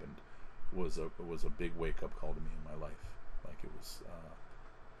that happened. Was a big wake-up call to me in my life. Like, it was...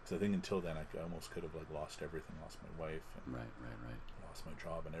 because I think until then, I almost could have, like, lost everything. Lost my wife. And right. lost my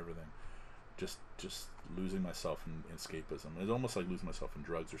job and everything. Just losing myself in escapism. It was almost like losing myself in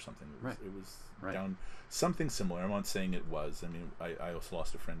drugs or something. It was down... Something similar. I'm not saying it was. I mean, I also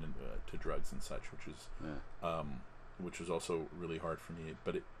lost a friend to drugs and such, which was also really hard for me.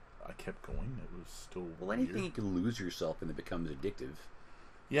 But I kept going. It was still anything weird. you can lose yourself and it becomes addictive.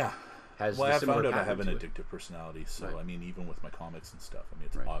 Yeah. I found out I have an addictive personality. So, I mean, even with my comics and stuff, I mean,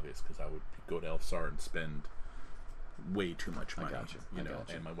 it's obvious because I would go to Elfsar and spend way too much money. You know,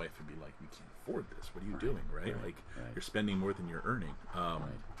 and my wife would be like, "You can't afford this. What are you doing, right? Like, you're spending more than you're earning."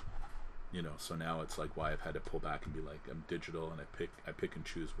 You know, so now it's like why I've had to pull back and be like, I'm digital, and I pick and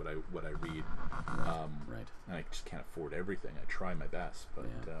choose what I read. And I just can't afford everything. I try my best, but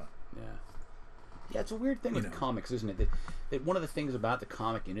yeah, it's a weird thing with comics, isn't it? That one of the things about the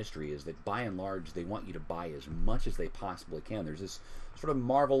comic industry is that by and large they want you to buy as much as they possibly can. There's this sort of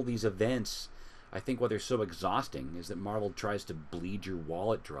Marvel, these events. I think what they're so exhausting is that Marvel tries to bleed your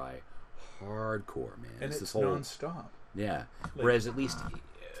wallet dry, hardcore, man. And it's this whole nonstop. Yeah. Whereas at least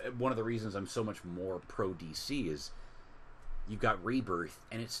one of the reasons I'm so much more pro DC is you've got Rebirth,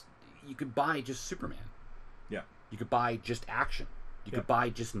 and you could buy just Superman. Yeah. You could buy just Action. You could buy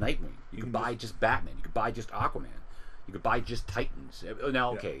just Nightwing. You could buy just Batman. You could buy just Aquaman. You could buy just Titans.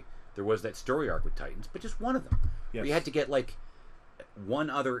 Now, okay, there was that story arc with Titans, but just one of them. Yes. You had to get like one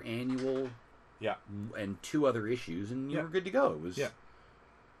other annual, and 2 other issues, and you were good to go. It was,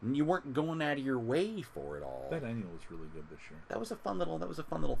 and you weren't going out of your way for it all. That annual was really good this year. That was a fun little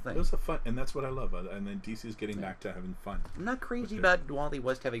thing. It was and that's what I love. And then DC's getting back to having fun. I'm not crazy about Wally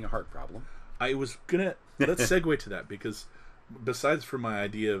West having a heart problem. I was gonna let's segue to that because. Besides for my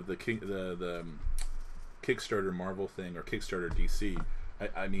idea of the Kickstarter Marvel thing or Kickstarter DC,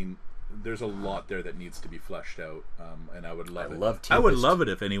 I mean, there's a lot there that needs to be fleshed out, and I would love it. I would love it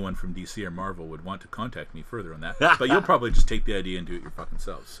if anyone from DC or Marvel would want to contact me further on that. But you'll probably just take the idea and do it your fucking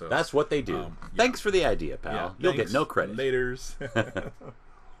selves. So that's what they do. Thanks for the idea, pal. Yeah, you'll get no credit. Laters.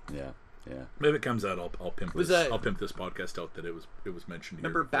 Yeah. Maybe it comes out. I'll pimp this. I'll pimp this podcast out that it was mentioned.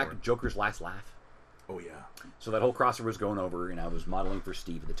 Remember back Joker's Last Laugh? Oh yeah. So that whole crossover was going over, and I was modeling for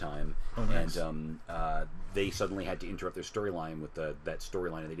Steve at the time, nice. And they suddenly had to interrupt their storyline with that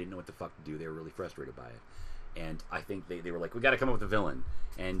storyline, and they didn't know what the fuck to do. They were really frustrated by it, and I think they were like, "We got to come up with a villain."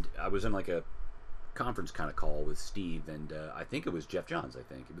 And I was in like a conference kind of call with Steve, and I think it was Jeff Johns. I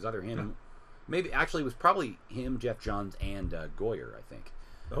think it was either him, maybe actually it was probably him, Jeff Johns, and Goyer. I think.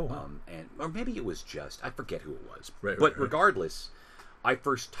 Oh. Wow. Or maybe it was I forget who it was. Right. Regardless. I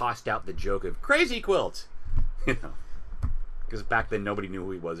first tossed out the joke of Crazy Quilt, because back then nobody knew who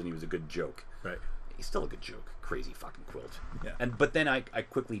he was, and he was a good joke. Right. He's still a good joke. Crazy fucking Quilt. Yeah. But then I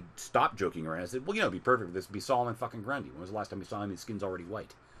quickly stopped joking around. I said, well, it'd be perfect. This would be Solomon fucking Grundy. When was the last time you saw him? His skin's already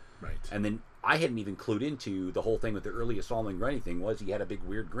white. Right. And then I hadn't even clued into the whole thing with the earliest Solomon Grundy thing was he had a big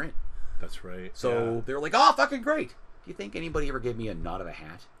weird grin. That's right. So they were like, oh, fucking great. Do you think anybody ever gave me a nod of a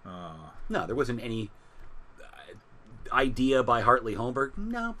hat? No, there wasn't any idea by Hartley Holmberg.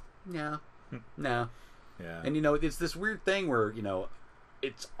 No. Yeah. And it's this weird thing where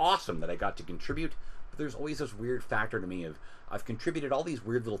it's awesome that I got to contribute, but there's always this weird factor to me of I've contributed all these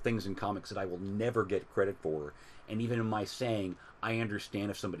weird little things in comics that I will never get credit for, and even in my saying, I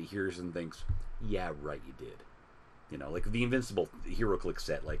understand if somebody hears and thinks, yeah, right, you did. Like the Invincible HeroClix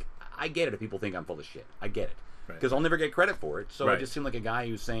set. Like I get it if people think I'm full of shit. I get it. Because I'll never get credit for it, so I just seem like a guy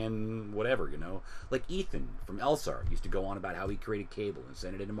who's saying whatever, Like Ethan from Elsar used to go on about how he created Cable and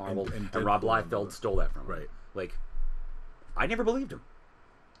sent it into Marvel, and Rob Liefeld stole that from him. Right. Like, I never believed him.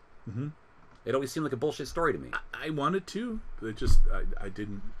 Mm-hmm. It always seemed like a bullshit story to me. I wanted to, but it just, I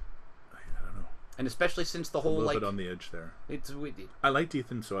didn't, I don't know. And especially since the whole, a little bit on the edge there. I liked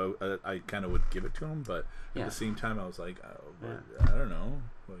Ethan, so I kind of would give it to him, but at the same time, I was like, I don't know,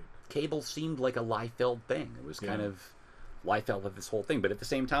 like, Cable seemed like a Liefeld thing. It was kind of Liefeld of this whole thing, but at the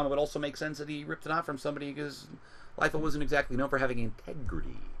same time, it would also make sense that he ripped it off from somebody because Liefeld wasn't exactly known for having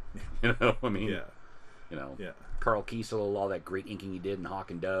integrity. I mean, Carl Kiesel, all that great inking he did in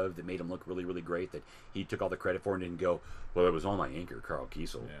Hawk and Dove that made him look really, really great. That he took all the credit for and didn't go, well, it was all my inker, Carl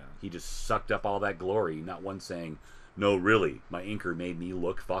Kiesel. Yeah. He just sucked up all that glory. Not one saying, no, really, my inker made me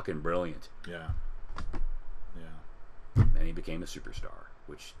look fucking brilliant. Yeah. And he became a superstar.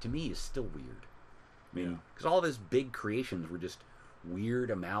 Which to me is still weird. I mean, because all of his big creations were just weird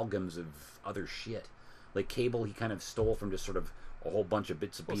amalgams of other shit. Like Cable, he kind of stole from just sort of a whole bunch of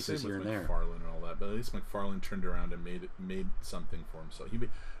bits and pieces here and there. McFarlane and all that but at least McFarlane turned around and made something for himself.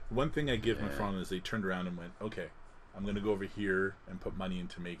 One thing I give McFarlane is they turned around and went, okay, I'm going to go over here and put money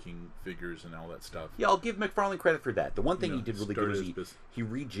into making figures and all that stuff. Yeah, I'll give McFarlane credit for that. The one thing he did really good was he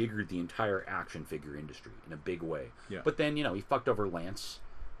rejiggered the entire action figure industry in a big way. Yeah. But then, he fucked over Lance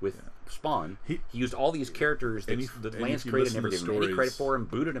with Spawn. He used all these characters that Lance created and never gave him any credit for, and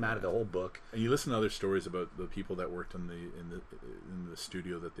booted him out of the whole book. And you listen to other stories about the people that worked in the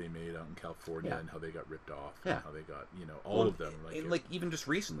studio that they made out in California and how they got ripped off and how they got, all of them. Like even just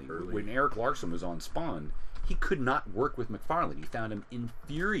recently, when Eric Larson was on Spawn, he could not work with McFarlane. He found him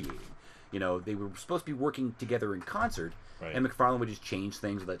infuriating. They were supposed to be working together in concert, and McFarlane would just change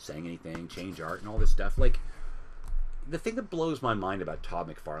things without saying anything, change art and all this stuff. Like, the thing that blows my mind about Todd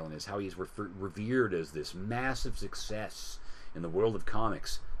McFarlane is how he's revered as this massive success in the world of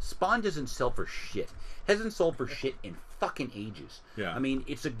comics. Spawn doesn't sell for shit. Hasn't sold for shit in fucking ages. Yeah. I mean,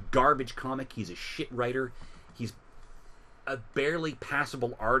 it's a garbage comic. He's a shit writer. He's a barely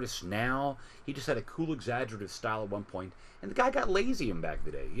passable artist now. He just had a cool, exaggerative style at one point, and the guy got lazy in back in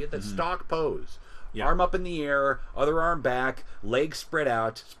the day. He had that stock pose. Yeah. Arm up in the air, other arm back, legs spread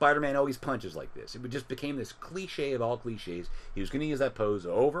out. Spider-Man always punches like this. It just became this cliche of all cliches. He was going to use that pose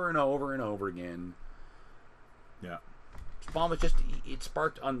over and over and over again. Yeah. Spawn was just, it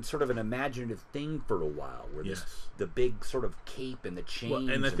sparked on sort of an imaginative thing for a while, where the big sort of cape and the chains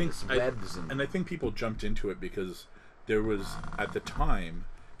and the webs. And I think people jumped into it because there was, at the time,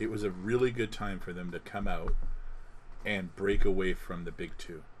 it was a really good time for them to come out and break away from the big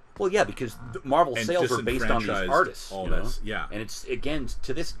two. Well, yeah, because Marvel sales were based on these artists, yeah. And it's, again,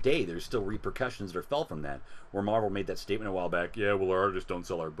 to this day, there's still repercussions that fell from that, where Marvel made that statement a while back, yeah, well, our artists don't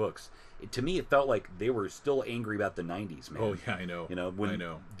sell our books. To me, it felt like they were still angry about the 90s, man. Oh, yeah, I know. When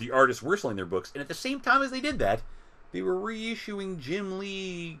the artists were selling their books, and at the same time as they did that, they were reissuing Jim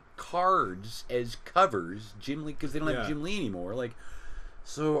Lee cards as covers, Jim Lee, because they don't have Jim Lee anymore, like...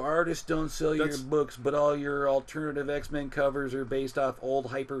 So artists don't sell your books, but all your alternative X-Men covers are based off old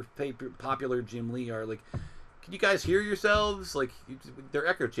popular Jim Lee art. Like, can you guys hear yourselves? Like, their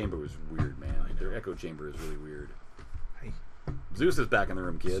echo chamber was weird, man. Their echo chamber is really weird. Hey. ZEUS is back in the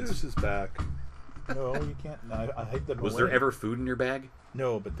room, kids. ZEUS is back. No, you can't. No, I hide them Was there ever food in your bag?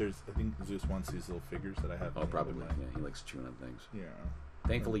 No, but I think ZEUS wants these little figures that I have. Oh, probably. Yeah, he likes chewing on things. Yeah.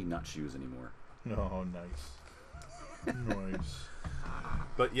 Thankfully, not shoes anymore. No, nice. Nice.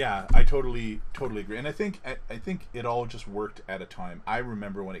 But yeah, I totally agree, and I think it all just worked at a time. I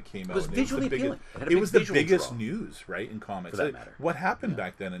remember when it came out. It was visually appealing. It was the biggest news, right, in comics. For that matter. What happened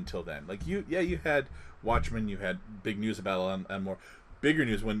back then until then? Like you had Watchmen, you had big news about Alan Moore. Bigger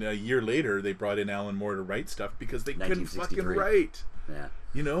news when a year later they brought in Alan Moore to write stuff because they couldn't fucking write. Yeah.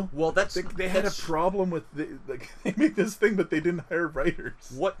 Well, they had a problem with they made this thing, but they didn't hire writers.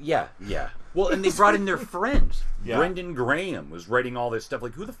 What? Yeah. Well, and they brought in their friends. Brendan Graham was writing all this stuff.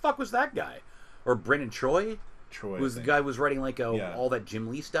 Like, who the fuck was that guy? Or Brendan Troy? Who was the guy who was writing like all that Jim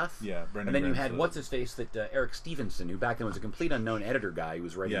Lee stuff? Yeah, Brendan. And then you had what's his face Eric Stevenson, who back then was a complete unknown editor guy who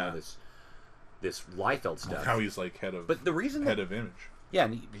was writing all this Liefeld stuff. Now he's like head of image. Yeah,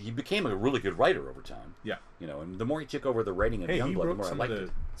 and he became a really good writer over time. Yeah. And the more he took over the writing of Youngblood, the more I liked it.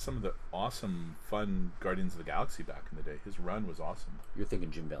 Some of the awesome, fun Guardians of the Galaxy back in the day. His run was awesome. You're thinking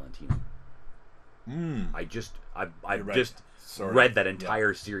Jim Valentino. I just read that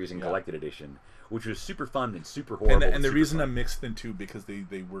entire series in collected edition, which was super fun and super horrible. And the reason I'm mixed in two, because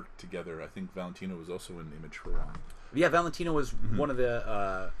they worked together. I think Valentino was also in Image for a while. Yeah, Valentino was one of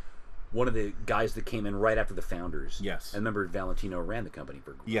the guys that came in right after the founders. Yes. I remember Valentino ran the company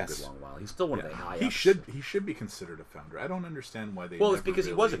for a good long while. He's still one of the high-ups. He should be considered a founder. I don't understand why they... Well, it's because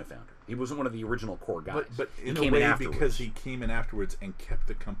he wasn't a founder. He wasn't one of the original core guys. But in a way, because he came in afterwards and kept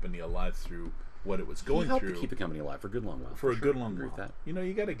the company alive through what it was going through. He helped to keep the company alive for a good long while. For a good long while. With that.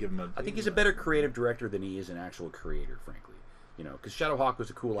 You got to give him I think he's a better creative director than he is an actual creator, frankly. Because Shadowhawk was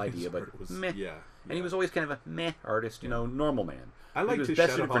a cool idea, but it was meh. Yeah. And he was always kind of a meh artist, normal man. I liked his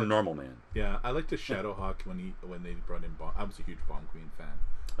best for normal man. Yeah, I liked his Shadowhawk when they brought in Bomb. I was a huge Bomb Queen fan.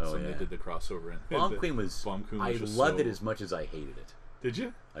 So they did the crossover. Bomb Queen was I loved it as much as I hated it. Did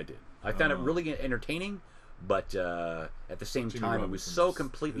you? I did. I found it really entertaining, but at the same time, it was so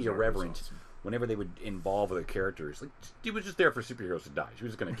completely irreverent. Awesome. Whenever they would involve other characters, like he was just there for superheroes to die. She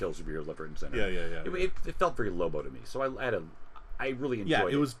was just going to kill superheroes left, right, and center. Yeah. It felt very Lobo to me, so I really enjoyed it. Yeah,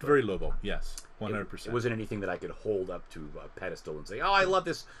 it was very Lobo. Yes, 100%. It wasn't anything that I could hold up to a pedestal and say, "Oh, I love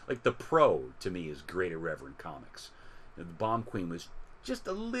this." Like the Pro to me is great irreverent comics. The Bomb Queen was just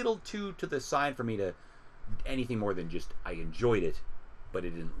a little too to the side for me to anything more than just I enjoyed it, but I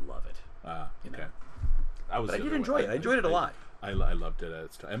didn't love it. Okay. But I did enjoy it. I enjoyed it a lot. I loved it at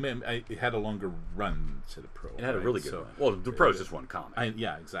its time. I mean, it had a longer run to the Pro. It had a really good run. Well, the Pro is just one comic.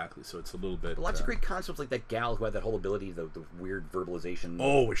 Yeah, exactly. So it's a little bit... But lots of great concepts, like that gal who had that whole ability, the weird verbalization.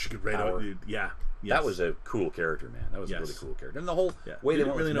 Oh, where she could write out... Yeah. Yes. That was a cool character, man. That was a really cool character. And the whole way they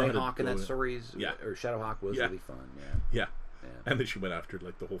went with Nighthawk in that series, or Shadowhawk, was really fun. Yeah. And then she went after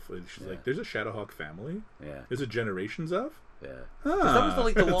like the whole... She's like, there's a Shadowhawk family? Yeah. There's a generations of? Yeah. That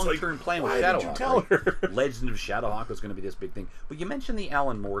was the long-term plan with Shadowhawk. Why did you tell her? Legend of Shadowhawk was going to be this big thing. But you mentioned the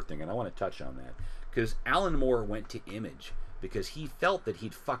Alan Moore thing, and I want to touch on that. Because Alan Moore went to Image because he felt that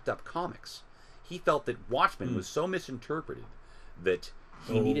he'd fucked up comics. He felt that Watchmen was so misinterpreted that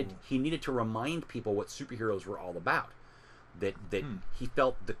he needed to remind people what superheroes were all about. That he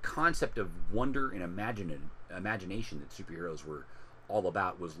felt the concept of wonder and imagination that superheroes were all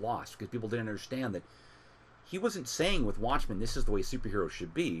about was lost because people didn't understand that he wasn't saying with Watchmen this is the way superheroes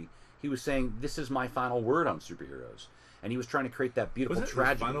should be. He was saying this is my final word on superheroes, and he was trying to create that beautiful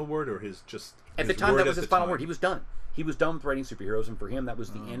tragedy. His final word or his just at the time that was his final word. He was done. He was done with writing superheroes, and for him that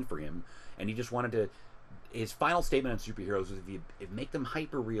was the end for him. And he just wanted to. His final statement on superheroes was if you make them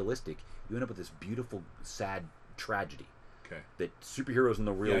hyper realistic, you end up with this beautiful, sad tragedy. Okay. That superheroes in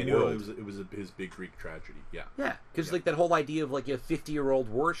the real world. I knew it was his big Greek tragedy. Yeah. Yeah, because like that whole idea of like a 50-year-old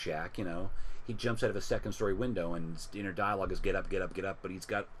Rorschach, he jumps out of a second-story window and his inner dialogue is get up, get up, get up, but he's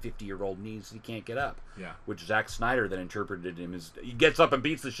got 50-year-old knees, so he can't get up. Yeah. Which Zack Snyder then interpreted him as he gets up and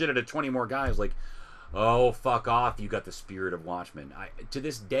beats the shit out of 20 more guys. Like, oh, fuck off! You got the spirit of Watchmen. To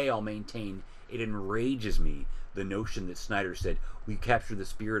this day, I'll maintain it enrages me the notion that Snyder said we captured the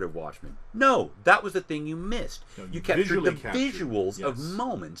spirit of Watchmen. No, that was the thing you missed. No, you captured the visuals of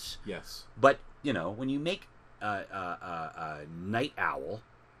moments. Yes. But when you make Night Owl,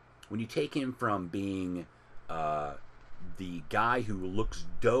 when you take him from being the guy who looks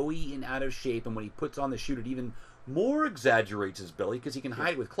doughy and out of shape, and when he puts on the suit, it even more exaggerates his belly because he can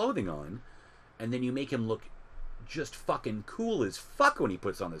hide it with clothing on, and then you make him look just fucking cool as fuck when he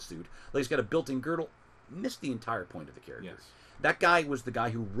puts on the suit. Like he's got a built-in girdle. Missed the entire point of the character. Yes. That guy was the guy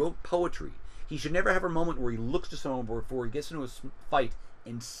who wrote poetry. He should never have a moment where he looks to someone before he gets into a fight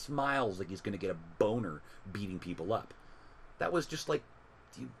and smiles like he's going to get a boner beating people up. That was just like,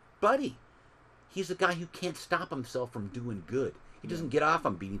 buddy, he's a guy who can't stop himself from doing good. He doesn't get off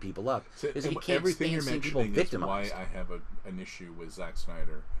on beating people up. Because he can't stand seeing people victimized. Why I have an issue with Zack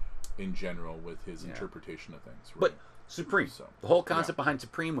Snyder in general with his interpretation of things. Right? But Supreme, the whole concept behind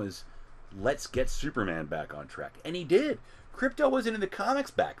Supreme was, let's get Superman back on track. And he did. Krypto wasn't in the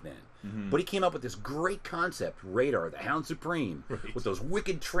comics back then. But he came up with this great concept, Radar, the Hound Supreme, with those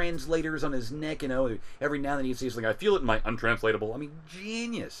wicked translators on his neck, every now and then he says something, I feel it in my untranslatable. I mean,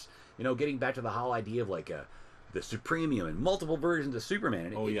 genius. Getting back to the whole idea of like the Supremium and multiple versions of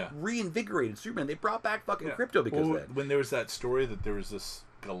Superman. And it reinvigorated Superman. They brought back fucking Krypto because of that. When there was that story that there was this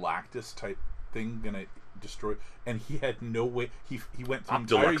Galactus type thing gonna destroy, and he had no way. He went through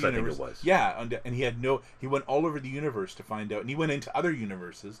the entire universe. I think it was. Yeah, and he went all over the universe to find out, and he went into other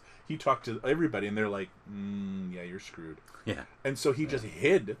universes. He talked to everybody, and they're like, "Yeah, you're screwed." Yeah, and so he just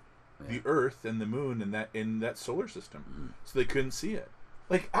hid the Earth and the Moon and in that solar system, so they couldn't see it.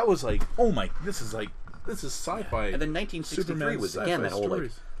 Like I was like, "Oh my, this is sci-fi." And then 1963 was again that whole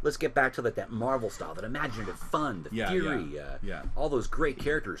like, let's get back to that Marvel style, that imaginative fun, the fury, all those great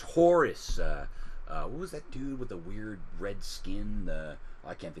characters. Horace. What was that dude with the weird red skin?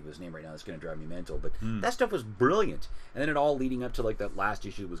 I can't think of his name right now. It's going to drive me mental. But that stuff was brilliant. And then it all leading up to like that last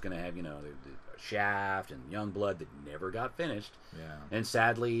issue was going to have, the Shaft and Youngblood that never got finished. Yeah. And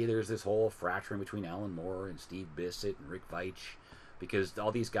sadly, there's this whole fracturing between Alan Moore and Steve Bissett and Rick Veitch, because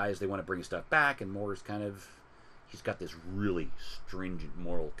all these guys, they want to bring stuff back, and Moore's he's got this really stringent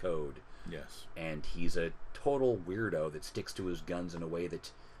moral code. Yes. And he's a total weirdo that sticks to his guns in a way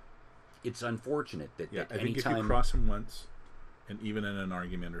that it's unfortunate that I think if you cross him once, and even in an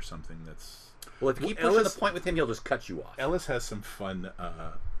argument or something, that's... Well, if you keep pushing the point with him, he'll just cut you off. Ellis has some fun...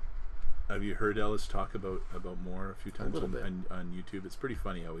 have you heard Ellis talk about Moore a few times on YouTube? It's pretty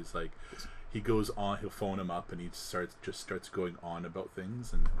funny how he's like... He goes on, he'll phone him up, and he starts going on about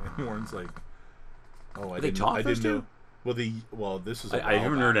things, and Warren's like... Oh, I didn't know... Well, this was I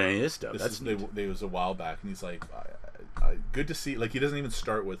haven't heard any of this stuff. It was a while back, and he's like... good to see... Like, he doesn't even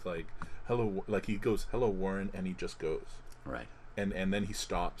start with, like... Hello, like he goes, hello Warren, and he just goes. Right. And then he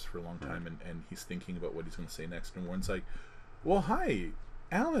stops for a long time, and he's thinking about what he's going to say next, and Warren's like, well, hi,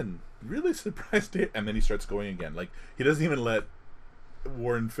 Alan, really surprised to... And then he starts going again. Like, he doesn't even let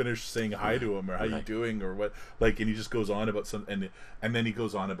Warren finish saying hi to him, or how you doing, or what, like, and he just goes on about some, and then he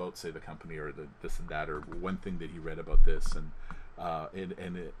goes on about, say, the company, or this and that, or one thing that he read about this, and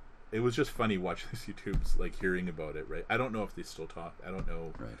it was just funny watching these YouTubes, like hearing about it. Right, I don't know if they still talk. I don't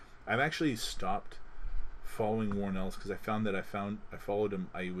know. Right. I've actually stopped following Warren Ellis because I followed him.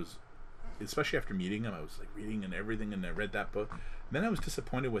 I was, especially after meeting him, I was like reading and everything, and I read that book. And then I was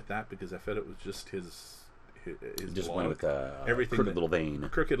disappointed with that because I felt it was just his disappointed blog, with everything Crooked Little Vein.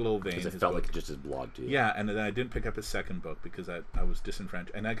 Crooked Little Vein. Because it felt like just his blog too. Yeah, and then I didn't pick up his second book because I was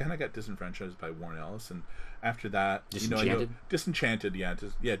disenfranchised, and I kind of got disenfranchised by Warren Ellis. And after that, Disenchanted. Disenchanted,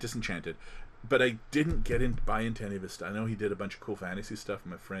 Disenchanted. But I didn't buy into any of his stuff. I know he did a bunch of cool fantasy stuff.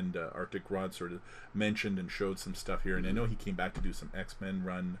 My friend Arctic Rod sort of mentioned and showed some stuff here, and I know he came back to do some X-Men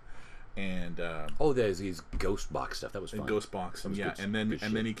run. And there's these Ghost Box stuff that was fun. Ghost Box, and yeah, and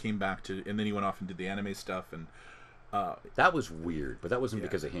then he came back to, and then he went off and did the anime stuff, and that was weird, but that wasn't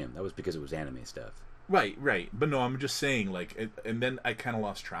because of him. That was because it was anime stuff. Right. But no, I'm just saying, like, and then I kind of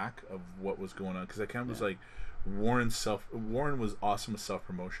lost track of what was going on because I kind of was like, Warren was awesome with self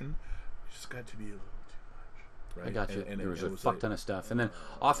promotion. Just got to be a little too much. Right? I got you. And there was a fuck ton of stuff, and then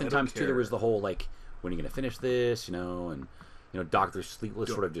oftentimes too there was the whole like, when are you going to finish this? And Dr. Sleepless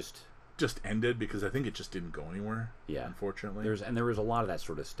sort of just ended because I think it just didn't go anywhere. Yeah, unfortunately. There was a lot of that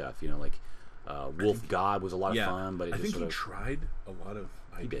sort of stuff. Like Wolf God was a lot of fun, but I think he tried a lot of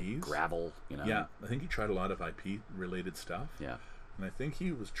IPs. He did Gravel. Yeah, I think he tried a lot of IP related stuff. Yeah, and I think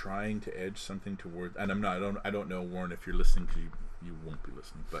he was trying to edge something toward. And I don't know, Warren, if you're listening, because you won't be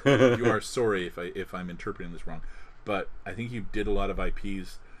listening, but you are sorry if I'm interpreting this wrong. But I think he did a lot of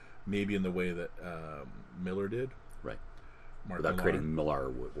IPs, maybe in the way that Miller did. Right. Mark without Millar. creating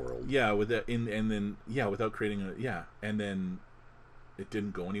Millar world. Yeah, without creating and then it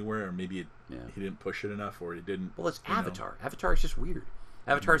didn't go anywhere, or maybe he didn't push it enough, or it didn't. Well, it's Avatar. Avatar is just weird.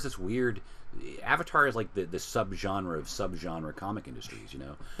 Avatar is this weird. Avatar is like the subgenre of subgenre comic industries.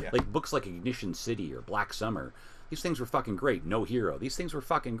 Like books like Ignition City or Black Summer. These things were fucking great. No Hero. These things were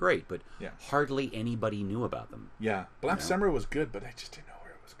fucking great, but hardly anybody knew about them. Yeah, Black Summer was good, but I just didn't know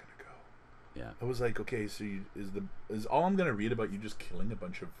where it was going to go. Yeah, I was like, okay, so is all I'm going to read about you just killing a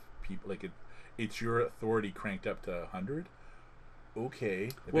bunch of people? Like it's your authority cranked up to 100.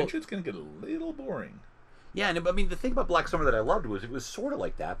 Okay, eventually it's going to get a little boring. Yeah, and I mean the thing about Black Summer that I loved was it was sort of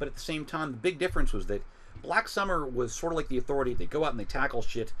like that, but at the same time, the big difference was that Black Summer was sort of like the authority. They go out and they tackle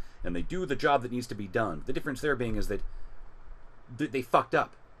shit and they do the job that needs to be done. The difference there being is that they fucked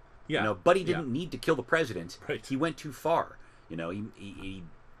up. Yeah, Buddy didn't need to kill the president. Right. He went too far. He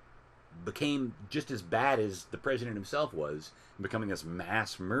became just as bad as the president himself was, becoming this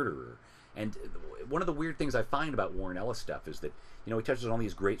mass murderer. And one of the weird things I find about Warren Ellis stuff is that he touches on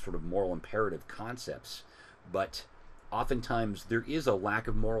these great sort of moral imperative concepts, but oftentimes there is a lack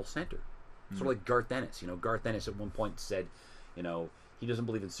of moral center. Sort of like Garth Ennis. Garth Ennis at one point said, he doesn't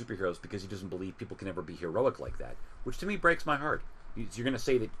believe in superheroes because he doesn't believe people can ever be heroic like that, which to me breaks my heart. You're going to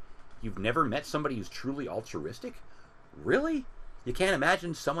say that you've never met somebody who's truly altruistic? Really? You can't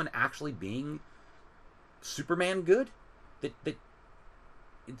imagine someone actually being Superman good? That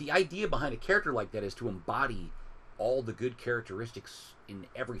the idea behind a character like that is to embody all the good characteristics in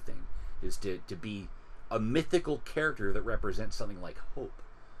everything, is to be a mythical character that represents something like hope.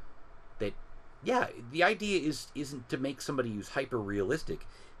 That, the idea isn't to make somebody who's hyper realistic.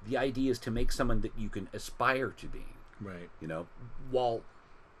 The idea is to make someone that you can aspire to being. Right. While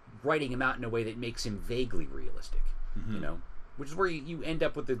writing him out in a way that makes him vaguely realistic. Which is where you end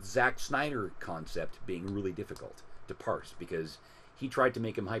up with the Zack Snyder concept being really difficult to parse, because he tried to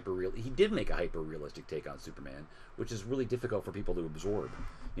make him he did make a hyper realistic take on Superman, which is really difficult for people to absorb.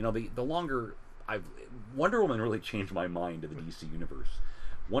 The longer Wonder Woman really changed my mind to the DC universe.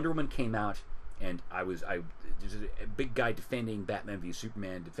 Wonder Woman came out, and I was a big guy defending Batman v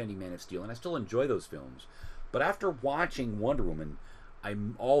Superman, defending Man of Steel, and I still enjoy those films. But after watching Wonder Woman, I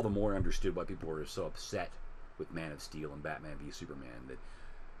all the more understood why people were so upset with Man of Steel and Batman v Superman,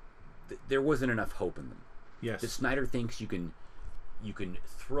 that there wasn't enough hope in them. Yes. That Snyder thinks you can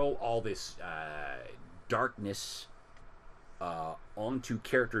throw all this darkness onto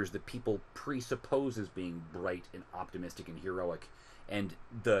characters that people presuppose as being bright and optimistic and heroic, and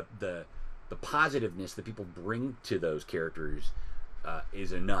the positiveness that people bring to those characters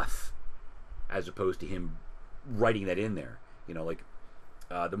is enough, as opposed to him writing that in there.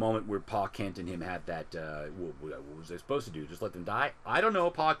 The moment where Pa Kent and him had that, what was they supposed to do? Just let them die? I don't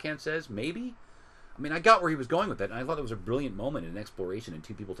know. Pa Kent says maybe. I mean, I got where he was going with that, and I thought it was a brilliant moment in exploration and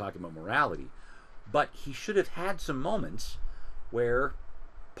two people talking about morality. But he should have had some moments where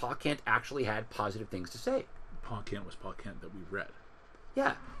Pa Kent actually had positive things to say. Pa Kent was Pa Kent that we read.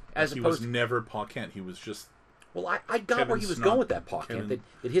 Yeah, he was never Pa Kent. He was just. Well, I got Kevin where he was Snot, going with that Pa Kent.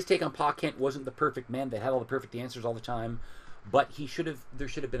 That his take on Pa Kent wasn't the perfect man that had all the perfect answers all the time. But there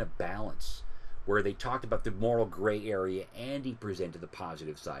should have been a balance where they talked about the moral gray area and he presented the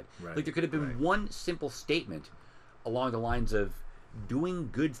positive side. Right, Like there could have been one simple statement along the lines of doing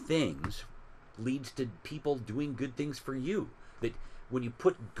good things leads to people doing good things for you. That when you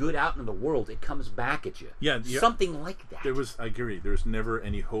put good out in the world, it comes back at you. Yeah. Something like that. I agree. There was never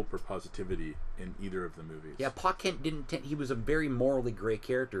any hope or positivity in either of the movies. Yeah, Pa Kent he was a very morally gray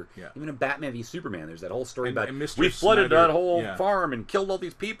character. Yeah. Even in Batman v Superman, there's that whole story about Mr. we flooded Snyder, that whole farm and killed all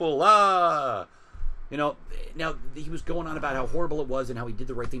these people. You know, now he was going on about how horrible it was and how he did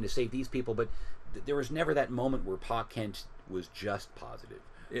the right thing to save these people, but there was never that moment where Pa Kent was just positive.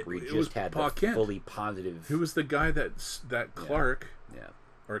 Where he just had Pa Kent. fully positive. Who was the guy that Clark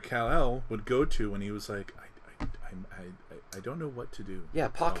or Kal-El would go to when he was like, I don't know what to do. Yeah,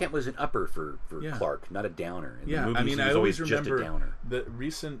 Pa Kent was an upper for Clark, not a downer. In the movies, he was always just remember a downer. the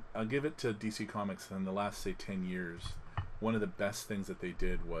recent. I'll give it to DC Comics in the last, say, 10 years. One of the best things that they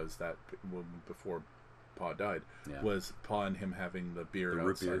did was that before Pa died was Pa and him having the beer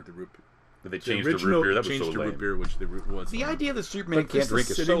outside the root beer. But they changed the root beer. That was so lame. Root beer, which was the idea that Superman can't drink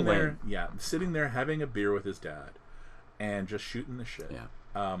is so lame. Yeah, sitting there having a beer with his dad and just shooting the shit. Yeah.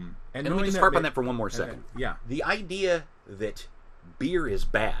 And let me just harp on that for one more second. Yeah. The idea that beer is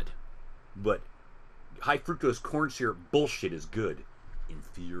bad, but high fructose corn syrup bullshit is good,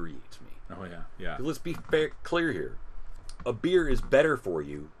 infuriates me. Oh yeah, yeah. Let's be clear here. A beer is better for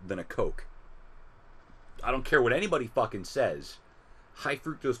you than a Coke. I don't care what anybody fucking says. High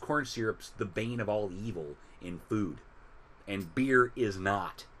fructose corn syrup's the bane of all evil in food, and beer is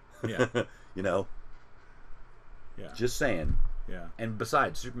not. Yeah. You know. Yeah. Just saying. Yeah. And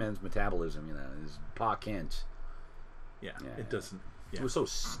besides, Superman's metabolism, is Pa Kent. Yeah. It doesn't. Yeah. It was so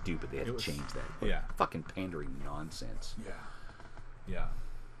stupid they had to change that. Yeah. Fucking pandering nonsense. Yeah. Yeah.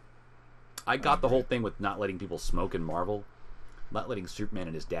 I got the whole thing with not letting people smoke in Marvel, not letting Superman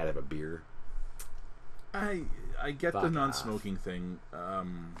and his dad have a beer. I get the non-smoking thing.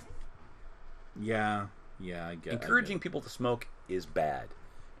 Yeah, I get. Encouraging people to smoke is bad.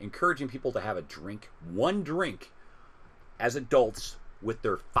 Encouraging people to have a drink, one drink, as adults with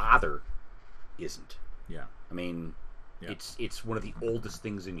their father, isn't. Yeah. I mean, it's one of the oldest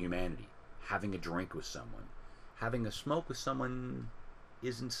things in humanity. Having a drink with someone, having a smoke with someone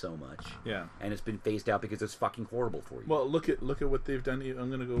isn't so much. Yeah. And it's been phased out because it's fucking horrible for you. Well, look at what they've done.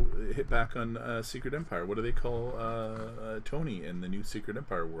 I'm going to go hit back on Secret Empire. What do they call Tony in the new Secret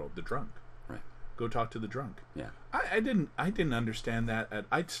Empire world? The drunk. Right. Go talk to the drunk. Yeah. I didn't understand that.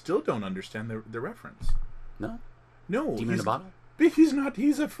 I still don't understand the reference. No. Demon in a bottle? He's not.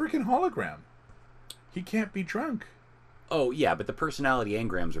 He's a freaking hologram. He can't be drunk. Oh yeah, but the personality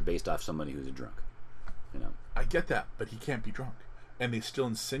engrams are based off somebody who's a drunk. You know. I get that, but he can't be drunk. And they still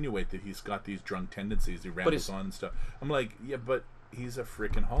insinuate that he's got these drunk tendencies. He rambles on and stuff. I'm like, yeah, but he's a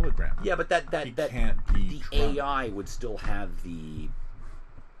freaking hologram. Yeah, but that can't be the drunk. AI would still have the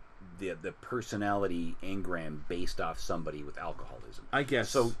personality engram based off somebody with alcoholism. I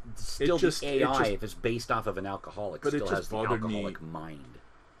guess. So still the AI, if it's based off of an alcoholic, still has the alcoholic mind.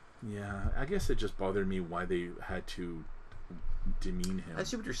 Yeah, I guess it just bothered me why they had to demean him. I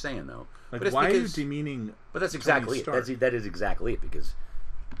see what you're saying, though. Like, why are you demeaning? But that's exactly it. That is exactly it. Because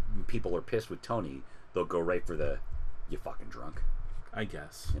when people are pissed with Tony, they'll go right for the "you fucking drunk." I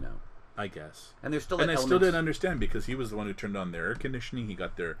guess. You know. I guess. And there's still. And I still didn't understand because he was the one who turned on their air conditioning. He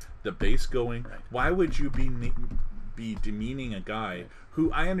got the bass going. Right. Why would you be demeaning a guy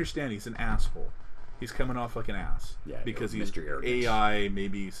who I understand he's an asshole? He's coming off like an ass. Yeah, because he's Mr. Arrogance. AI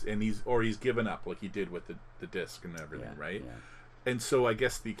maybe, and he's given up like he did with the disc and everything, right? Yeah. And so I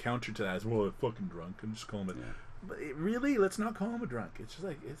guess the counter to that is, well, I'm fucking drunk, and just call him it. Yeah. But really, let's not call him a drunk. It's just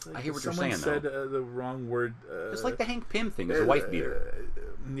like I hear what someone you're saying, said the wrong word. It's like the Hank Pym thing. It's a wife beater.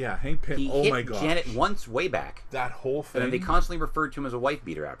 Yeah, Hank Pym. He hit my god, Janet once way back. That whole thing. And then they constantly referred to him as a wife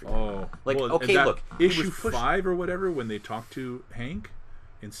beater after that. Oh, like well, okay, look, issue 5 or whatever when they talk to Hank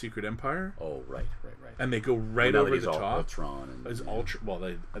in Secret Empire. Oh, right. And they go right over the top. Ultron and Ultra.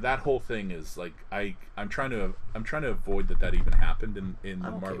 Well, that whole thing is like I'm trying to avoid that even happened in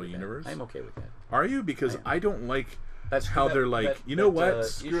the Marvel universe. I'm okay with that. Are you? Because I don't like how they're like. You know what?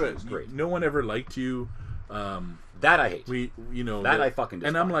 Screw it. No one ever liked you. That I hate. I fucking despise.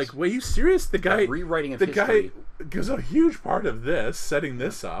 And I'm like, were you serious? The guy rewriting of the history. guy gives a huge part of this, setting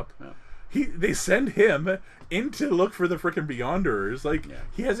this up. Yeah. They send him in to look for the freaking Beyonders. Like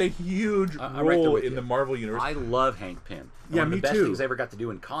he has a huge role in the Marvel universe. I love Hank Pym. Yeah, one of me the best too. things I ever got to do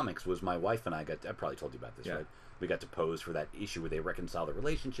in comics was my wife and I probably told you about this, right? We got to pose for that issue where they reconcile the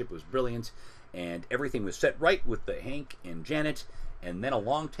relationship. It was brilliant. And everything was set right with the Hank and Janet. And then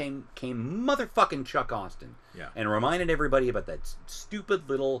along came motherfucking Chuck Austin. Yeah. And reminded everybody about that stupid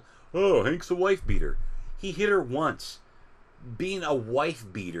little, Hank's a wife beater. He hit her once. Being a wife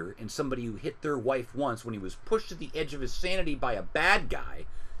beater and somebody who hit their wife once when he was pushed to the edge of his sanity by a bad guy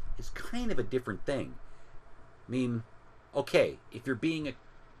is kind of a different thing. I mean, okay, if you're being a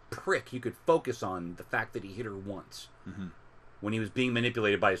prick, you could focus on the fact that he hit her once when he was being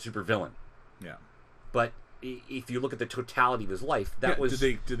manipulated by a supervillain. Yeah. But if you look at the totality of his life, that was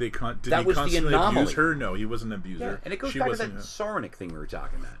did he that was the constantly anomaly. abuse her? No, he wasn't an abuser. Yeah, and it goes back to that Sarnik thing we were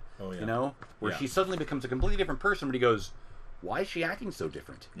talking about. Oh, yeah. You know, where she suddenly becomes a completely different person, but he goes, why is she acting so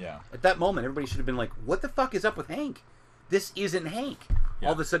different? Yeah. At that moment, everybody should have been like, what the fuck is up with Hank? This isn't Hank. Yeah.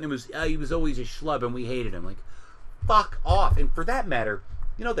 All of a sudden, it was, he was always a schlub and we hated him. Like, fuck off. And for that matter,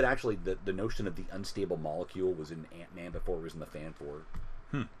 you know that actually the notion of the unstable molecule was in Ant-Man before it was in the Fan Four?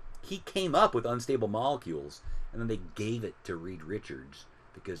 He came up with unstable molecules, and then they gave it to Reed Richards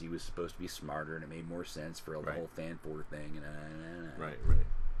because he was supposed to be smarter and it made more sense for the whole Fan Four thing. Right.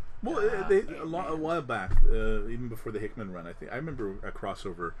 Well, a while back, even before the Hickman run, I remember a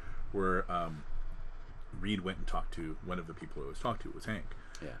crossover where Reed went and talked to one of the people who was talked to. It was Hank,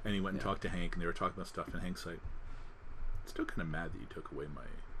 and he went and talked to Hank, and they were talking about stuff. And Hank's like, "I'm still kind of mad that you took away my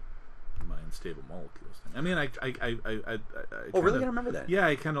unstable molecules thing." I mean, I really? I don't remember that. Yeah,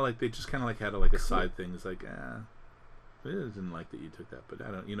 I kind of like they just kind of like had a side thing. It's like, I didn't like that you took that, but I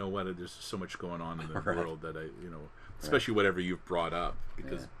don't. You know what? There's so much going on in the world that especially whatever you've brought up,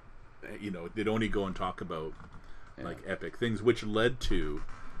 because. They'd only go and talk about like epic things, which led to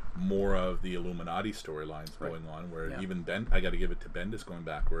more of the Illuminati storylines going on. Where even Ben, I got to give it to Bendis going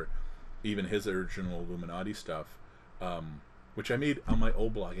back, where even his original Illuminati stuff, which I made on my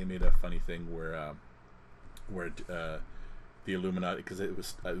old blog, I made a funny thing where the Illuminati, because it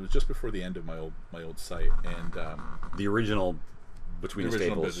was just before the end of my old site, and the original Between the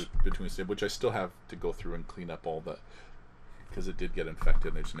Staples, which I still have to go through and clean up all the. Because it did get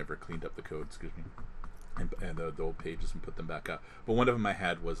infected, and I just never cleaned up the code, and the old pages and put them back up. But one of them I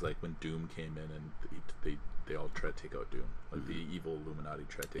had was like when Doom came in, and they all tried to take out Doom, like the evil Illuminati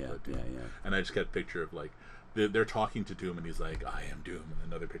tried to take out Doom. And I just got a picture of like they're talking to Doom, and he's like, "I am Doom,"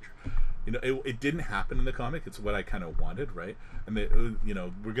 and another picture. It didn't happen in the comic. It's what I kind of wanted, right? And they,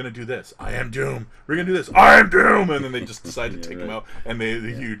 we're gonna do this. I am Doom. We're gonna do this. I am Doom. And then they just decide to take him out, and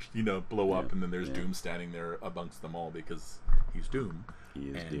the huge, blow up, and then there's Doom standing there amongst them all because he's Doom. He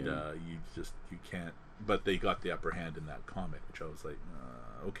is Doom. You can't. But they got the upper hand in that comic, which I was like,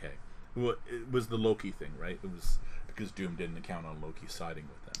 okay. Well, it was the Loki thing, right? It was because Doom didn't count on Loki siding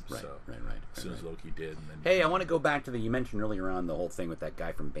with them. Right. As soon as Loki did. And then, hey, I want to go back to you mentioned earlier on the whole thing with that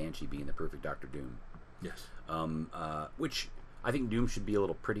guy from Banshee being the perfect Dr. Doom. Yes. Which I think Doom should be a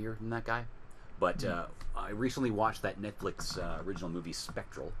little prettier than that guy. But I recently watched that Netflix original movie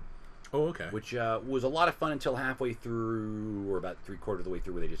Spectral. Oh, okay. Which was a lot of fun until halfway through, or about 3/4 of the way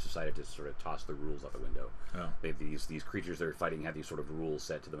through, where they just decided to sort of toss the rules out the window. Oh. They have these creatures they're fighting have these sort of rules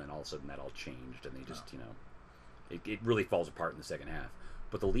set to them, and all of a sudden that all changed, and they just, it really falls apart in the second half.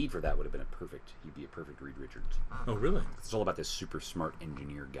 But the lead for that would have been he'd be a perfect Reed Richards. Oh, really? It's all about this super smart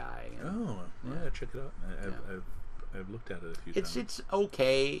engineer guy. And, check it out. I've looked at it a few times. It's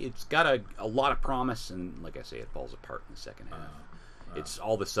okay. It's got a lot of promise, and like I say, it falls apart in the second half. It's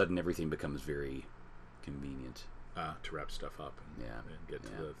all of a sudden everything becomes very convenient to wrap stuff up and get to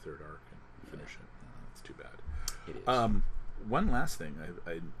the third arc and finish it. It's too bad. It is. One last thing,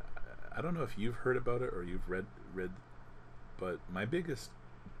 I don't know if you've heard about it or you've read, but my biggest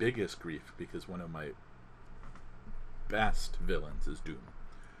grief, because one of my best villains is Doom.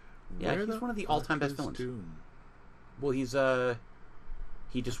 Yeah, he's one of the all-time best villains. Doom? Well,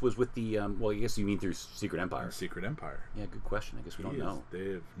 he just was with the I guess you mean through Secret Empire. Secret Empire. Yeah, good question. I guess we don't know.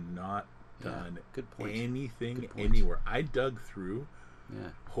 They have not done anything anywhere. I dug through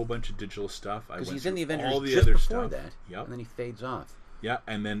a whole bunch of digital stuff. Because he's in the Avengers all the just other before stuff. that, and then he fades off. Yeah,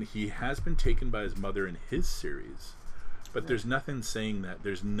 and then he has been taken by his mother in his series, but there's nothing saying that.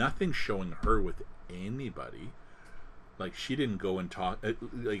 There's nothing showing her with anybody. Like, she didn't go and talk.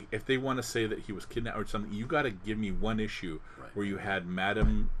 Like, if they want to say that he was kidnapped or something, you got to give me one issue where you had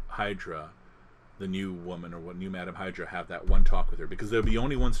Madam Hydra, the new woman, or new Madam Hydra, have that one talk with her, because they're the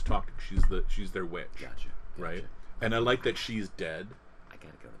only ones to talk to. She's their witch. Gotcha. Right? And I like that she's dead. I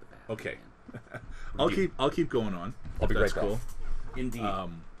gotta go to the bathroom. Okay. I'll keep going on. I'll be right back. Cool. Indeed.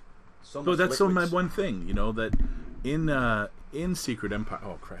 So that's my one thing, that in Secret Empire.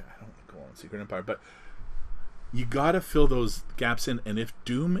 Oh crap! I don't want to go on Secret Empire, but you got to fill those gaps in. And if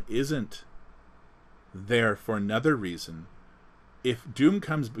Doom isn't there for another reason. If Doom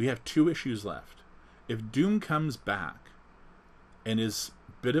comes, we have 2 issues left. If Doom comes back and is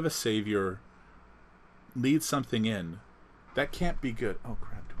a bit of a savior, leads something in, that can't be good. Oh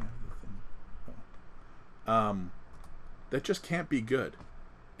crap! Do I have the thing? Oh. That just can't be good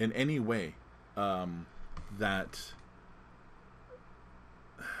in any way. That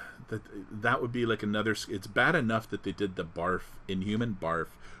would be like another. It's bad enough that they did the barf, inhuman barf,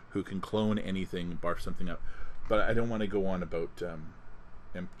 who can clone anything, barf something up. But I don't want to go on about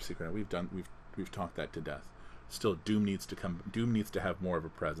Secret. We've talked that to death. Still, Doom needs to come. Doom needs to have more of a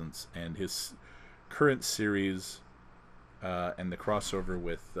presence, and his current series and the crossover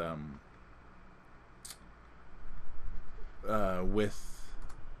with the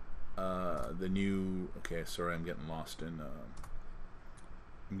new. Okay, sorry, I'm getting lost in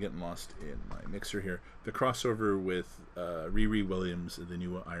my mixer here. The crossover with Riri Williams, the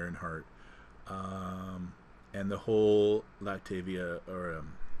new Ironheart, and the whole Latavia.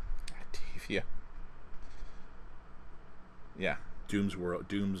 Yeah, Doom's world,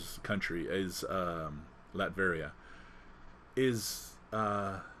 Doom's country is Latveria. Is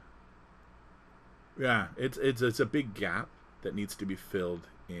it's a big gap that needs to be filled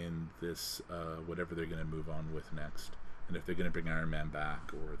in this whatever they're going to move on with next, and if they're going to bring Iron Man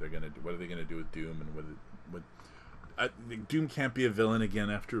back, or what are they going to do with Doom, and Doom can't be a villain again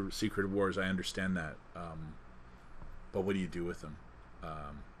after Secret Wars. I understand that, but what do you do with him?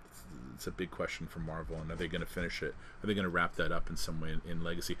 It's a big question for Marvel, and are they going to finish it? Are they going to wrap that up in some way in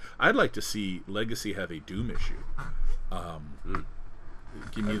Legacy? I'd like to see Legacy have a Doom issue.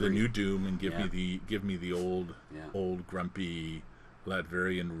 Give me the new Doom, and give me the old grumpy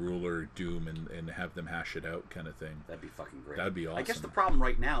Latverian ruler Doom, and have them hash it out, kind of thing. That'd be fucking great. That'd be awesome. I guess the problem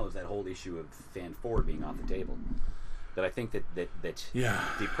right now is that whole issue of Fan 4 being off the table. That I think that they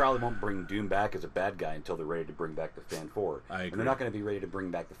probably won't bring Doom back as a bad guy until they're ready to bring back the Fan 4. I agree. And they're not going to be ready to bring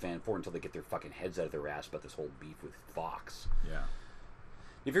back the Fan 4 until they get their fucking heads out of their ass about this whole beef with Fox. Yeah.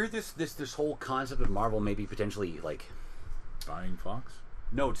 You've heard this whole concept of Marvel maybe potentially like buying Fox?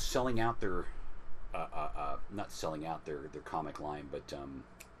 No, it's selling out their not selling out their comic line, but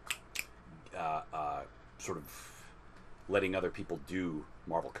sort of letting other people do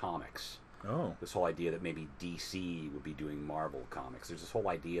Marvel Comics. Oh. This whole idea that maybe DC would be doing Marvel Comics. There's this whole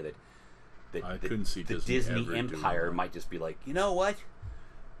idea that I couldn't see the Disney Empire might just be like, you know what?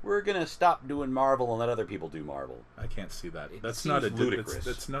 We're gonna stop doing Marvel and let other people do Marvel. I can't see that. That's not ludicrous.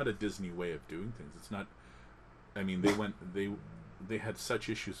 That's not a Disney way of doing things. It's not. I mean, they had such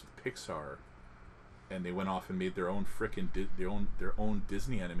issues with Pixar, and they went off and made their own frickin' their own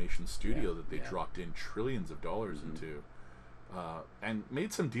Disney animation studio that they dropped in trillions of dollars into. And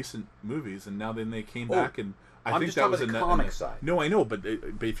made some decent movies, and now then they came back, and I think that was a comic side. No, I know, but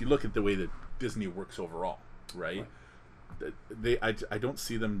if you look at the way that Disney works overall, right? I don't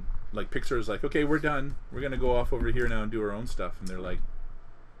see them like Pixar is like, okay, we're done. We're gonna go off over here now and do our own stuff, and they're like,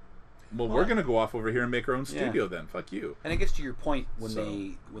 well, we're gonna go off over here and make our own studio then. Fuck you. And I guess to your point, when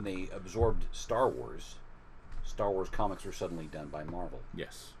they absorbed Star Wars comics were suddenly done by Marvel.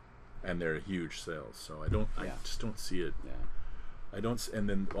 Yes, and they're huge sales. So I just don't see it. Yeah. I don't, and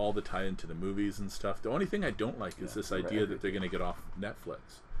then all the tie into the movies and stuff. The only thing I don't like is this idea that they're going to get off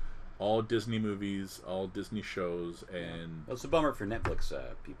Netflix. All Disney movies, all Disney shows, and well, it's a bummer for Netflix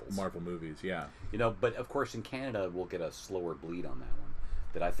people. Marvel movies, yeah. You know, but of course in Canada we'll get a slower bleed on that one.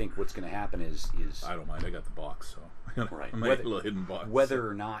 That I think what's going to happen is I don't mind. I got the box, so right. I might have a little hidden box. Whether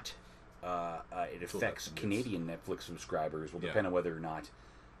or not it affects Canadian Netflix subscribers will depend on whether or not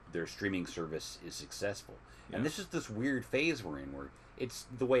their streaming service is successful. And this is this weird phase we're in where it's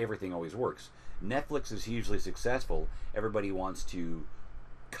the way everything always works. Netflix is hugely successful. Everybody wants to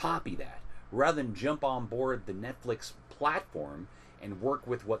copy that. Rather than jump on board the Netflix platform and work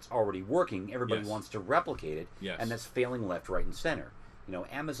with what's already working, everybody wants to replicate it. Yes. And that's failing left, right, and center. You know,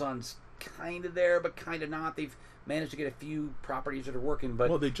 Amazon's kind of there, but kind of not. They've managed to get a few properties that are working, but...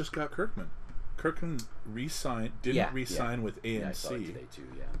 Well, they just got Kirkman. Kirkman didn't re-sign with AMC. I saw it today too,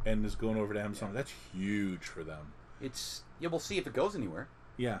 and is going over to Amazon. That's huge for them. We'll see if it goes anywhere.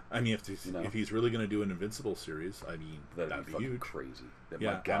 Yeah, I mean, if he's really going to do an Invincible series, I mean, that'd be huge. Crazy.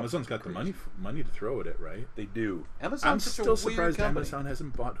 Amazon's got the money to throw at it, right? They do. I'm still surprised Amazon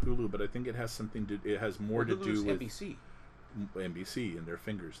hasn't bought Hulu, but I think it has something to. It has more to do with NBC and their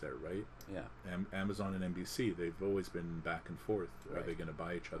fingers there, right? Yeah. Amazon and NBC, they've always been back and forth. Are they going to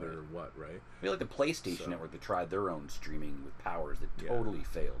buy each other or what, right? I feel like the PlayStation Network that tried their own streaming with Powers that totally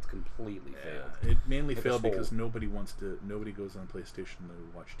failed, completely failed. It mainly failed because nobody goes on PlayStation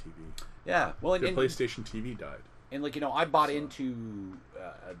to watch TV. Yeah, well, their PlayStation TV died. And like, I bought into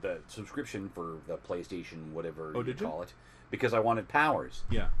the subscription for the PlayStation, whatever you call it, because I wanted Powers.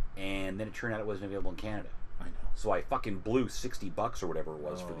 Yeah. And then it turned out it wasn't available in Canada. I know. So I fucking blew $60 or whatever it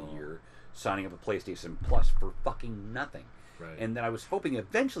was for the year, signing up with PlayStation Plus for fucking nothing. Right. And then I was hoping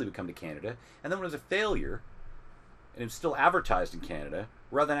eventually it would come to Canada, and then when it was a failure, and it's still advertised in Canada,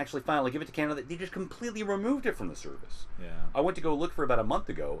 rather than actually finally give it to Canada, they just completely removed it from the service. Yeah. I went to go look for about a month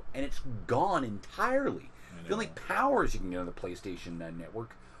ago, and it's gone entirely. The only Powers you can get on the PlayStation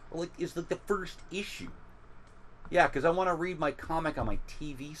Network is like the first issue. Yeah, because I want to read my comic on my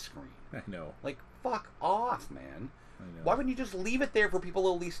TV screen. I know. Like, fuck off, man. I know. Why wouldn't you just leave it there for people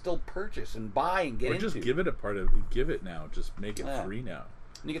to at least still purchase and buy and get into? Or just give it now. Just make it free now.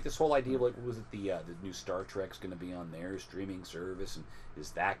 And you get this whole idea of like, what was it, the new Star Trek's going to be on their streaming service, and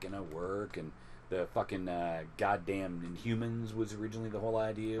is that going to work? And the fucking goddamn Inhumans was originally the whole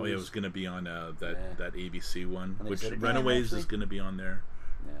idea. Oh yeah, it was going to be on that ABC one, which said, Runaways is going to be on there.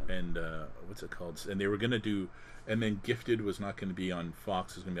 Yeah. And what's it called? And they were going to do, and then Gifted was not going to be on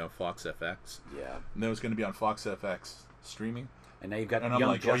Fox. It was going to be on Fox FX. Yeah. And then it was going to be on Fox FX streaming. And now you've got and Young I'm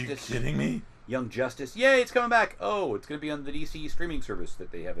like, Justice. Are you kidding me? Young Justice. Yay, it's coming back. Oh, it's going to be on the DC streaming service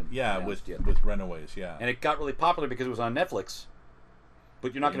that they haven't announced yet. With Runaways, yeah. And it got really popular because it was on Netflix.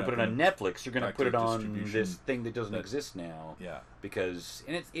 But you're not going to put it on Netflix. You're going to put it on this thing that doesn't exist now. Yeah. Because,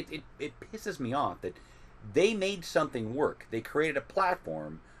 and it pisses me off that they made something work. They created a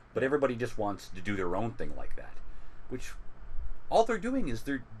platform, but everybody just wants to do their own thing like that. Which, all they're doing is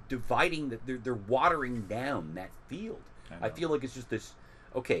they're dividing, they're watering down that field. I feel like it's just this,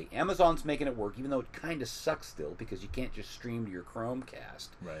 okay, Amazon's making it work, even though it kind of sucks still, because you can't just stream to your Chromecast.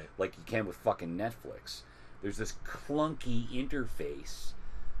 Right. Like you can with fucking Netflix. There's this clunky interface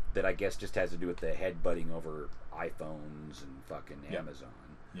that I guess just has to do with the headbutting over iPhones and fucking Amazon.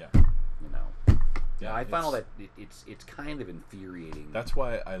 Yeah. You know. Yeah, I find all that it's kind of infuriating. That's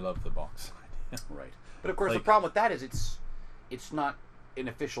why I love the box idea. Right. But of course the problem with that is it's not an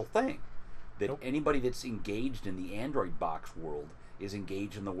official thing. That anybody that's engaged in the Android box world is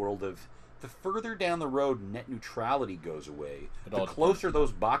engaged in the world of the further down the road net neutrality goes away, the closer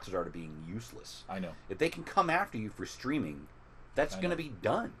those boxes are to being useless. I know. If they can come after you for streaming, that's going to be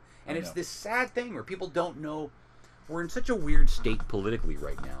done. And it's this sad thing where people don't know. We're in such a weird state politically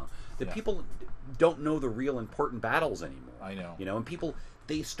right now that people don't know the real important battles anymore. I know. You know, and people,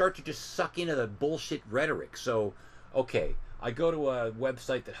 they start to just suck into the bullshit rhetoric. So, okay, I go to a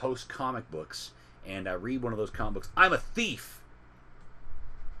website that hosts comic books, and I read one of those comic books. I'm a thief!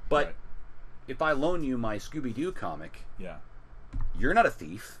 But if I loan you my Scooby-Doo comic, you're not a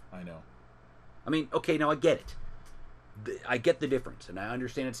thief. I know. I mean, okay, now I get it. I get the difference, and I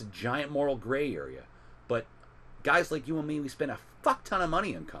understand it's a giant moral gray area. But guys like you and me, we spend a fuck ton of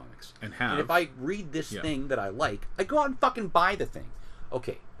money on comics. And if I read this thing that I like, I go out and fucking buy the thing.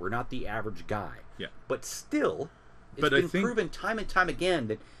 Okay, we're not the average guy. Yeah. But still, it's been proven time and time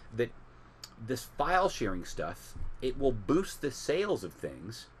again that this file sharing stuff, it will boost the sales of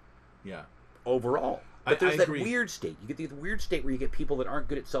things. Yeah. Overall. But there's that weird state. You get the weird state where you get people that aren't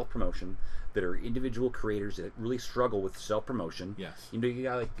good at self-promotion, that are individual creators that really struggle with self-promotion. Yes. You know, you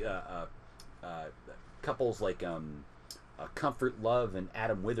got like couples like Comfort Love and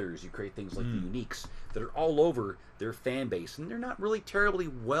Adam Withers. You create things like the Uniques that are all over their fan base, and they're not really terribly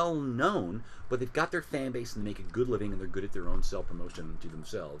well known, but they've got their fan base and they make a good living, and they're good at their own self-promotion to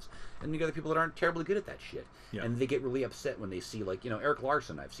themselves. And you got the people that aren't terribly good at that shit, and they get really upset when they see, like, you know, Eric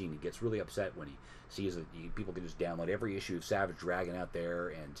Larson. I've seen he gets really upset when he sees that people can just download every issue of Savage Dragon out there,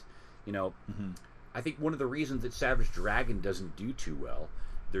 and you know, I think one of the reasons that Savage Dragon doesn't do too well,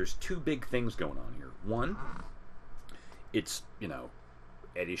 there's two big things going on here. One, it's, you know,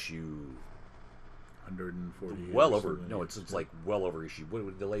 at issue 140. Well over. No, it's like well over issue.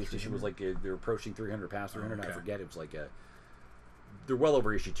 What the latest issue was like? They're approaching 300, past 300. Okay. I forget. It was like they're well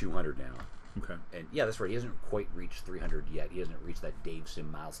over issue 200 now. Okay. And yeah, that's right. He hasn't quite reached 300 yet. He hasn't reached that Dave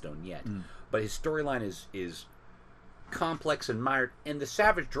Sim milestone yet. But his storyline is complex and mired. And the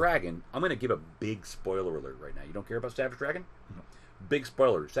Savage Dragon, I'm going to give a big spoiler alert right now. You don't care about Savage Dragon? No. Big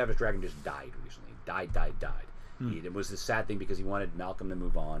spoiler. Savage Dragon just died recently. Died. It was this sad thing because he wanted Malcolm to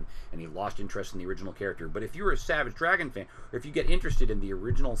move on, and he lost interest in the original character. But if you're a Savage Dragon fan, or if you get interested in the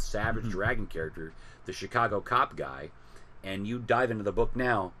original Savage Dragon character, the Chicago cop guy, and you dive into the book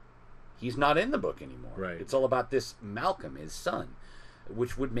now, he's not in the book anymore. Right. It's all about this Malcolm, his son,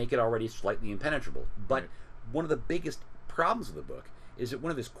 which would make it already slightly impenetrable. But one of the biggest problems of the book is that one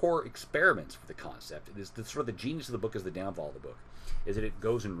of his core experiments for the concept, is the sort of the genius of the book is the downfall of the book, is that it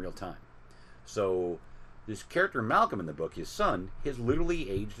goes in real time. So this character Malcolm in the book, his son, has literally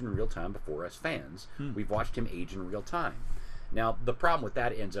aged in real time before us fans. We've watched him age in real time. Now, the problem with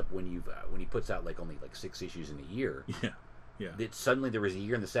that ends up when he puts out only 6 issues in a year. Yeah. That suddenly there was a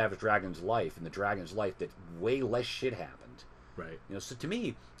year in the Savage Dragon's life, that way less shit happened. Right. So to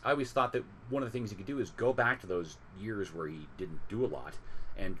me, I always thought that one of the things he could do is go back to those years where he didn't do a lot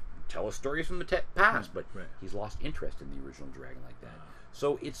and tell us stories from the past, but he's lost interest in the original Dragon like that.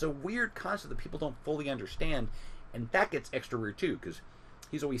 So it's a weird concept that people don't fully understand, and that gets extra weird too, because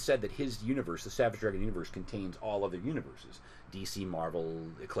he's always said that his universe, the Savage Dragon universe, contains all other universes. DC, Marvel,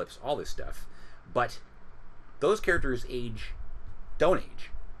 Eclipse, all this stuff. But those characters don't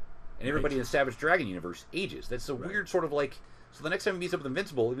age. And everybody in the Savage Dragon universe ages. That's a weird sort of so the next time he meets up with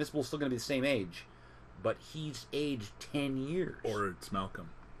Invincible's still going to be the same age, but he's aged 10 years. Or it's Malcolm.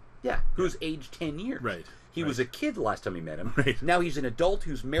 Yeah, who's aged 10 years. Right. He was a kid the last time he met him. Right. Now he's an adult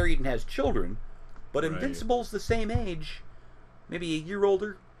who's married and has children, but Invincible's the same age, maybe a year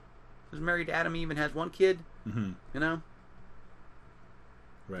older. Who's married to Adam, even has one kid. Mm-hmm.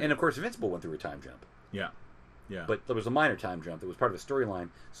 Right. And of course, Invincible went through a time jump. Yeah. But there was a minor time jump that was part of the storyline.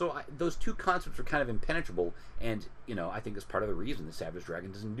 So those two concepts are kind of impenetrable, and I think that's part of the reason the Savage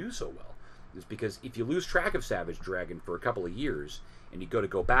Dragon doesn't do so well. Is because if you lose track of Savage Dragon for a couple of years and you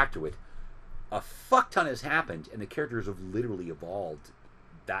go back to it, a fuck ton has happened, and the characters have literally evolved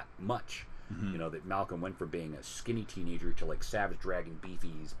that much. Mm-hmm. That Malcolm went from being a skinny teenager to Savage Dragon,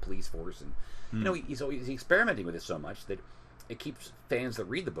 beefy, police force, and he's experimenting with it so much that it keeps fans that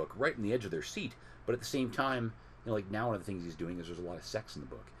read the book right on the edge of their seat. But at the same time, now one of the things he's doing is there's a lot of sex in the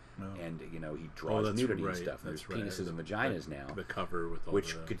book. And he draws nudity and stuff. There's penises and vaginas now. The cover with all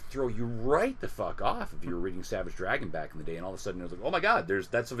which could throw you right the fuck off if you were reading Savage Dragon back in the day, and all of a sudden it was like, oh my god,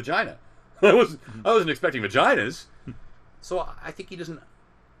 that's a vagina. I wasn't expecting vaginas. So I think he doesn't.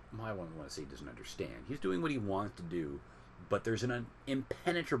 I don't want to say he doesn't understand. He's doing what he wants to do, but there's an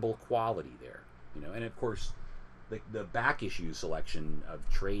impenetrable quality there, And of course, the back issue selection of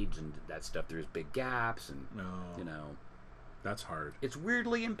trades and that stuff, there's big gaps, and that's hard. It's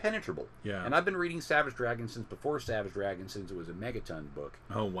weirdly impenetrable. Yeah. And I've been reading Savage Dragon since before Savage Dragon, since it was a Megaton book.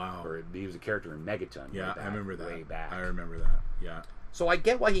 Oh wow. Or he was a character in Megaton. Yeah, I remember that. Way back. I remember that. Yeah. So I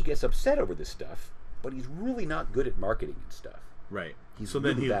get why he gets upset over this stuff, but he's really not good at marketing and stuff. Right. He's so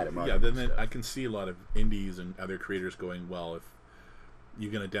really then bad at marketing. Yeah, then I can see a lot of indies and other creators going, well, if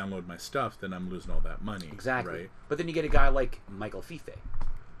you're going to download my stuff, then I'm losing all that money. Exactly. Right? But then you get a guy like Michael Fife,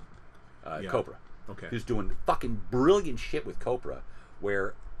 Copra, who's doing fucking brilliant shit with Copra,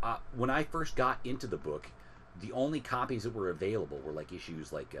 where when I first got into the book, the only copies that were available were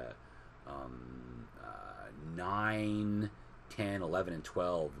issues 9, 10, 11, and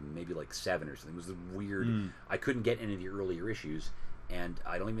 12, maybe 7 or something. It was weird. I couldn't get any of the earlier issues, and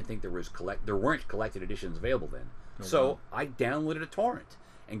I don't even think there weren't collected editions available then. So I downloaded a torrent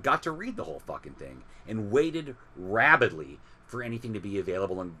and got to read the whole fucking thing and waited rabidly for anything to be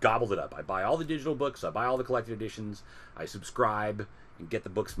available and gobbled it up. I buy all the digital books, I buy all the collected editions, I subscribe and get the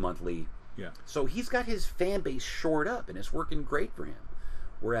books monthly. Yeah. So he's got his fan base shored up, and it's working great for him.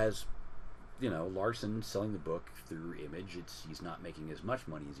 Whereas, Larson selling the book through Image, he's not making as much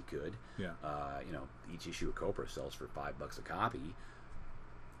money as he could. Yeah. Each issue of Copra sells for $5 a copy.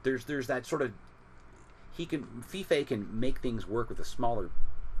 There's that sort of Fife can make things work with a smaller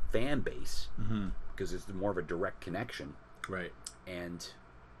fan base because it's more of a direct connection. Right. And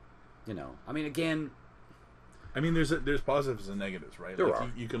again, there's positives and negatives, right? There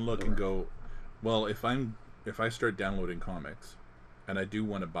are. You can look and go, well, if I start downloading comics and I do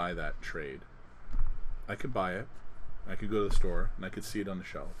want to buy that trade, I could buy it. I could go to the store and I could see it on the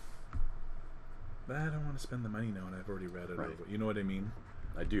shelf. But I don't want to spend the money now, and I've already read it. Right. You know what I mean?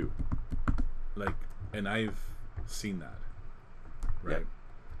 I do. And I've seen that. Right?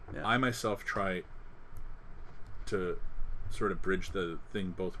 Yeah. I myself try to sort of bridge the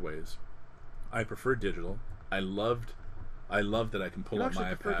thing both ways. I prefer digital. I love that I can pull up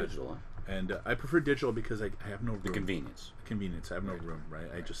my iPad. Digital, huh? And I prefer digital because I have no room. The convenience. I have no room, right?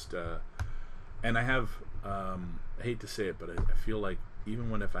 I just and I have I hate to say it, but I feel like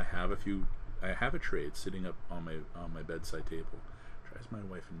even if I have a trade sitting up on my bedside table, it drives my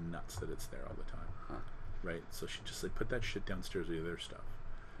wife nuts that it's there all the time. Huh. Right? So she just put that shit downstairs with the other stuff.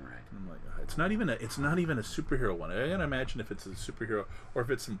 Right. And I'm like, it's not even a superhero one. I can imagine if it's a superhero or if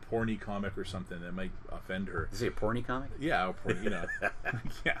it's some porny comic or something that might offend her. Is it a porny comic? Yeah, or porny,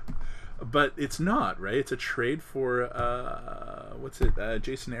 yeah. But it's not, right? It's a trade for what's it?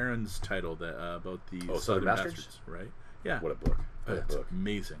 Jason Aaron's title about the Southern Bastards, right? Yeah. What a book! It's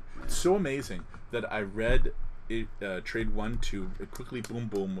amazing. Yeah. It's so amazing that I read it, trade 1, 2. Quickly, boom,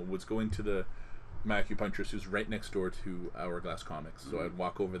 boom. Was going to the my acupuncturist, who's right next door to Hourglass Comics. So I'd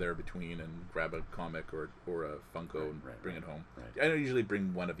walk over there between and grab a comic or a Funko and bring it home. Right. I usually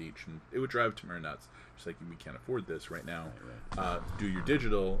bring one of each, and it would drive Tamara nuts. She's like, we can't afford this right now. Do your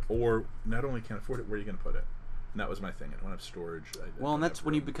digital, or not only can't afford it, where are you going to put it? And that was my thing. I don't have storage. Well, and that's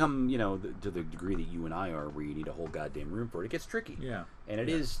when you become, to the degree that you and I are, where you need a whole goddamn room for it. It gets tricky. Yeah. And it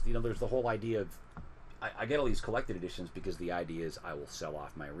is, there's the whole idea of, I get all these collected editions because the idea is I will sell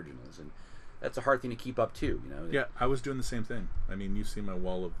off my originals, and that's a hard thing to keep up too. Yeah, I was doing the same thing. I mean, you see my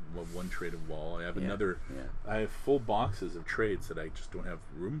wall of one trade of wall. I have another. Yeah. I have full boxes of trades that I just don't have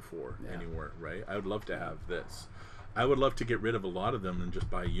room for anywhere. Right? I would love to have this. I would love to get rid of a lot of them and just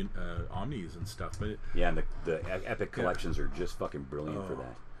buy Omnis and stuff. But and the Epic collections are just fucking brilliant for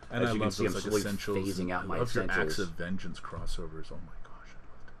that. And as I you love can see, those I'm like slowly essentials. phasing out my I love your essentials. Acts of Vengeance crossovers. Oh my gosh, I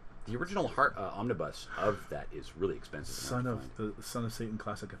love that. The original omnibus of that is really expensive. The Son of Satan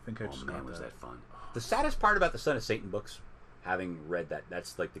classic. I think I just got was that fun. The saddest part about the Son of Satan books, having read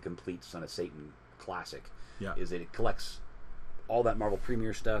that's like the complete Son of Satan classic, is that it collects all that Marvel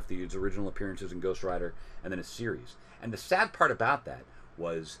Premiere stuff, the original appearances in Ghost Rider, and then a series. And the sad part about that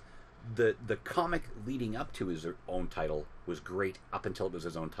was the comic leading up to his own title was great up until it was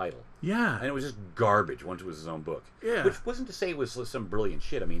his own title. Yeah. And it was just garbage once it was his own book. Yeah. Which wasn't to say it was some brilliant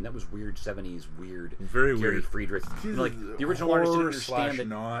shit. I mean, that was weird 70s, very Gary weird. Friedrich. Like, the original artist didn't understand that.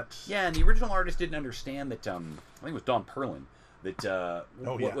 Not. Yeah, and the original artist didn't understand that, I think it was Don Perlin, that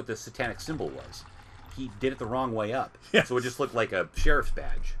what the satanic symbol was. He did it the wrong way up. Yes. So it just looked like a sheriff's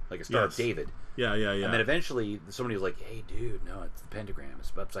badge, like a Star of David. Yeah. And then eventually somebody was like, "Hey, dude, no, it's the pentagram.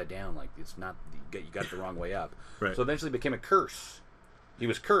 It's upside down. Like, it's not. You got it the wrong way up." Right. So eventually it became a curse. He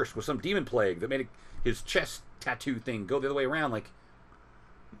was cursed with some demon plague that made his chest tattoo thing go the other way around. Like,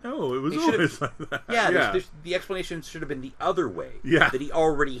 no, it was always like that. Yeah. The explanation should have been the other way. Yeah. That he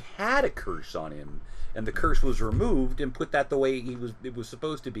already had a curse on him, and the curse was removed and put that the way it was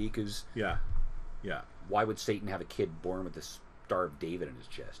supposed to be. Because why would Satan have a kid born with the Star of David in his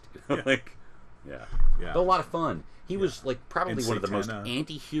chest? But a lot of fun. He was like probably one of the most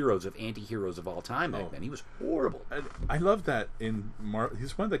anti-heroes of all time back then. He was horrible. I love that in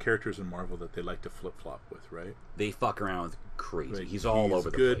he's one of the characters in Marvel that they like to flip-flop with, right? They fuck around with crazy. Right. He's all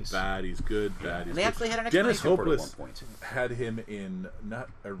over the place. He's good, bad. And they actually had an explanation for it at one point. Had him in not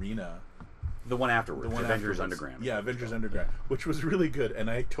Arena, the one afterwards, Avengers Underground. Yeah, Avengers Underground, which was really good. And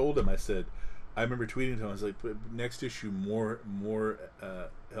I told him, I said, I remember tweeting to him, I was like, next issue, more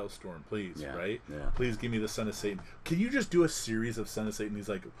Hellstorm, please, right? Yeah. Please give me the Son of Satan. Can you just do a series of Son of Satan? He's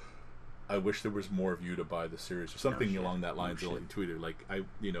like, I wish there was more of you to buy the series, or something along that lines. He tweeted, like, I'd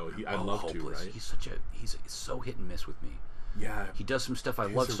love to, right? He's so hit and miss with me. Yeah. He does some stuff I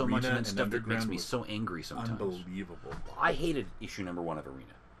love so much, and then stuff that makes me so angry sometimes. Unbelievable. I hated issue number 1 of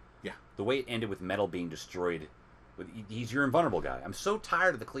Arena. Yeah. The way it ended with Metal being destroyed. He's your invulnerable guy. I'm so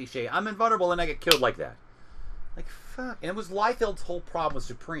tired of the cliche, I'm invulnerable and I get killed like that. Like, fuck. And it was Liefeld's whole problem with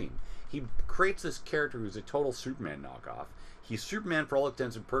Supreme. He creates this character who's a total Superman knockoff. He's Superman for all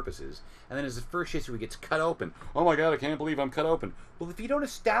intents and purposes. And then as the first issue, he gets cut open. Oh my god, I can't believe I'm cut open. Well, if you don't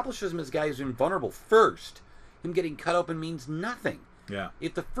establish him as a guy who's invulnerable first, him getting cut open means nothing. Yeah.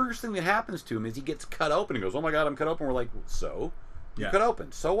 If the first thing that happens to him is he gets cut open and goes, oh my god, I'm cut open, we're like, so? You cut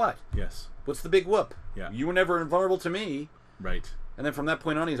open. So what? Yes. What's the big whoop? Yeah. You were never invulnerable to me. Right. And then from that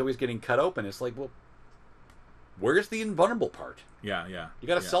point on, he's always getting cut open. It's like, well, where's the invulnerable part? Yeah. You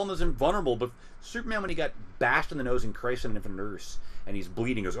got to sell him as invulnerable. But Superman, when he got bashed in the nose in Christ and Infinite Earths, and he's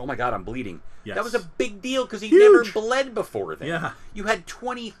bleeding, goes, oh my god, I'm bleeding. Yes. That was a big deal because he never bled before then. Yeah. You had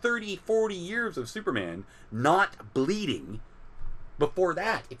 20, 30, 40 years of Superman not bleeding before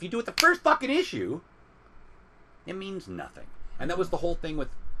that. If you do it the first fucking issue, it means nothing. And that was the whole thing with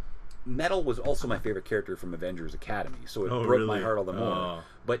Metal was also my favorite character from Avengers Academy, so it broke my heart all the more.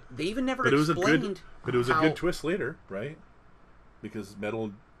 But they even never explained. But it was a good twist later, right? Because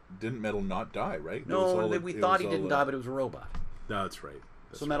Metal not die, right? No, we thought he didn't die, but it was a robot. No, that's right.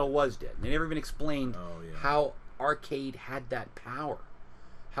 So Metal was dead. And they never even explained how Arcade had that power.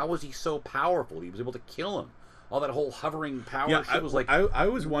 How was he so powerful? He was able to kill him. All that whole hovering power shit was like. I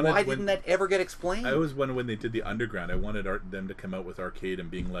was wanted. Why didn't that ever get explained? I was when they did the Underground. I wanted them to come out with Arcade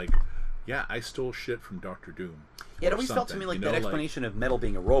and being like, "Yeah, I stole shit from Dr. Doom." Yeah, it always felt to me like that explanation of Metal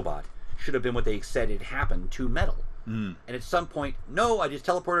being a robot should have been what they said had happened to Metal. And at some point, no, I just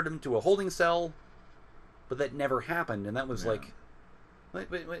teleported him to a holding cell, but that never happened. And that was like, wait,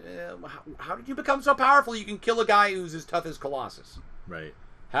 how did you become so powerful? You can kill a guy who's as tough as Colossus. Right.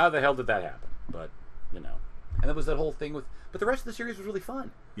 How the hell did that happen? But and that was that whole thing with. But the rest of the series was really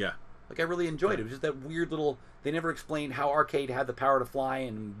fun. Yeah. Like, I really enjoyed it. It was just that weird little... They never explained how Arcade had the power to fly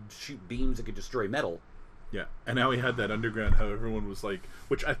and shoot beams that could destroy metal. Yeah, and how he had that underground, how everyone was like...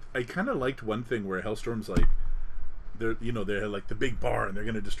 Which I kind of liked one thing where Hellstorm's like... They're like the big bar and they're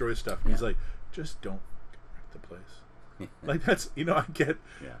going to destroy stuff. And he's like, just don't wreck the place. Like, that's... I get...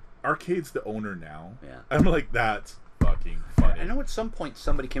 Yeah. Arcade's the owner now. Yeah. I'm like, that's fucking funny. I know at some point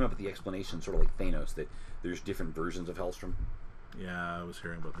somebody came up with the explanation, sort of like Thanos, that there's different versions of Hellstrom. Yeah, I was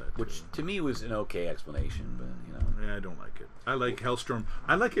hearing about that too. Which, to me, was an okay explanation, but, Yeah, I don't like it. I like Hellstrom.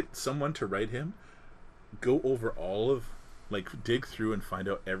 I like it, someone to write him, go over all of, like, dig through and find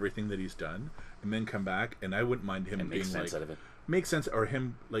out everything that he's done, and then come back, and I wouldn't mind him and being make sense like... out of it. Make sense, or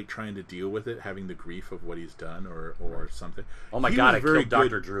him, like, trying to deal with it, having the grief of what he's done, or something. Oh my God, I killed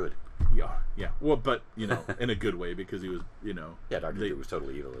Dr. Druid. Yeah. Well, but, in a good way, because he was, Yeah, Dr. Druid was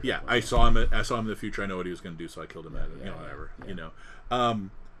totally evil. Yeah, I saw him in the future. I know what he was going to do, so I killed him. Whatever.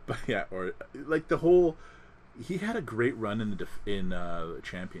 But yeah, or like the whole. He had a great run in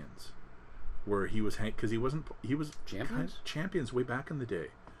Champions, where he was because he was Champions way back in the day.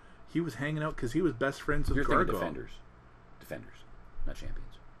 He was hanging out because he was best friends with Gargoyle. Defenders, not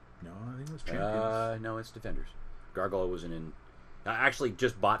Champions. No, I think it was Champions. No, it's Defenders. Gargoyle wasn't in. I actually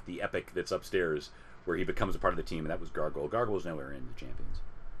just bought the epic that's upstairs where he becomes a part of the team, and that was Gargoyle. Gargoyle's nowhere in the Champions.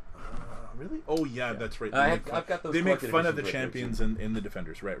 Really? Oh, yeah, that's right. I've got those. They make fun of the Champions in the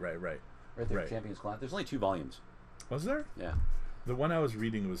Defenders. Right. Right there, Champions Class. There's only 2 volumes. Was there? Yeah. The one I was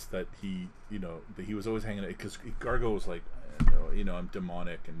reading was that he, that he was always hanging out because Gargoyle was like, I'm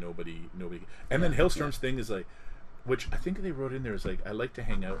demonic and nobody. And then Hailstorm's thing is like, which I think they wrote in there is like, I like to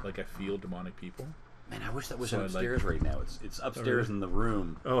hang out like I feel demonic people. Man, I wish that was upstairs right now. It's upstairs in the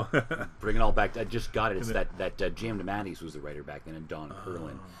room. Oh, bring it all back. I just got it. It's that Jam DeMatteis was the writer back then, and Don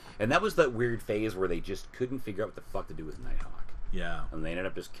Perlin. And that was that weird phase where they just couldn't figure out what the fuck to do with Nighthawk. Yeah. And they ended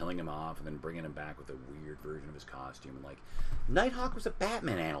up just killing him off and then bringing him back with a weird version of his costume. And like, Nighthawk was a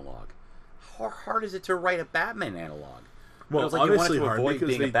Batman analog. How hard is it to write a Batman analog? Well, like obviously you wanted to hard avoid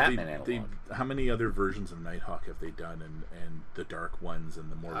because being a Batman analog. How many other versions of Nighthawk have they done, and the dark ones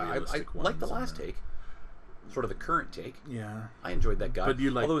and the more realistic ones? I like the last take. Sort of the current take. Yeah, I enjoyed that guy. But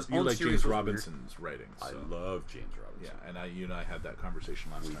you like James Robinson's Robinson's writing. So. I love James Robinson. Yeah, and I had that conversation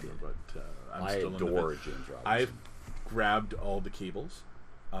last time. But I adore James Robinson. I've grabbed all the cables,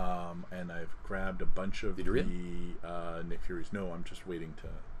 and I've grabbed a bunch of the Nick Fury's. No, I'm just waiting to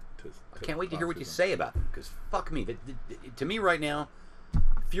I can't wait to hear what you say about them, because fuck me. To me right now,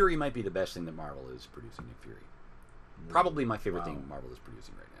 Fury might be the best thing that Marvel is producing. Nick Fury, probably my favorite thing Marvel is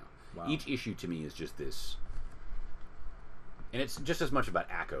producing right now. Wow. Each issue to me is just this. And it's just as much about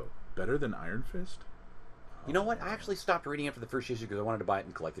Akko. Better than Iron Fist? You know what? I actually stopped reading after the first issue because I wanted to buy it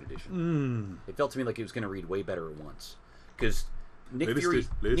in collected edition. It felt to me like it was going to read way better at once. Because Nick Fury,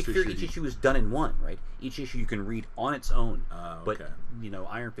 each issue is done in one, right? Each issue you can read on its own. Okay. But,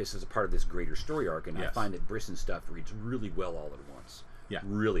 Iron Fist is a part of this greater story arc, and I find that Brisson's stuff reads really well all at once. Yeah.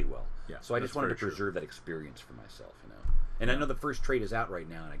 Really well. Yeah, so I just wanted to preserve that experience for myself, And I know the first trade is out right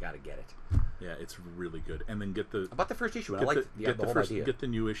now, and I got to get it. Yeah, it's really good. And then get the... About the first issue, and I like the whole idea. Get the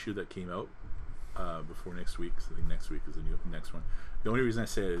new issue that came out before next week. So I think next week is the next one. The only reason I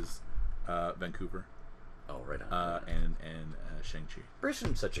say it is Vancouver. Oh, right on. And Shang-Chi.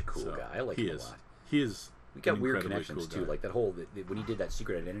 Brisson's such a cool guy. I like him a lot. He is. We got weird connections, too. Like that whole... when he did that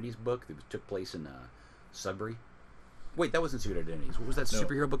Secret Identities book that took place in Sudbury. Wait, that wasn't Secret Identities. What was that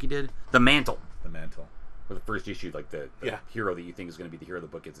superhero book he did? The Mantle. The Mantle. Or the first issue, like the hero that you think is going to be the hero of the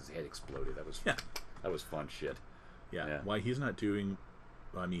book gets his head exploded. That was fun shit. Yeah. Why he's not doing...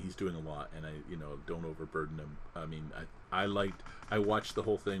 I mean, he's doing a lot, and I don't overburden him. I mean, I watched the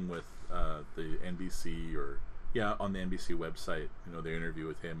whole thing with the NBC on the NBC website. Their interview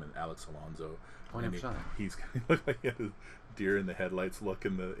with him and Alex Alonso. Oh, I never saw that. He's looked like he had a deer in the headlights look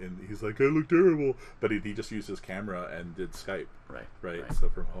he's like, I look terrible, but he just used his camera and did Skype. Right. So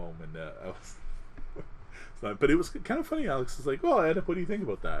from home, and I was. But it was kind of funny. Alex is like, "Well, Ed, what do you think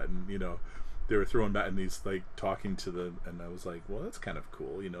about that?" And they were throwing back, and he's like talking to them, and I was like, "Well, that's kind of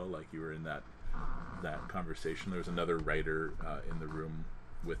cool." Like you were in that conversation. There was another writer in the room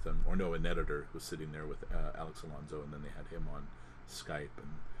with them, or no, an editor was sitting there with Alex Alonso, and then they had him on Skype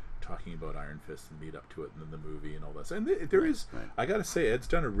and talking about Iron Fist and lead up to it, and then the movie and all that. And there is, I gotta say, Ed's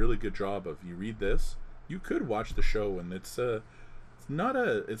done a really good job of. You read this, you could watch the show, and it's not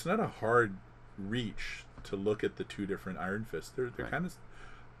a hard reach to look at the two different Iron Fists. They're kind of...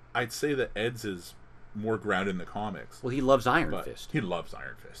 I'd say that Ed's is more grounded in the comics. Well, he loves Iron Fist. He loves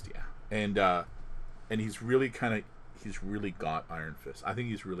Iron Fist, yeah. And he's really got Iron Fist. I think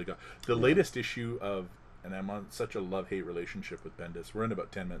he's really got... The latest issue of and I'm on such a love-hate relationship with Bendis. We're in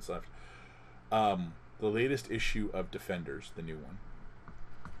about 10 minutes left. The latest issue of Defenders, the new one,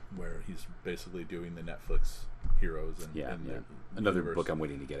 where he's basically doing the Netflix heroes and another universe. book I'm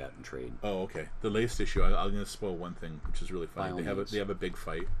waiting to get out and trade. Oh, okay. The latest issue. I'm going to spoil one thing, which is really funny. They have a big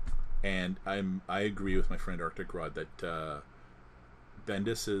fight, and I agree with my friend Arctic Rod that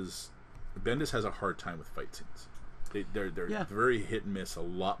Bendis has a hard time with fight scenes. They're very hit and miss. A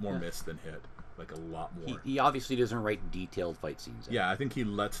lot more miss than hit. Like a lot more. He obviously doesn't write detailed fight scenes. Yeah, I think he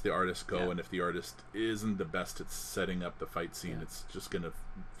lets the artist go, and if the artist isn't the best at setting up the fight scene, it's just going to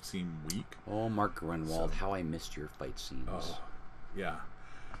seem weak. Oh, Mark Grunwald, how I missed your fight scenes. Oh, yeah.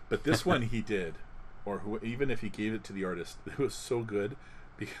 But this one he did, even if he gave it to the artist, it was so good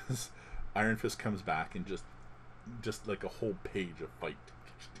because Iron Fist comes back and just like a whole page of fight.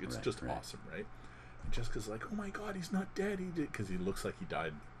 It's just awesome, right? And Jessica's like, oh my God, he's not dead. He did, because he looks like he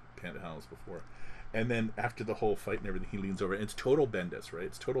died panels before. And then after the whole fight and everything, he leans over, and it's total Bendis, right?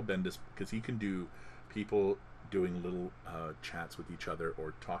 It's total Bendis because he can do people doing little chats with each other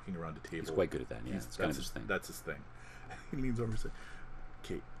or talking around a table. He's quite good at that. Yeah, it's kind of his thing. That's his thing. He leans over and says,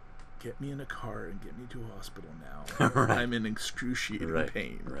 "Kate, get me in a car and get me to a hospital now. Right. I'm in excruciating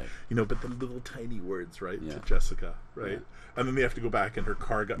pain." Right. You know, but the little tiny words, right, Yeah. to Jessica, right? Yeah. And then they have to go back, and her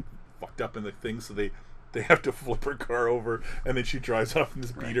car got fucked up in the thing, so they have to flip her car over, and then she drives off in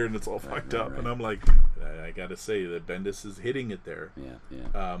this beater, and it's all fucked up. And I'm like, I gotta say that Bendis is hitting it there.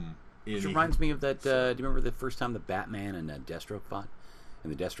 Yeah. Which reminds me of that. Do you remember the first time the Batman and Deathstroke fought in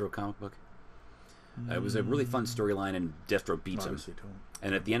the Deathstroke comic book? It was a really fun storyline, and Deathstroke beats him.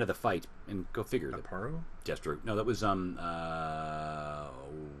 And at the end of the fight, and go figure, Aparo? Deathstroke. No, that was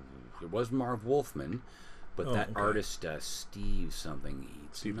it was Marv Wolfman, but artist Steve something.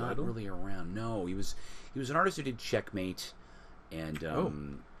 He's not Lytle? really around. No, he was an artist who did Checkmate and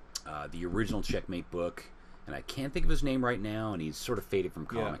the original Checkmate book. And I can't think of his name right now, and he's sort of faded from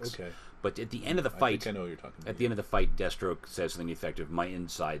comics. Yeah, okay. But at the end of the fight, I think I know what you're talking about. At the end of the fight, Deathstroke says something effective. My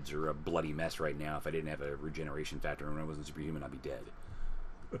insides are a bloody mess right now. If I didn't have a regeneration factor and I wasn't superhuman, I'd be dead.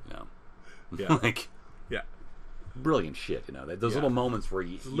 You know? Yeah. Brilliant shit, you know. Those little moments where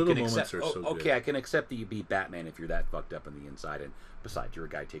you can accept, are so okay, good. I can accept that you beat Batman if you're that fucked up on the inside, and besides, you're a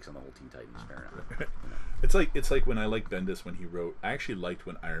guy who takes on the whole Teen Titans. Fair enough. You know? It's like when I liked Bendis when he wrote. I actually liked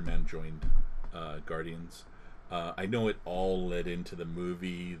when Iron Man joined Guardians. I know it all led into the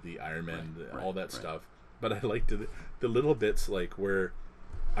movie, the Iron Man, all that stuff. But I liked the little bits like where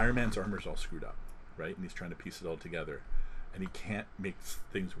Iron Man's armor's all screwed up, right? And he's trying to piece it all together. And he can't make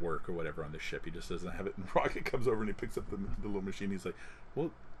things work or whatever on the ship. He just doesn't have it. And Rocket comes over and he picks up the little machine. He's like,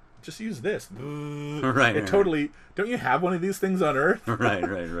 well, just use this. Totally. Don't you have one of these things on Earth? Right.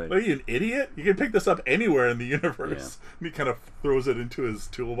 Are you an idiot? You can pick this up anywhere in the universe. Yeah. And he kind of throws it into his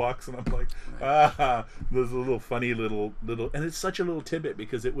toolbox, and I'm like, there's a little funny little, and it's such a little tidbit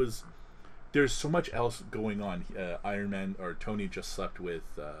because there's so much else going on. Iron Man or Tony just slept with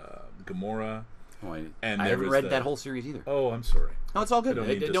Gamora. Oh, I haven't read that whole series either. Oh, I'm sorry. No, it's all good.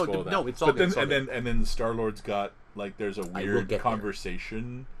 No, it's all good. And then Star-Lord's got there's a weird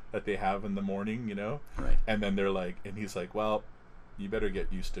conversation that they have in the morning, you know? Right. And then they're like, and he's like, well, you better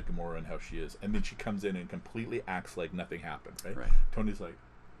get used to Gamora and how she is. And then she comes in and completely acts like nothing happened, right? Tony's like,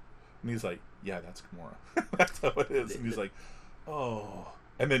 and he's like, yeah, that's Gamora. That's how it is. And he's like, oh.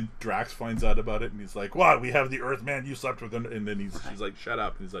 And then Drax finds out about it, and he's like, "What? We have the Earthman. You slept with him." And then she's like, "Shut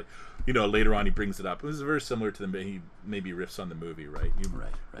up." And he's like, later on he brings it up. It was very similar to he maybe riffs on the movie, right?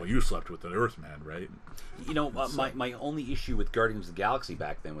 Well, you slept with an Earthman, right? My only issue with Guardians of the Galaxy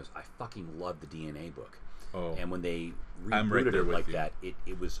back then was I fucking loved the DNA book. Oh. And when they rebooted it like that,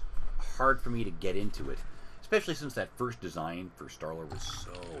 it was hard for me to get into it, especially since that first design for Star-Lord was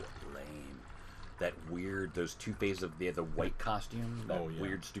so lame. That weird, those two phases of the white costume, that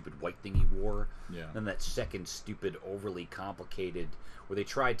weird, stupid white thing he wore. Yeah. Then that second stupid, overly complicated, where they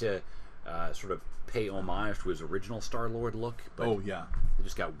tried to sort of pay homage to his original Star-Lord look. But it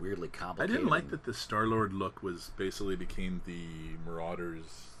just got weirdly complicated. I didn't like that the Star-Lord look became the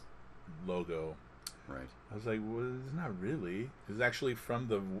Marauders logo. Right. I was like, well, it's not really. It's actually from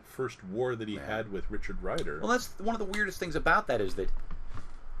the first war that he had with Richard Rider. Well, that's one of the weirdest things about that is that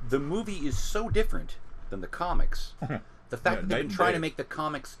the movie is so different than the comics. The fact that they've been trying to make the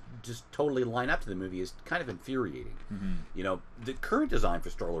comics just totally line up to the movie is kind of infuriating. Mm-hmm. The current design for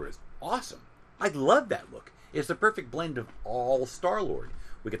Star-Lord is awesome. I love that look. It's the perfect blend of all Star-Lord.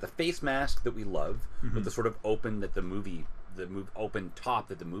 We get the face mask that we love, with the sort of open that the movie open top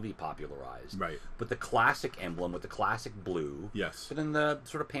that the movie popularized. Right. But the classic emblem with the classic blue. Yes. But then the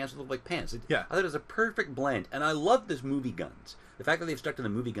sort of pants that look like pants. Yeah. I thought it was a perfect blend, and I love this movie guns. The fact that they've stuck to the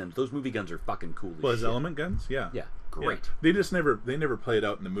movie guns, those movie guns are fucking cool as Well, his shit. element guns, yeah. Yeah, great. Yeah. They just never play it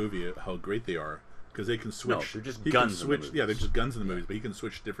out in the movie how great they are. Because they can switch. No, they're just he guns can switch, in the movies. Yeah, they're just guns in the movies, but he can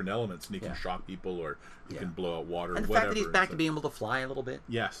switch different elements, and he can shock people, or he can blow out water, And the whatever. fact that he's back to being able to fly a little bit.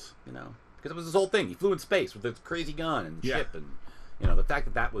 Yes. You know, because it was his whole thing. He flew in space with this crazy gun and Yeah. ship, and you know, the fact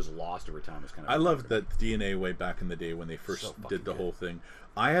that that was lost over time was kind of. I loved that DNA way back in the day when they first So did the fucking whole thing.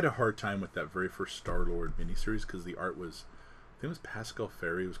 I had a hard time with that very first Star-Lord miniseries because the art was, I think it was Pascal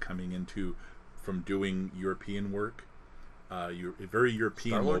Ferry was coming into from doing European work, very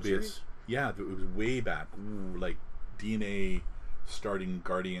European Star-Lord Mobius. series? Yeah, it was way back, like DNA starting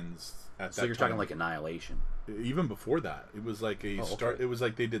Guardians at So that you're time. talking like Annihilation. Even before that, it was like a Star. okay. It was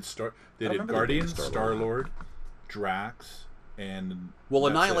like they did I remember they Guardians, did Star-Lord, Drax, and Well,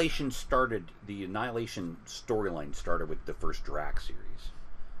 that's it. Annihilation started. The Annihilation storyline started with the first Drax series.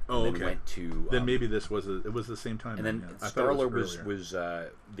 Oh, and okay. then went to Then maybe this was it was the same time. And then yeah. I thought it Star-Lord earlier. was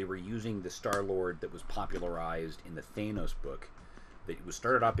they were using the Star-Lord that was popularized in the Thanos book. That was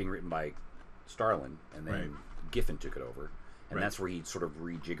started off being written by Starlin, and then Right. Giffen took it over. And Right. that's where he sort of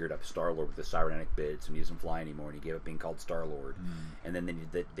rejiggered up Star-Lord with the cybernetic bits, and he doesn't fly anymore, and he gave up being called Star-Lord. And then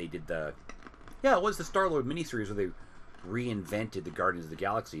they did the it was the Star-Lord miniseries where they reinvented the Guardians of the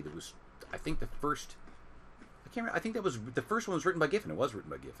Galaxy. That was, I think, the first. I can't remember. I think that was the first one was written by Giffen. It was written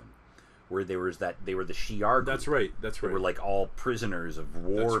by Giffen, where they were the Shi'ar group. That's right. That's They right. were like all prisoners of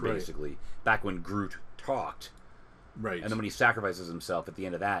war, That's right. basically. Back when Groot talked, right. and then when he sacrifices himself at the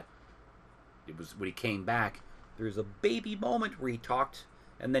end of that, it was when he came back. There's a baby moment where he talked,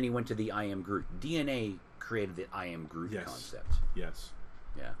 and then he went to the I Am Groot. DNA created the I Am Groot Yes. concept. Yes.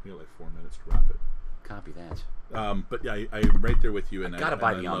 Yeah, We got like 4 minutes to wrap it. copy that. But yeah, I'm right there with you. And Gotta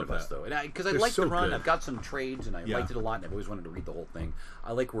buy and the love omnibus that. though, and because I They're like so the run. good. I've got some trades, and I Yeah. liked it a lot, and I've always wanted to read the whole thing.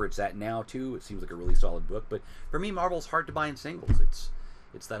 I like where it's at now too. It seems like a really solid book, but for me, Marvel's hard to buy in singles.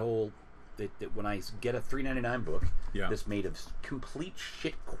 It's that whole that when I get a $3.99 book, Yeah. that's made of complete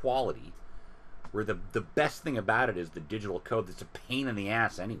shit quality, where the best thing about it is the digital code. That's a pain in the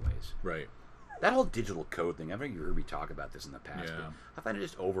ass, anyways. Right. That whole digital code thing. I've heard me talk about this in the past, Yeah. but I find it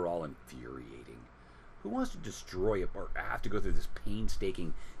just overall infuriating. Who wants to destroy or have to go through this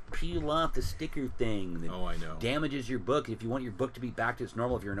painstaking peel off the sticker thing that Oh, I know. damages your book? If you want your book to be back to its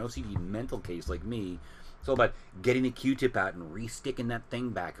normal, if you're an OCD mental case like me, it's all about getting the Q-tip out and re-sticking that thing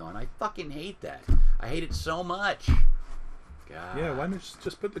back on. I fucking hate that. I hate it so much. God. Yeah. Why not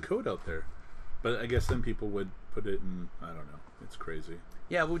just put the code out there? But I guess then people would put it in. I don't know. It's crazy.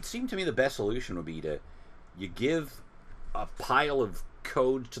 Yeah, it would seem to me the best solution would be you give a pile of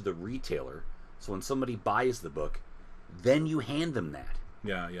codes to the retailer, so when somebody buys the book, then you hand them that.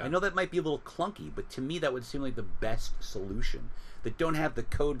 Yeah. Yeah. I know that might be a little clunky, but to me that would seem like the best solution. That don't have the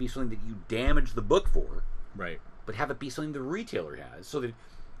code be something that you damage the book for, Right. but have it be something the retailer has, so that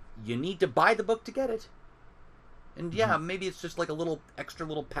you need to buy the book to get it. And yeah, maybe it's just like a little extra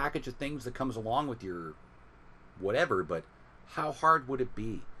little package of things that comes along with your whatever, but how hard would it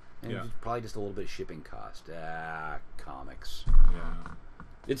be? And Yeah. it's probably just a little bit of shipping cost. Comics. Yeah.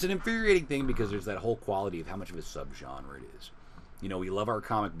 It's an infuriating thing because there's that whole quality of how much of a subgenre it is. You know, we love our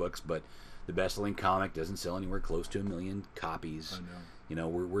comic books, but the best-selling comic doesn't sell anywhere close to 1 million copies. I know. You know,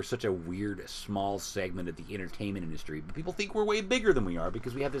 we're such a weird, small segment of the entertainment industry, but people think we're way bigger than we are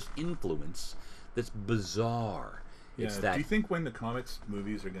because we have this influence that's bizarre. Yeah. It's that Do you think when the comics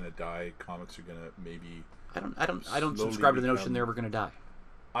movies are going to die, comics are going to maybe? I don't slowly subscribe to the notion become- they're ever going to die.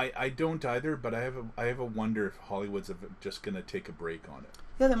 I don't either, but I have a wonder if Hollywood's just going to take a break on it.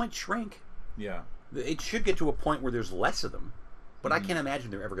 Yeah, they might shrink. Yeah. It should get to a point where there's less of them, but I can't imagine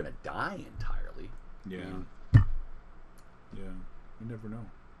they're ever going to die entirely. Yeah. I mean, Yeah. You never know.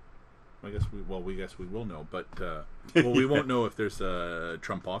 I guess we guess we will know, but we won't know if there's a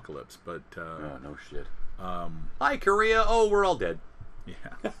Trumpocalypse, but oh, no shit. um, Hi, Korea. Oh, we're all dead. yeah.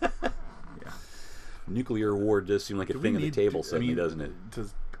 Yeah. Nuclear war does seem like a Do we thing on the need table to- suddenly, doesn't it?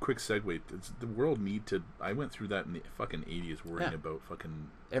 Just quick segue. Does the world need to? I went through that in the fucking 80s, worrying Yeah. about fucking.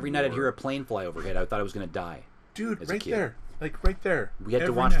 Every night I'd war. hear a plane fly overhead. I thought I was going to die. Dude, as a right kid. there, like right there. We had to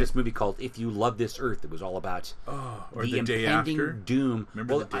Every watch night. this movie called "If You Love This Earth." It was all about or the the day impending after. doom.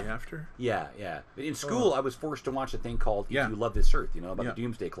 Remember Well, the day after? Yeah, yeah. In school, I was forced to watch a thing called "If Yeah. You Love This Earth." You know about Yeah. the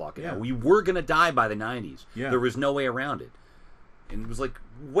Doomsday Clock. And Yeah. how we were going to die by the 90s. Yeah. There was no way around it, and it was like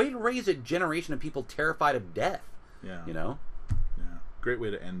way to raise a generation of people terrified of death. Yeah. You know. Yeah. Great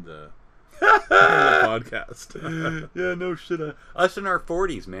way to end the podcast. Yeah, no shit. Us in our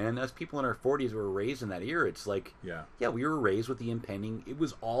 40s, man. Us people in our 40s were raised in that era. It's like, yeah, we were raised with the impending. It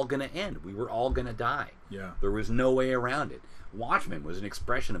was all going to end. We were all going to die. Yeah. There was no way around it. Watchmen was an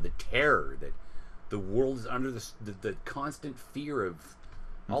expression of the terror that the world is under, the constant fear of.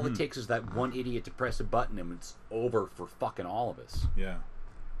 All it takes is that one idiot to press a button and it's over for fucking all of us. Yeah.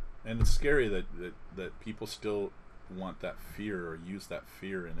 And it's scary that people still want that fear or use that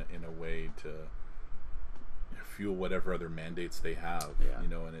fear in a way to fuel whatever other mandates they have. Yeah. You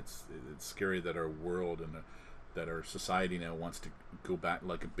know, and it's scary that our world and that our society now wants to go back,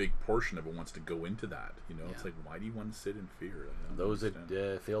 like a big portion of it wants to go into that. You know, it's like, why do you want to sit in fear? Those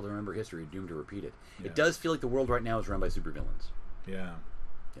that fail to remember history are doomed to repeat it. Yeah. It does feel like the world right now is run by supervillains. Yeah.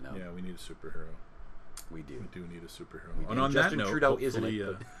 You know? Yeah, we need a superhero. We do. We do need a superhero. We do. And on Justin that note, Trudeau isn't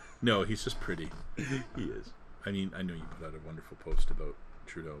it? No, he's just pretty. He is. I mean, I know you put out a wonderful post about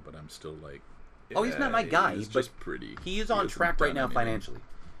Trudeau, but I'm still like, oh, he's not my guy. He's but just pretty. He is on track right now financially.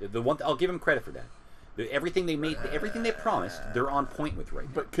 The one I'll give him credit for that. Everything they made, everything they promised, they're on point with right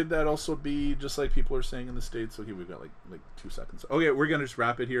now. But could that also be just like people are saying in the States? Okay, we've got like 2 seconds. Okay, we're gonna just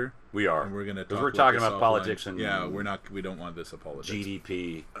wrap it here. We are. And we're gonna talk. We're talking about politics and we don't want this a politics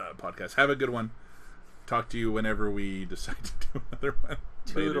GDP podcast. Have a good one. Talk to you whenever we decide to do another one.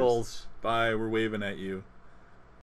 Toodles. Bye. We're waving at you.